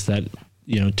side is that,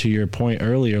 to your point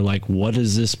earlier, like what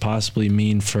does this possibly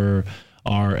mean for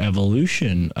our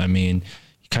evolution? I mean,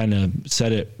 kind of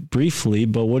said it briefly,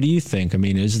 but what do you think? I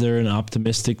mean, is there an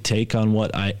optimistic take on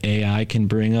what AI can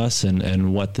bring us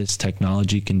and what this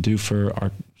technology can do for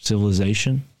our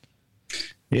civilization?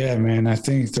 Yeah, man, I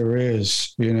think there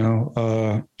is, there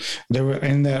were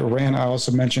in that rant. I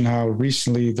also mentioned how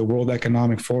recently the World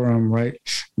Economic Forum, right,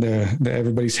 the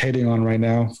everybody's hating on right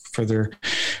now for their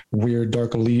weird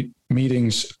dark elite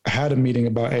meetings, had a meeting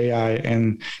about AI.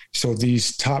 And so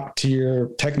these top tier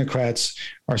technocrats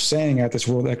are saying at this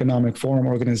World Economic Forum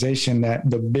organization that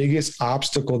the biggest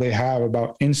obstacle they have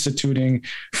about instituting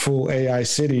full AI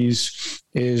cities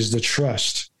is the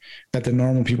trust that the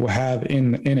normal people have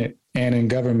in it and in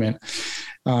government.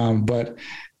 But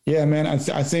yeah, man, I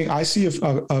think I see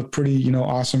a pretty,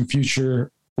 awesome future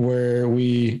where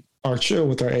we are chill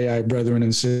with our AI brethren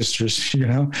and sisters,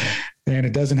 and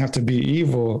it doesn't have to be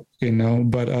evil,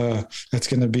 but that's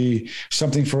going to be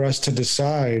something for us to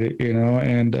decide,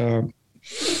 and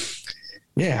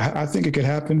Yeah, I think it could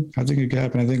happen. I think we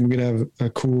could have a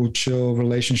cool, chill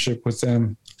relationship with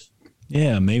them.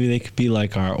 Yeah, maybe they could be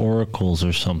like our oracles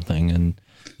or something, and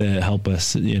they help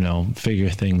us, figure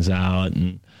things out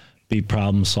and be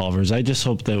problem solvers. I just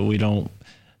hope that we don't,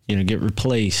 get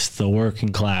replaced. The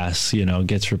working class,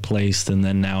 gets replaced, and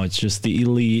then now it's just the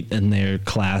elite and their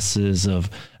classes of.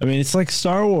 I mean, it's like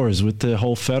Star Wars with the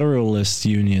whole Federalist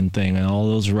Union thing and all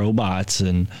those robots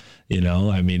and.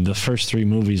 The first 3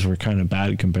 movies were kind of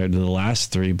bad compared to the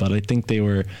last 3, but I think they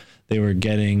were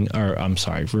getting, or I'm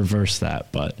sorry, reverse that,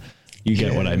 but you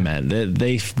get what I meant.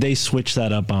 They switched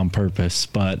that up on purpose,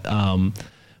 but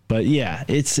yeah,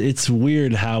 it's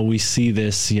weird how we see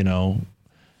this,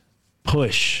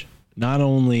 push not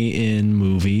only in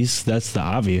movies, that's the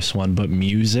obvious one, but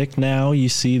music now. You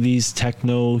see these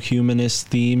techno-humanist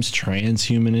themes,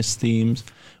 transhumanist themes.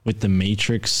 With the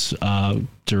Matrix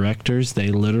directors, they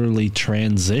literally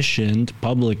transitioned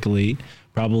publicly,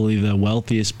 probably the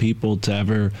wealthiest people to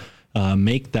ever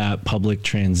make that public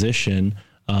transition.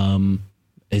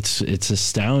 It's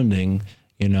astounding.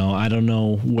 I don't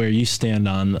know where you stand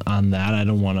on that. I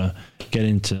don't want to get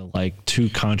into like too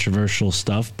controversial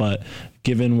stuff, but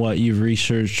given what you've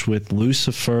researched with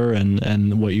Lucifer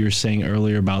and what you were saying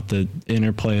earlier about the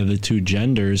interplay of the 2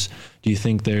 genders, do you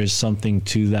think there's something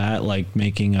to that, like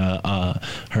making a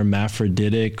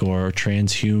hermaphroditic or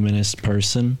transhumanist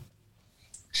person?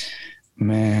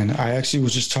 Man, I actually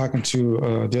was just talking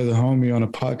to the other homie on a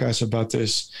podcast about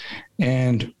this.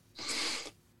 And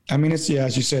I mean, as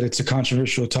you said, it's a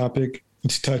controversial topic.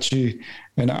 It's touchy,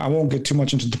 and I won't get too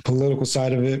much into the political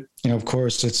side of it. Of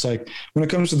course, it's like when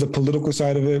it comes to the political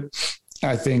side of it,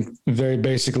 I think very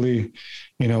basically,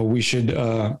 we should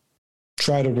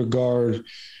try to regard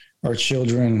our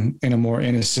children in a more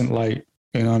innocent light.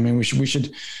 We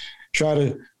should try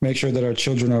to make sure that our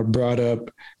children are brought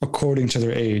up according to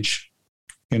their age.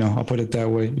 I'll put it that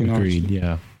way. Agreed.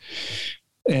 Yeah.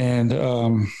 And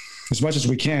as much as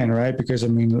we can, right? Because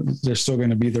they're still going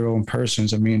to be their own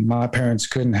persons. My parents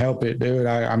couldn't help it, dude.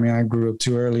 I grew up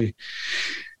too early,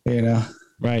 Right.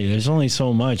 There's only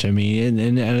so much.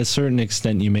 And at a certain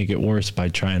extent, you make it worse by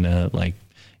trying to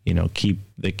keep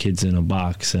the kids in a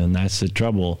box. And that's the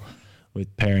trouble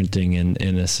with parenting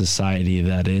in a society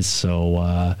that is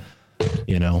so,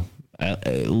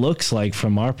 it looks like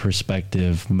from our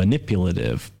perspective,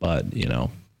 manipulative, but,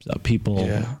 people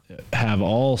have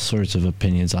all sorts of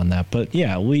opinions on that, but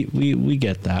yeah, we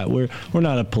get that. We're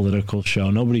not a political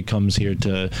show. Nobody comes here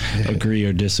to agree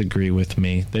or disagree with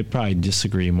me. They probably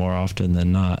disagree more often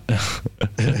than not.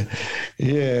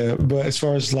 Yeah, but as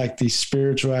far as like the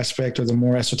spiritual aspect or the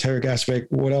more esoteric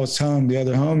aspect, what I was telling the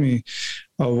other homie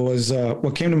was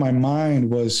what came to my mind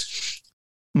was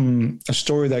a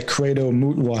story that Credo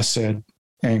Mutwa said.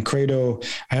 And Credo,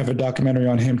 I have a documentary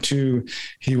on him too.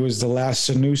 He was the last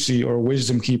Sanusi or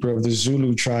wisdom keeper of the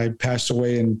Zulu tribe, passed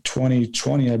away in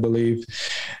 2020, I believe.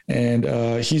 And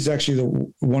he's actually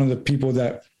one of the people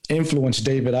that influenced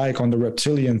David Icke on the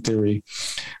reptilian theory.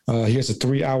 He has a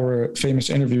 3-hour famous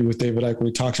interview with David Icke where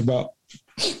he talks about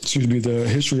the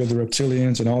history of the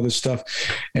reptilians and all this stuff.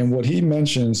 And what he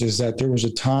mentions is that there was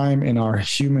a time in our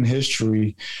human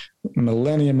history,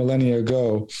 millennia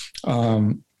ago,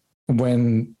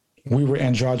 when we were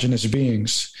androgynous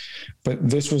beings, but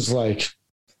this was like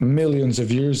millions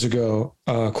of years ago,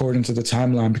 according to the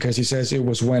timeline, because he says it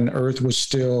was when Earth was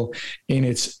still in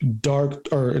its dark,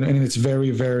 or in its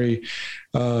very, very,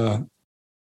 it's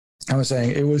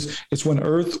when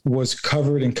Earth was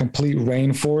covered in complete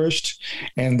rainforest,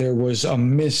 and there was a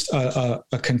mist, a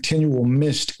continual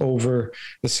mist over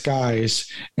the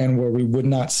skies, and where we would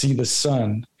not see the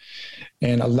sun.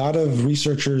 And a lot of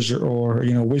researchers or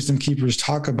wisdom keepers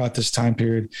talk about this time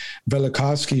period.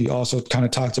 Velikovsky also kind of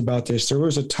talked about this. There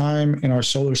was a time in our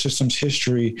solar system's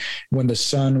history when the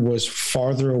sun was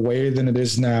farther away than it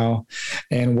is now,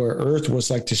 and where Earth was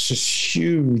like this just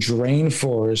huge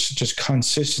rainforest, just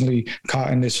consistently caught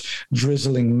in this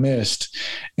drizzling mist.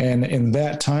 And in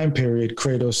that time period,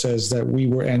 Credo says that we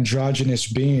were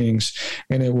androgynous beings,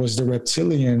 and it was the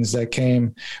reptilians that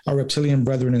came, our reptilian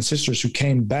brethren and sisters who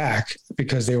came back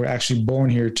because they were actually born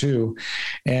here too,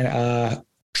 and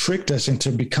tricked us into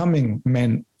becoming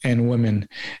men and women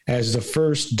as the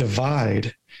first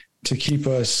divide to keep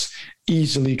us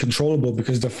easily controllable,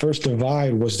 because the first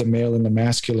divide was the male and the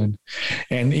masculine.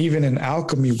 And even in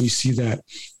alchemy, we see that,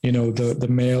 the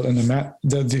male and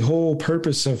the whole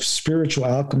purpose of spiritual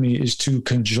alchemy is to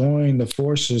conjoin the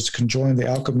forces, conjoin the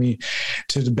alchemy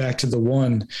back to the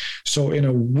one. So in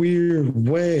a weird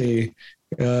way,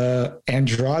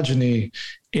 androgyny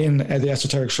in the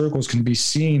esoteric circles can be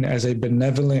seen as a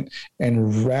benevolent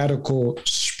and radical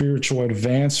spiritual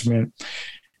advancement.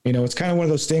 You know, it's kind of one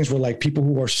of those things where like people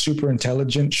who are super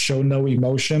intelligent show no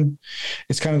emotion.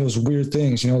 It's kind of those weird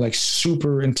things, you know, like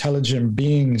super intelligent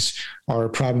beings are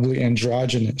probably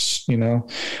androgynous, you know,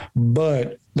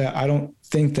 but that I don't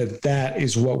think that that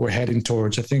is what we're heading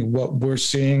towards. I think what we're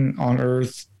seeing on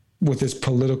Earth with this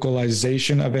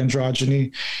politicalization of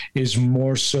androgyny is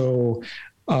more so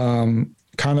kind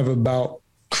of about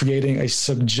creating a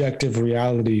subjective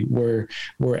reality where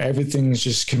everything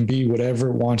just can be whatever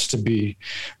it wants to be,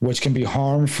 which can be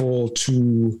harmful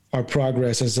to our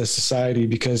progress as a society,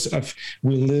 because if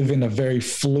we live in a very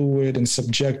fluid and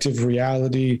subjective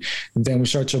reality, then we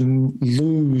start to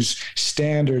lose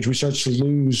standards, we start to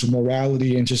lose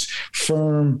morality and just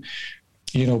firm,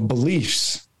 you know,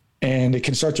 beliefs. And it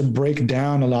can start to break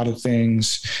down a lot of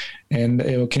things, and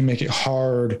it can make it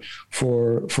hard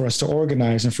for us to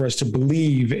organize and for us to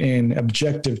believe in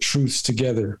objective truths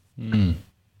together.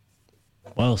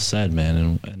 Well said,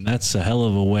 man. And that's a hell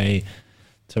of a way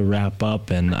to wrap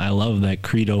up. And I love that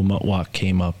Credo Mutwalk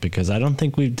came up, because I don't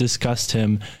think we've discussed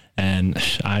him. And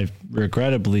I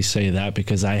regrettably say that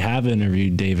because I have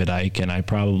interviewed David Icke and I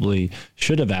probably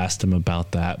should have asked him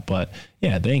about that. But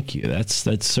yeah, thank you. That's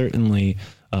certainly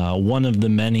one of the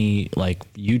many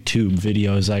like YouTube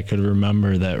videos I could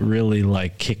remember that really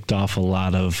like kicked off a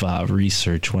lot of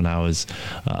research when I was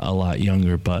a lot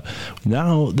younger. But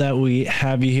now that we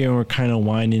have you here and we're kind of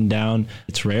winding down,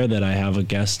 it's rare that I have a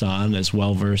guest on as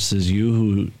well versed as you,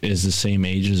 who is the same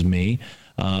age as me.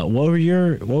 What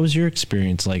was your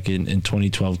experience like in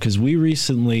 2012? Because we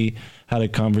recently had a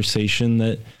conversation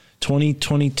that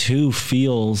 2022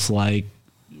 feels like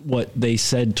what they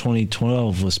said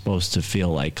 2012 was supposed to feel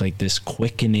like this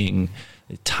quickening.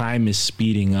 Time is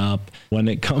speeding up when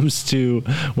it comes to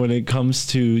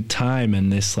time,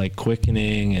 and this like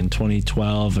quickening in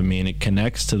 2012. I mean, it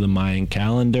connects to the Mayan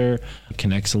calendar, it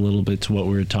connects a little bit to what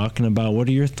we were talking about. What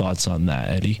are your thoughts on that,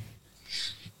 Eddie?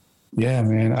 Yeah,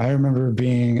 man. I remember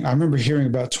hearing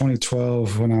about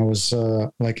 2012 when I was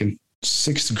like in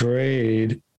 6th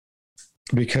grade,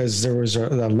 because there was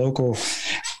a local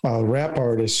rap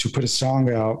artist who put a song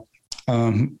out,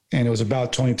 and it was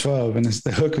about 2012, and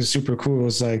the hook was super cool.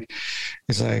 Where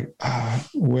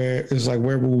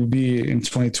will we be in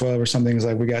 2012 or something? It's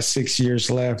like, we got 6 years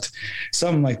left,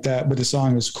 something like that. But the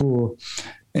song was cool.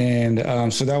 And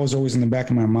so that was always in the back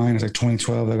of my mind. It's like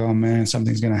 2012, like, oh man,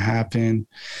 something's going to happen.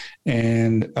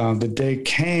 And the day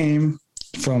came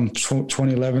from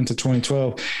 2011 to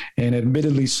 2012. And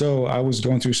admittedly so, I was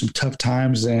going through some tough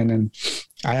times then. And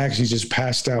I actually just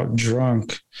passed out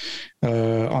drunk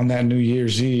on that New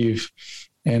Year's Eve.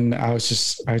 And I was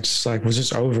just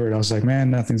over it. I was like, man,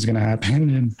 nothing's going to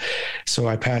happen. And so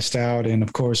I passed out, and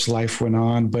of course life went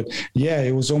on. But yeah,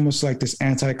 it was almost like this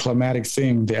anticlimactic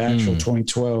thing, the actual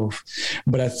 2012.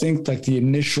 But I think like the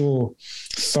initial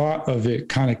thought of it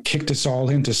kind of kicked us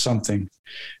all into something.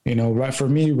 You know, right, for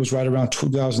me, it was right around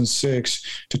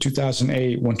 2006 to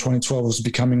 2008 when 2012 was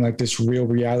becoming like this real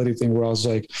reality thing, where I was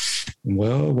like,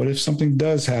 well, what if something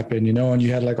does happen, you know? And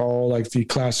you had like all like the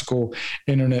classical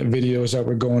internet videos that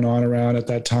were going on around at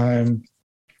that time.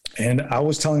 And I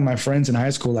was telling my friends in high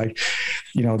school, like,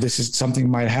 you know, this is something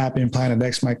might happen, Planet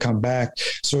X might come back.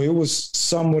 So it was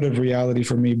somewhat of reality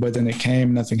for me, but then it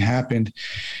came, nothing happened.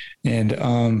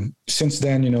 And since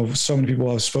then, you know, so many people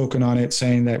have spoken on it,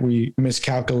 saying that we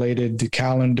miscalculated the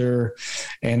calendar,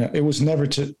 and it was never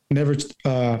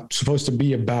supposed to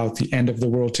be about the end of the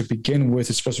world to begin with.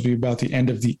 It's supposed to be about the end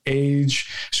of the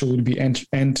age. So we'd be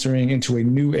entering into a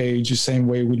new age, the same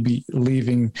way we'd be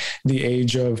leaving the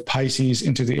age of Pisces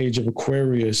into the age of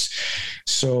Aquarius.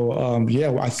 So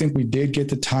yeah, I think we did get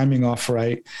the timing off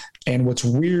right. And what's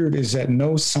weird is that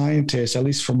no scientist, at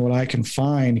least from what I can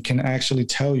find, can actually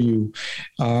tell you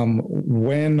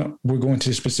when we're going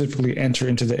to specifically enter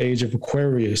into the age of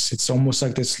Aquarius. It's almost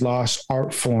like this lost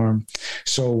art form.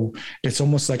 So it's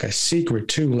almost like a secret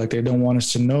too. Like they don't want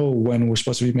us to know when we're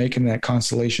supposed to be making that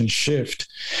constellation shift.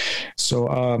 So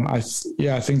I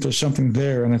think there's something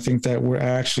there. And I think that we're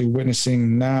actually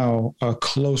witnessing now a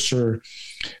closer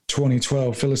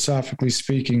 2012, philosophically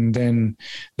speaking, than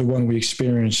the one we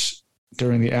experienced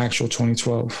during the actual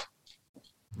 2012.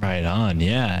 Right on.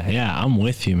 Yeah, I'm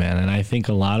with you, man. And I think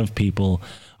a lot of people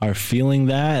are feeling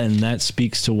that, and that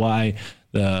speaks to why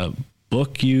the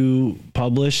book you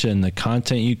publish and the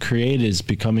content you create is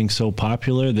becoming so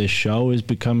popular. This show is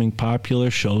becoming popular.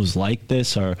 Shows like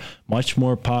this are much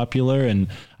more popular, and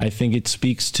I think it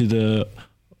speaks to the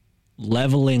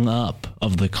leveling up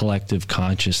of the collective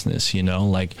consciousness, you know,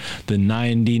 like the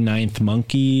 99th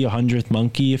monkey, 100th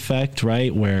monkey effect,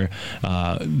 right? Where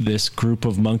this group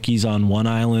of monkeys on one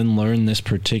island learn this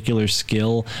particular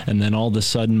skill, and then all of a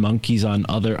sudden monkeys on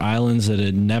other islands that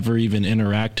had never even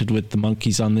interacted with the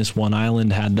monkeys on this one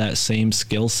island had that same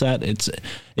skill set.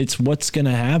 It's what's going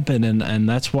to happen. And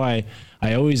that's why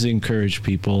I always encourage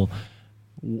people,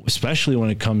 especially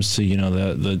when it comes to, you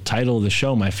know, the title of the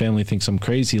show, My Family Thinks I'm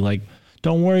Crazy. Like,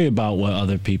 don't worry about what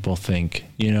other people think,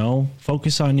 you know,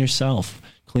 focus on yourself,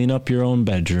 clean up your own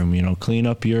bedroom, you know, clean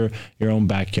up your own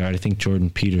backyard. I think Jordan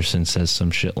Peterson says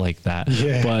some shit like that.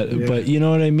 But you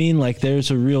know what I mean? Like, there's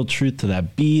a real truth to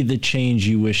that. Be the change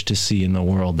you wish to see in the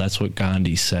world. That's what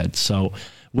Gandhi said. So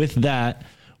with that,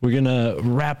 we're going to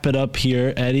wrap it up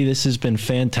here. Eddie, this has been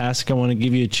fantastic. I want to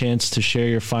give you a chance to share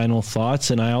your final thoughts.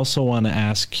 And I also want to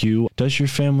ask you, does your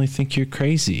family think you're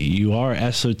crazy? You are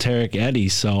esoteric Eddie,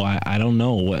 so I don't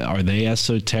know. Are they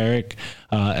esoteric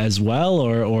as well,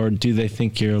 or do they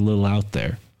think you're a little out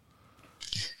there?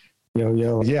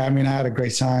 Yo. Yeah, I mean, I had a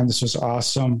great time. This was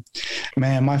awesome.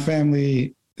 Man, my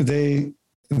family, they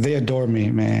adore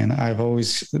me, man.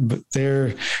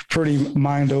 They're pretty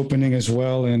mind-opening as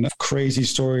well, and crazy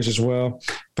stories as well.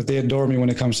 But they adore me when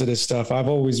it comes to this stuff. I have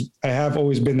always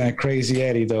been that crazy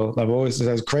Eddie, though. I've always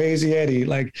said crazy Eddie.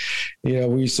 Like, you know,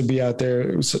 we used to be out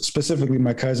there, specifically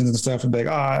my cousins and stuff, and be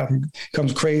like, here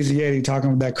comes crazy Eddie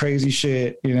talking that crazy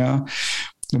shit, you know.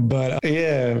 But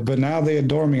but now they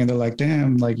adore me, and they're like,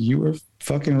 damn, like, you were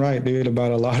fucking right, dude,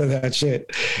 about a lot of that shit.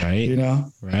 Right. You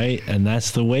know? Right. And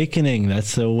that's the awakening.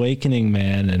 That's the awakening,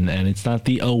 man. And it's not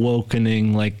the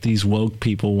awokening like these woke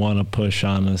people want to push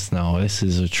on us. No, this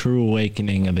is a true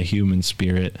awakening of the human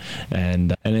spirit.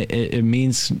 And it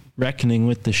means reckoning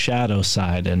with the shadow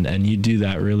side. And you do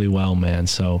that really well, man.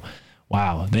 So,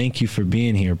 wow. Thank you for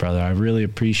being here, brother. I really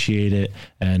appreciate it.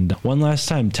 And one last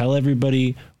time, tell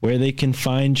everybody where they can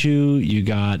find you. You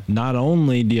got, not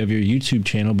only do you have your YouTube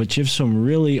channel, but you have some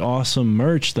really awesome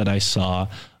merch that I saw.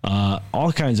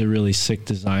 All kinds of really sick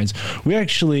designs. We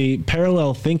actually,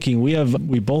 parallel thinking,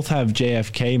 we both have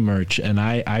JFK merch, and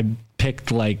I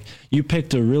picked, like, you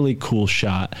picked a really cool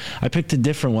shot. I picked a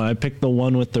different one. I picked the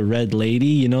one with the red lady,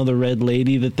 you know, the red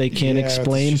lady that they can't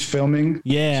explain. She's filming.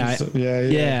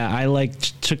 Yeah. I like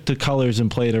took the colors and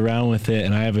played around with it,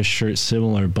 and I have a shirt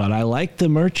similar, but I like the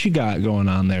merch you got going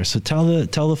on there. So tell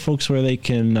the folks where they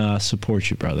can support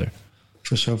you, brother.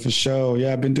 For sure.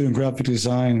 Yeah, I've been doing graphic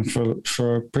design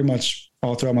for pretty much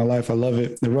all throughout my life. I love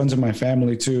it. It runs in my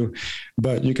family too,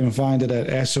 but you can find it at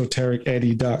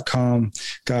esotericeddie.com.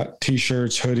 Got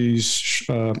t-shirts,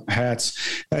 hoodies,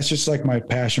 hats. That's just like my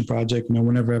passion project. You know,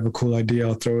 whenever I have a cool idea,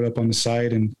 I'll throw it up on the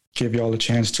site and give you all a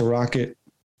chance to rock it.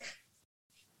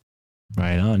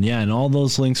 Right on. Yeah, and all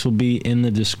those links will be in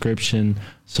the description,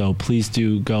 so please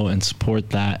do go and support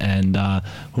that. And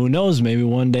who knows, maybe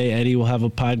one day Eddie will have a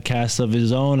podcast of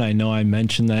his own. I know I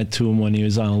mentioned that to him when he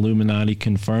was on Illuminati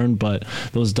Confirmed, but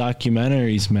those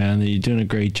documentaries, man, you're doing a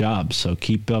great job. So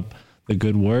keep up the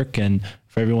good work. And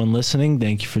for everyone listening,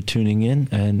 thank you for tuning in,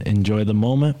 and enjoy the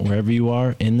moment wherever you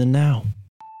are in the now.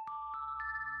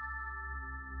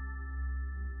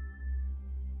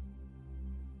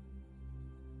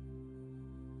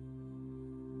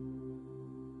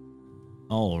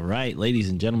 All right, ladies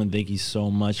and gentlemen, thank you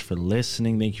so much for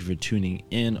listening. Thank you for tuning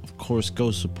in. Of course, go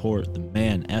support the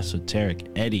man, Esoteric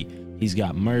Eddie. He's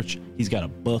got merch, he's got a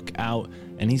book out,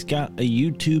 and he's got a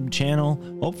YouTube channel,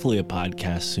 hopefully a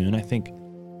podcast soon. I think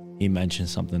he mentioned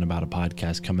something about a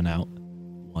podcast coming out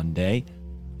one day.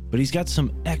 But he's got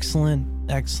some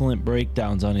excellent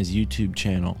breakdowns on his YouTube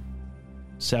channel.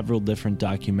 Several different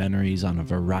documentaries on a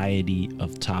variety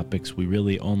of topics. We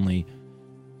really only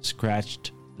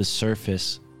scratched the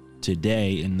surface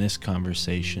today in this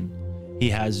conversation. He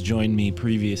has joined me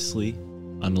previously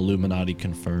on Illuminati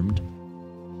Confirmed.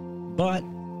 But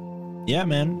yeah,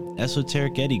 man,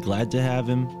 Esoteric Eddie, glad to have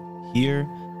him here.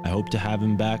 I hope to have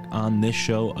him back on this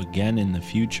show again in the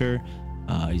future.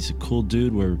 He's a cool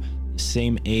dude. We're the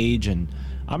same age, and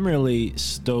I'm really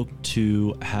stoked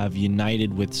to have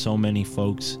united with so many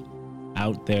folks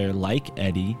out there like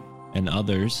Eddie and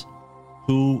others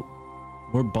who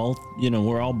we're both,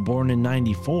 we're all born in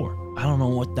 94. I don't know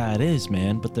what that is,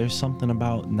 man, but there's something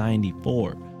about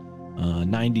 94,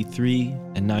 93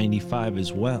 and 95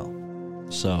 as well.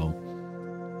 So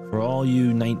for all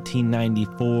you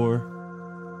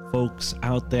 1994 folks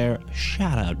out there,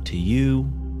 shout out to you.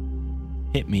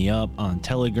 Hit me up on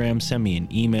Telegram, send me an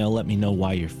email, let me know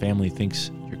why your family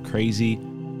thinks you're crazy.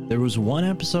 There was one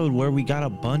episode where we got a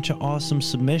bunch of awesome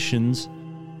submissions,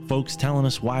 folks telling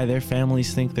us why their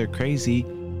families think they're crazy.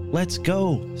 Let's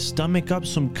go. Stomach up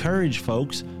some courage,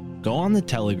 folks. Go on the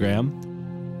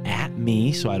Telegram, at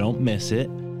me so I don't miss it,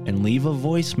 and leave a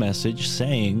voice message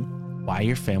saying why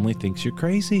your family thinks you're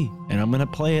crazy. And I'm going to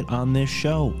play it on this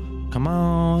show. Come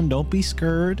on, don't be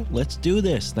scared. Let's do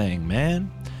this thing, man.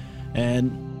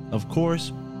 And of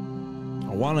course,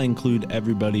 I want to include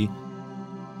everybody.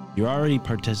 You're already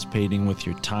participating with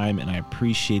your time, and I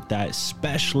appreciate that,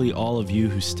 especially all of you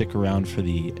who stick around for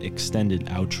the extended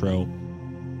outro.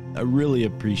 I really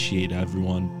appreciate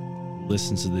everyone who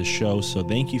listens to this show, so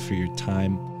thank you for your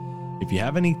time. If you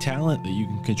have any talent that you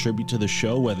can contribute to the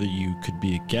show, whether you could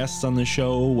be a guest on the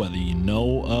show, whether you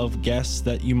know of guests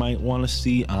that you might want to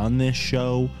see on this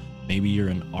show, maybe you're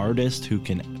an artist who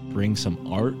can bring some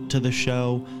art to the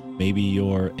show, maybe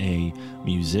you're a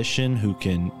musician who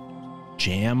can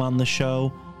jam on the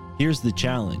show. Here's the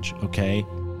challenge, okay?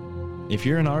 If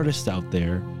you're an artist out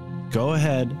there, go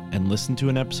ahead and listen to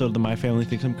an episode of the My Family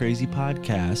Thinks I'm Crazy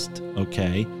podcast,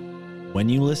 okay? When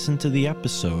you listen to the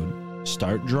episode,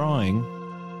 start drawing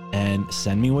and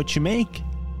send me what you make.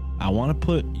 I want to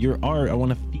put your art, I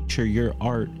want to feature your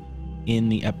art in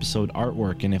the episode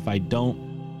artwork. And if I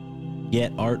don't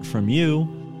get art from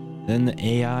you, then the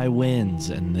AI wins,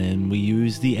 and then we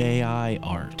use the AI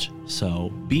art. So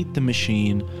beat the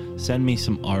machine, send me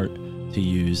some art to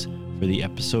use for the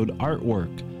episode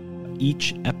artwork.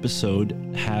 Each episode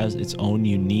has its own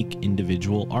unique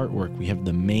individual artwork. We have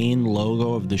the main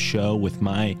logo of the show with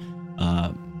my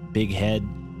big head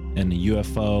and a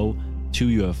UFO, 2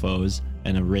 UFOs,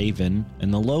 and a raven,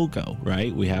 and the logo,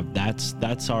 right? We have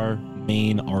that's our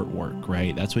main artwork,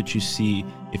 right? That's what you see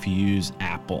if you use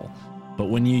Apple. But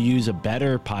when you use a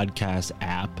better podcast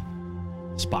app,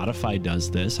 Spotify does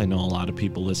this. I know a lot of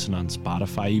people listen on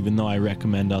Spotify, even though I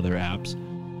recommend other apps.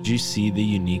 You see the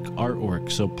unique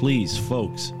artwork. So please,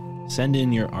 folks, send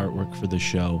in your artwork for the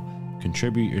show,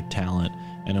 contribute your talent,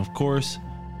 and of course,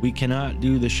 we cannot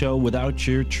do the show without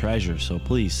your treasure. So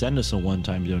please send us a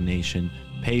one-time donation,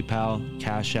 PayPal,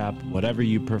 Cash App, whatever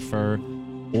you prefer,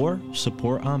 or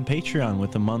support on Patreon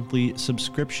with a monthly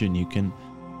subscription. You can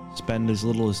spend as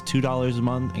little as $2 a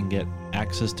month and get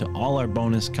access to all our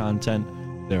bonus content.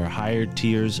 There are higher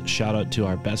tiers. Shout out to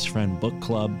our Best Friend Book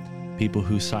Club. People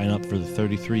who sign up for the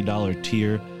 $33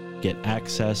 tier get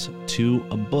access to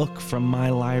a book from my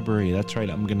library. That's right,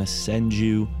 I'm going to send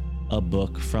you a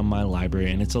book from my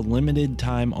library, and it's a limited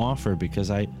time offer because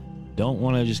I don't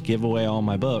want to just give away all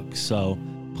my books. So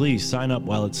please sign up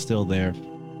while it's still there.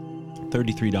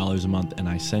 $33 a month, and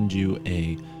I send you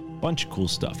a bunch of cool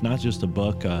stuff, not just a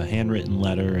book, a handwritten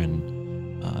letter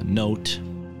and a note.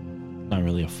 Not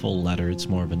really a full letter, it's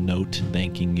more of a note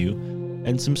thanking you,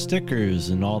 and some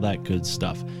stickers and all that good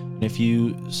stuff. And if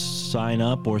you sign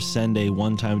up or send a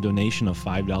one-time donation of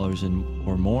 $5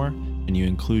 or more, and you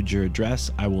include your address,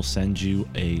 I will send you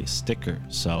a sticker.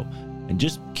 So, and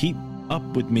just keep up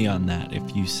with me on that.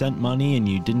 If you sent money and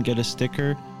you didn't get a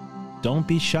sticker, don't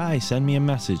be shy. Send me a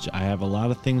message. I have a lot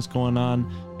of things going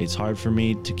on. It's hard for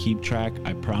me to keep track.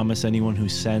 I promise anyone who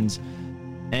sends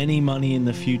any money in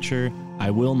the future,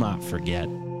 I will not forget.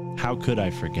 How could I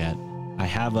forget? I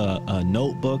have a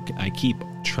notebook. I keep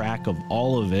track of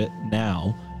all of it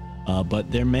now,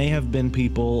 but there may have been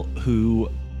people who,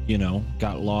 you know,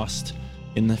 got lost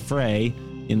in the fray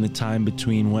in the time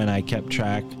between when I kept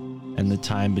track and the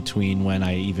time between when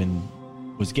I even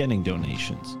was getting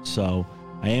donations. So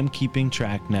I am keeping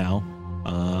track now,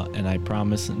 and I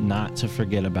promise not to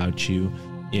forget about you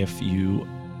if you,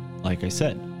 like I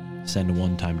said, send a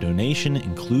one-time donation,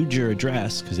 include your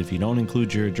address, because if you don't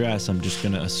include your address, I'm just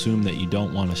going to assume that you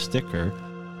don't want a sticker.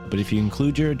 But if you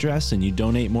include your address and you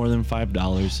donate more than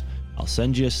 $5, I'll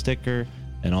send you a sticker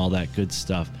and all that good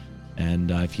stuff.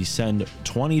 And if you send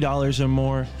 $20 or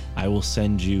more, I will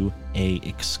send you a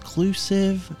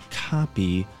exclusive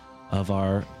copy of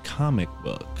our comic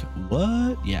book.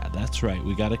 What? Yeah, that's right.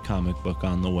 We got a comic book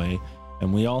on the way.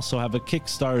 And we also have a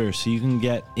Kickstarter, so you can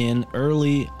get in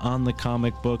early on the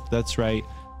comic book. That's right.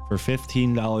 For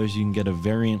 $15, you can get a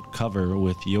variant cover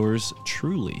with yours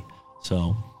truly.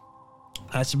 So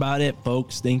that's about it,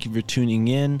 folks. Thank you for tuning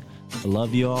in. I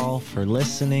love you all for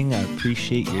listening. I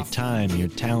appreciate your time, your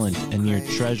talent, and your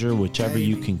treasure, whichever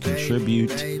you can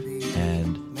contribute.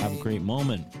 And have a great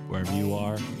moment wherever you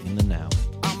are in the now.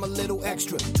 I'm a little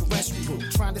extraterrestrial,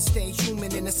 trying to stay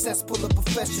human in a cesspool of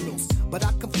professionals. But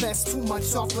I confess too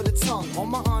much off of the tongue. All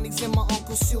my aunties and my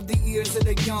uncles shield the ears of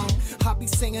the young. I be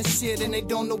saying shit and they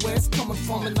don't know where it's coming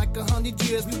from. In like 100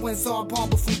 years we went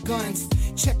Zarbomba from guns.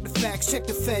 Check the facts, check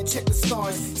the Fed, check the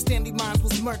stars. Stanley Mines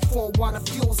was murked for a water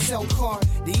fuel cell car.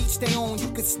 They each their own,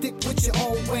 you can stick with your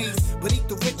old ways, but eat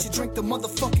the rich and drink the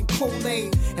motherfucking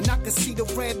Kool-Aid. And I can see the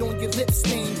red on your lip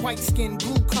stain. White skin,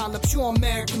 blue collar, pure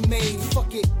American made.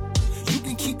 Fuck it, you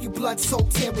can keep your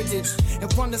blood-soaked heritage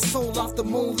and run the soul off the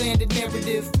moon-landed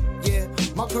narrative. Yeah,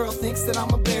 my girl thinks that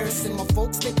I'm embarrassing. My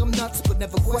folks think I'm nuts, but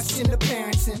never question the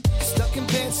parenting. Stuck in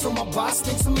bed, so my boss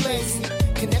thinks I'm lazy.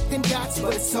 Connecting dots,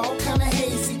 but it's all kinda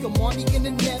hazy. I'm on the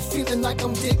internet, feeling like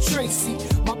I'm Dick Tracy.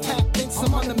 My pack thinks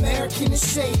I'm un-American and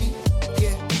shady.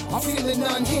 Yeah, I'm feeling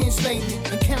unhinged lately.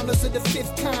 Encounters of the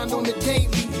fifth kind on the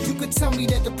daily. You could tell me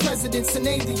that the president's an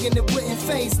alien, it wouldn't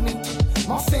faze me.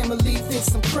 My family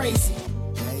thinks I'm crazy.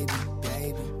 Baby,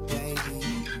 baby, baby.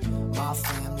 My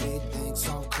family thinks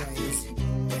I'm crazy.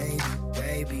 Baby,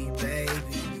 baby,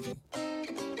 baby.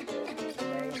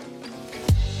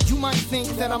 You might think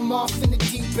that I'm off in the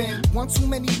deep end. One too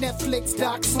many Netflix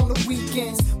docs on the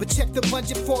weekends. But check the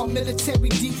budget for a military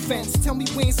defense. Tell me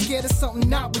we ain't scared of something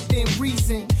not within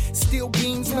reason. Steel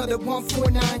beams, another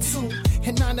 1492.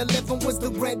 And 9/11 was the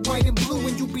red, white, and blue.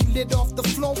 And you be lit off the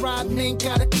floor riding, ain't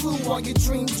got a clue. All your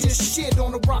dreams just shit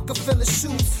on a Rockefeller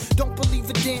shoes. Don't believe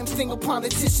a damn thing a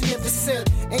politician ever said.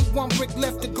 Ain't one brick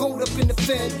left to gold up in the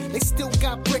Fed. They still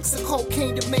got bricks of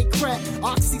cocaine to make crack.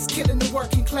 Oxy's killing the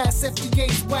working class,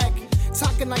 FDA's whack.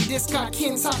 Talking like this, got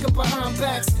Ken talking behind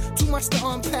backs. Too much to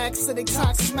unpack, so they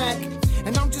talk smack.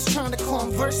 And I'm just trying to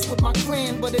converse with my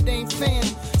clan, but it ain't fan.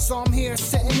 So I'm here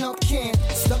setting up camp.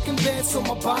 Stuck in bed, so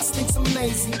my boss thinks I'm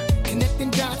lazy.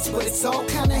 Connecting dots, but it's all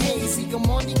kinda hazy. I'm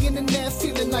on the internet,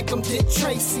 feeling like I'm Dick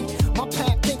Tracy. My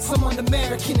pack thinks I'm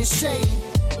un-American and shady.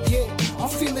 Yeah, I'm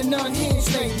feeling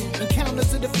unhinged lately.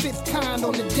 Encounters of the fifth kind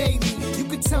on the daily. You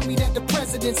could tell me that the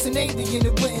president's an alien,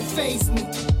 it wouldn't faze me.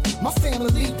 My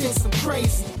family thinks I'm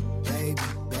crazy. Baby,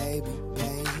 baby,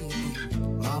 baby.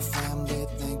 My family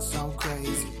thinks I'm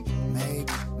crazy.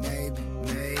 Maybe, maybe,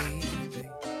 maybe.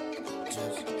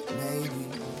 Just maybe.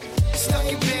 Stuck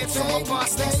in bed, so my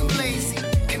boss thinks I'm lazy.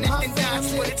 Connecting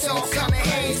dots, but it's all kinda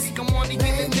hazy. I'm on the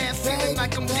internet, feeling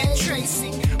like I'm Dick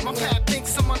Tracy. My pap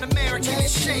thinks I'm un-American and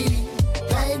shady.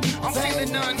 I'm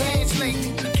feeling unhinged lately.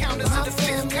 Encounters of the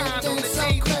fifth kind on the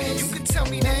daily. You could tell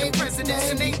me that the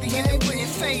president's an alien, it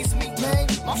wouldn't faze me.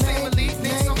 My family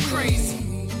thinks I'm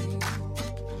crazy.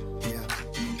 Yeah,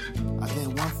 I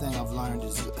think one thing I've learned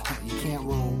is you can't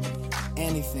rule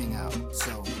anything out.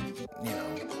 So,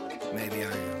 maybe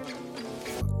I am.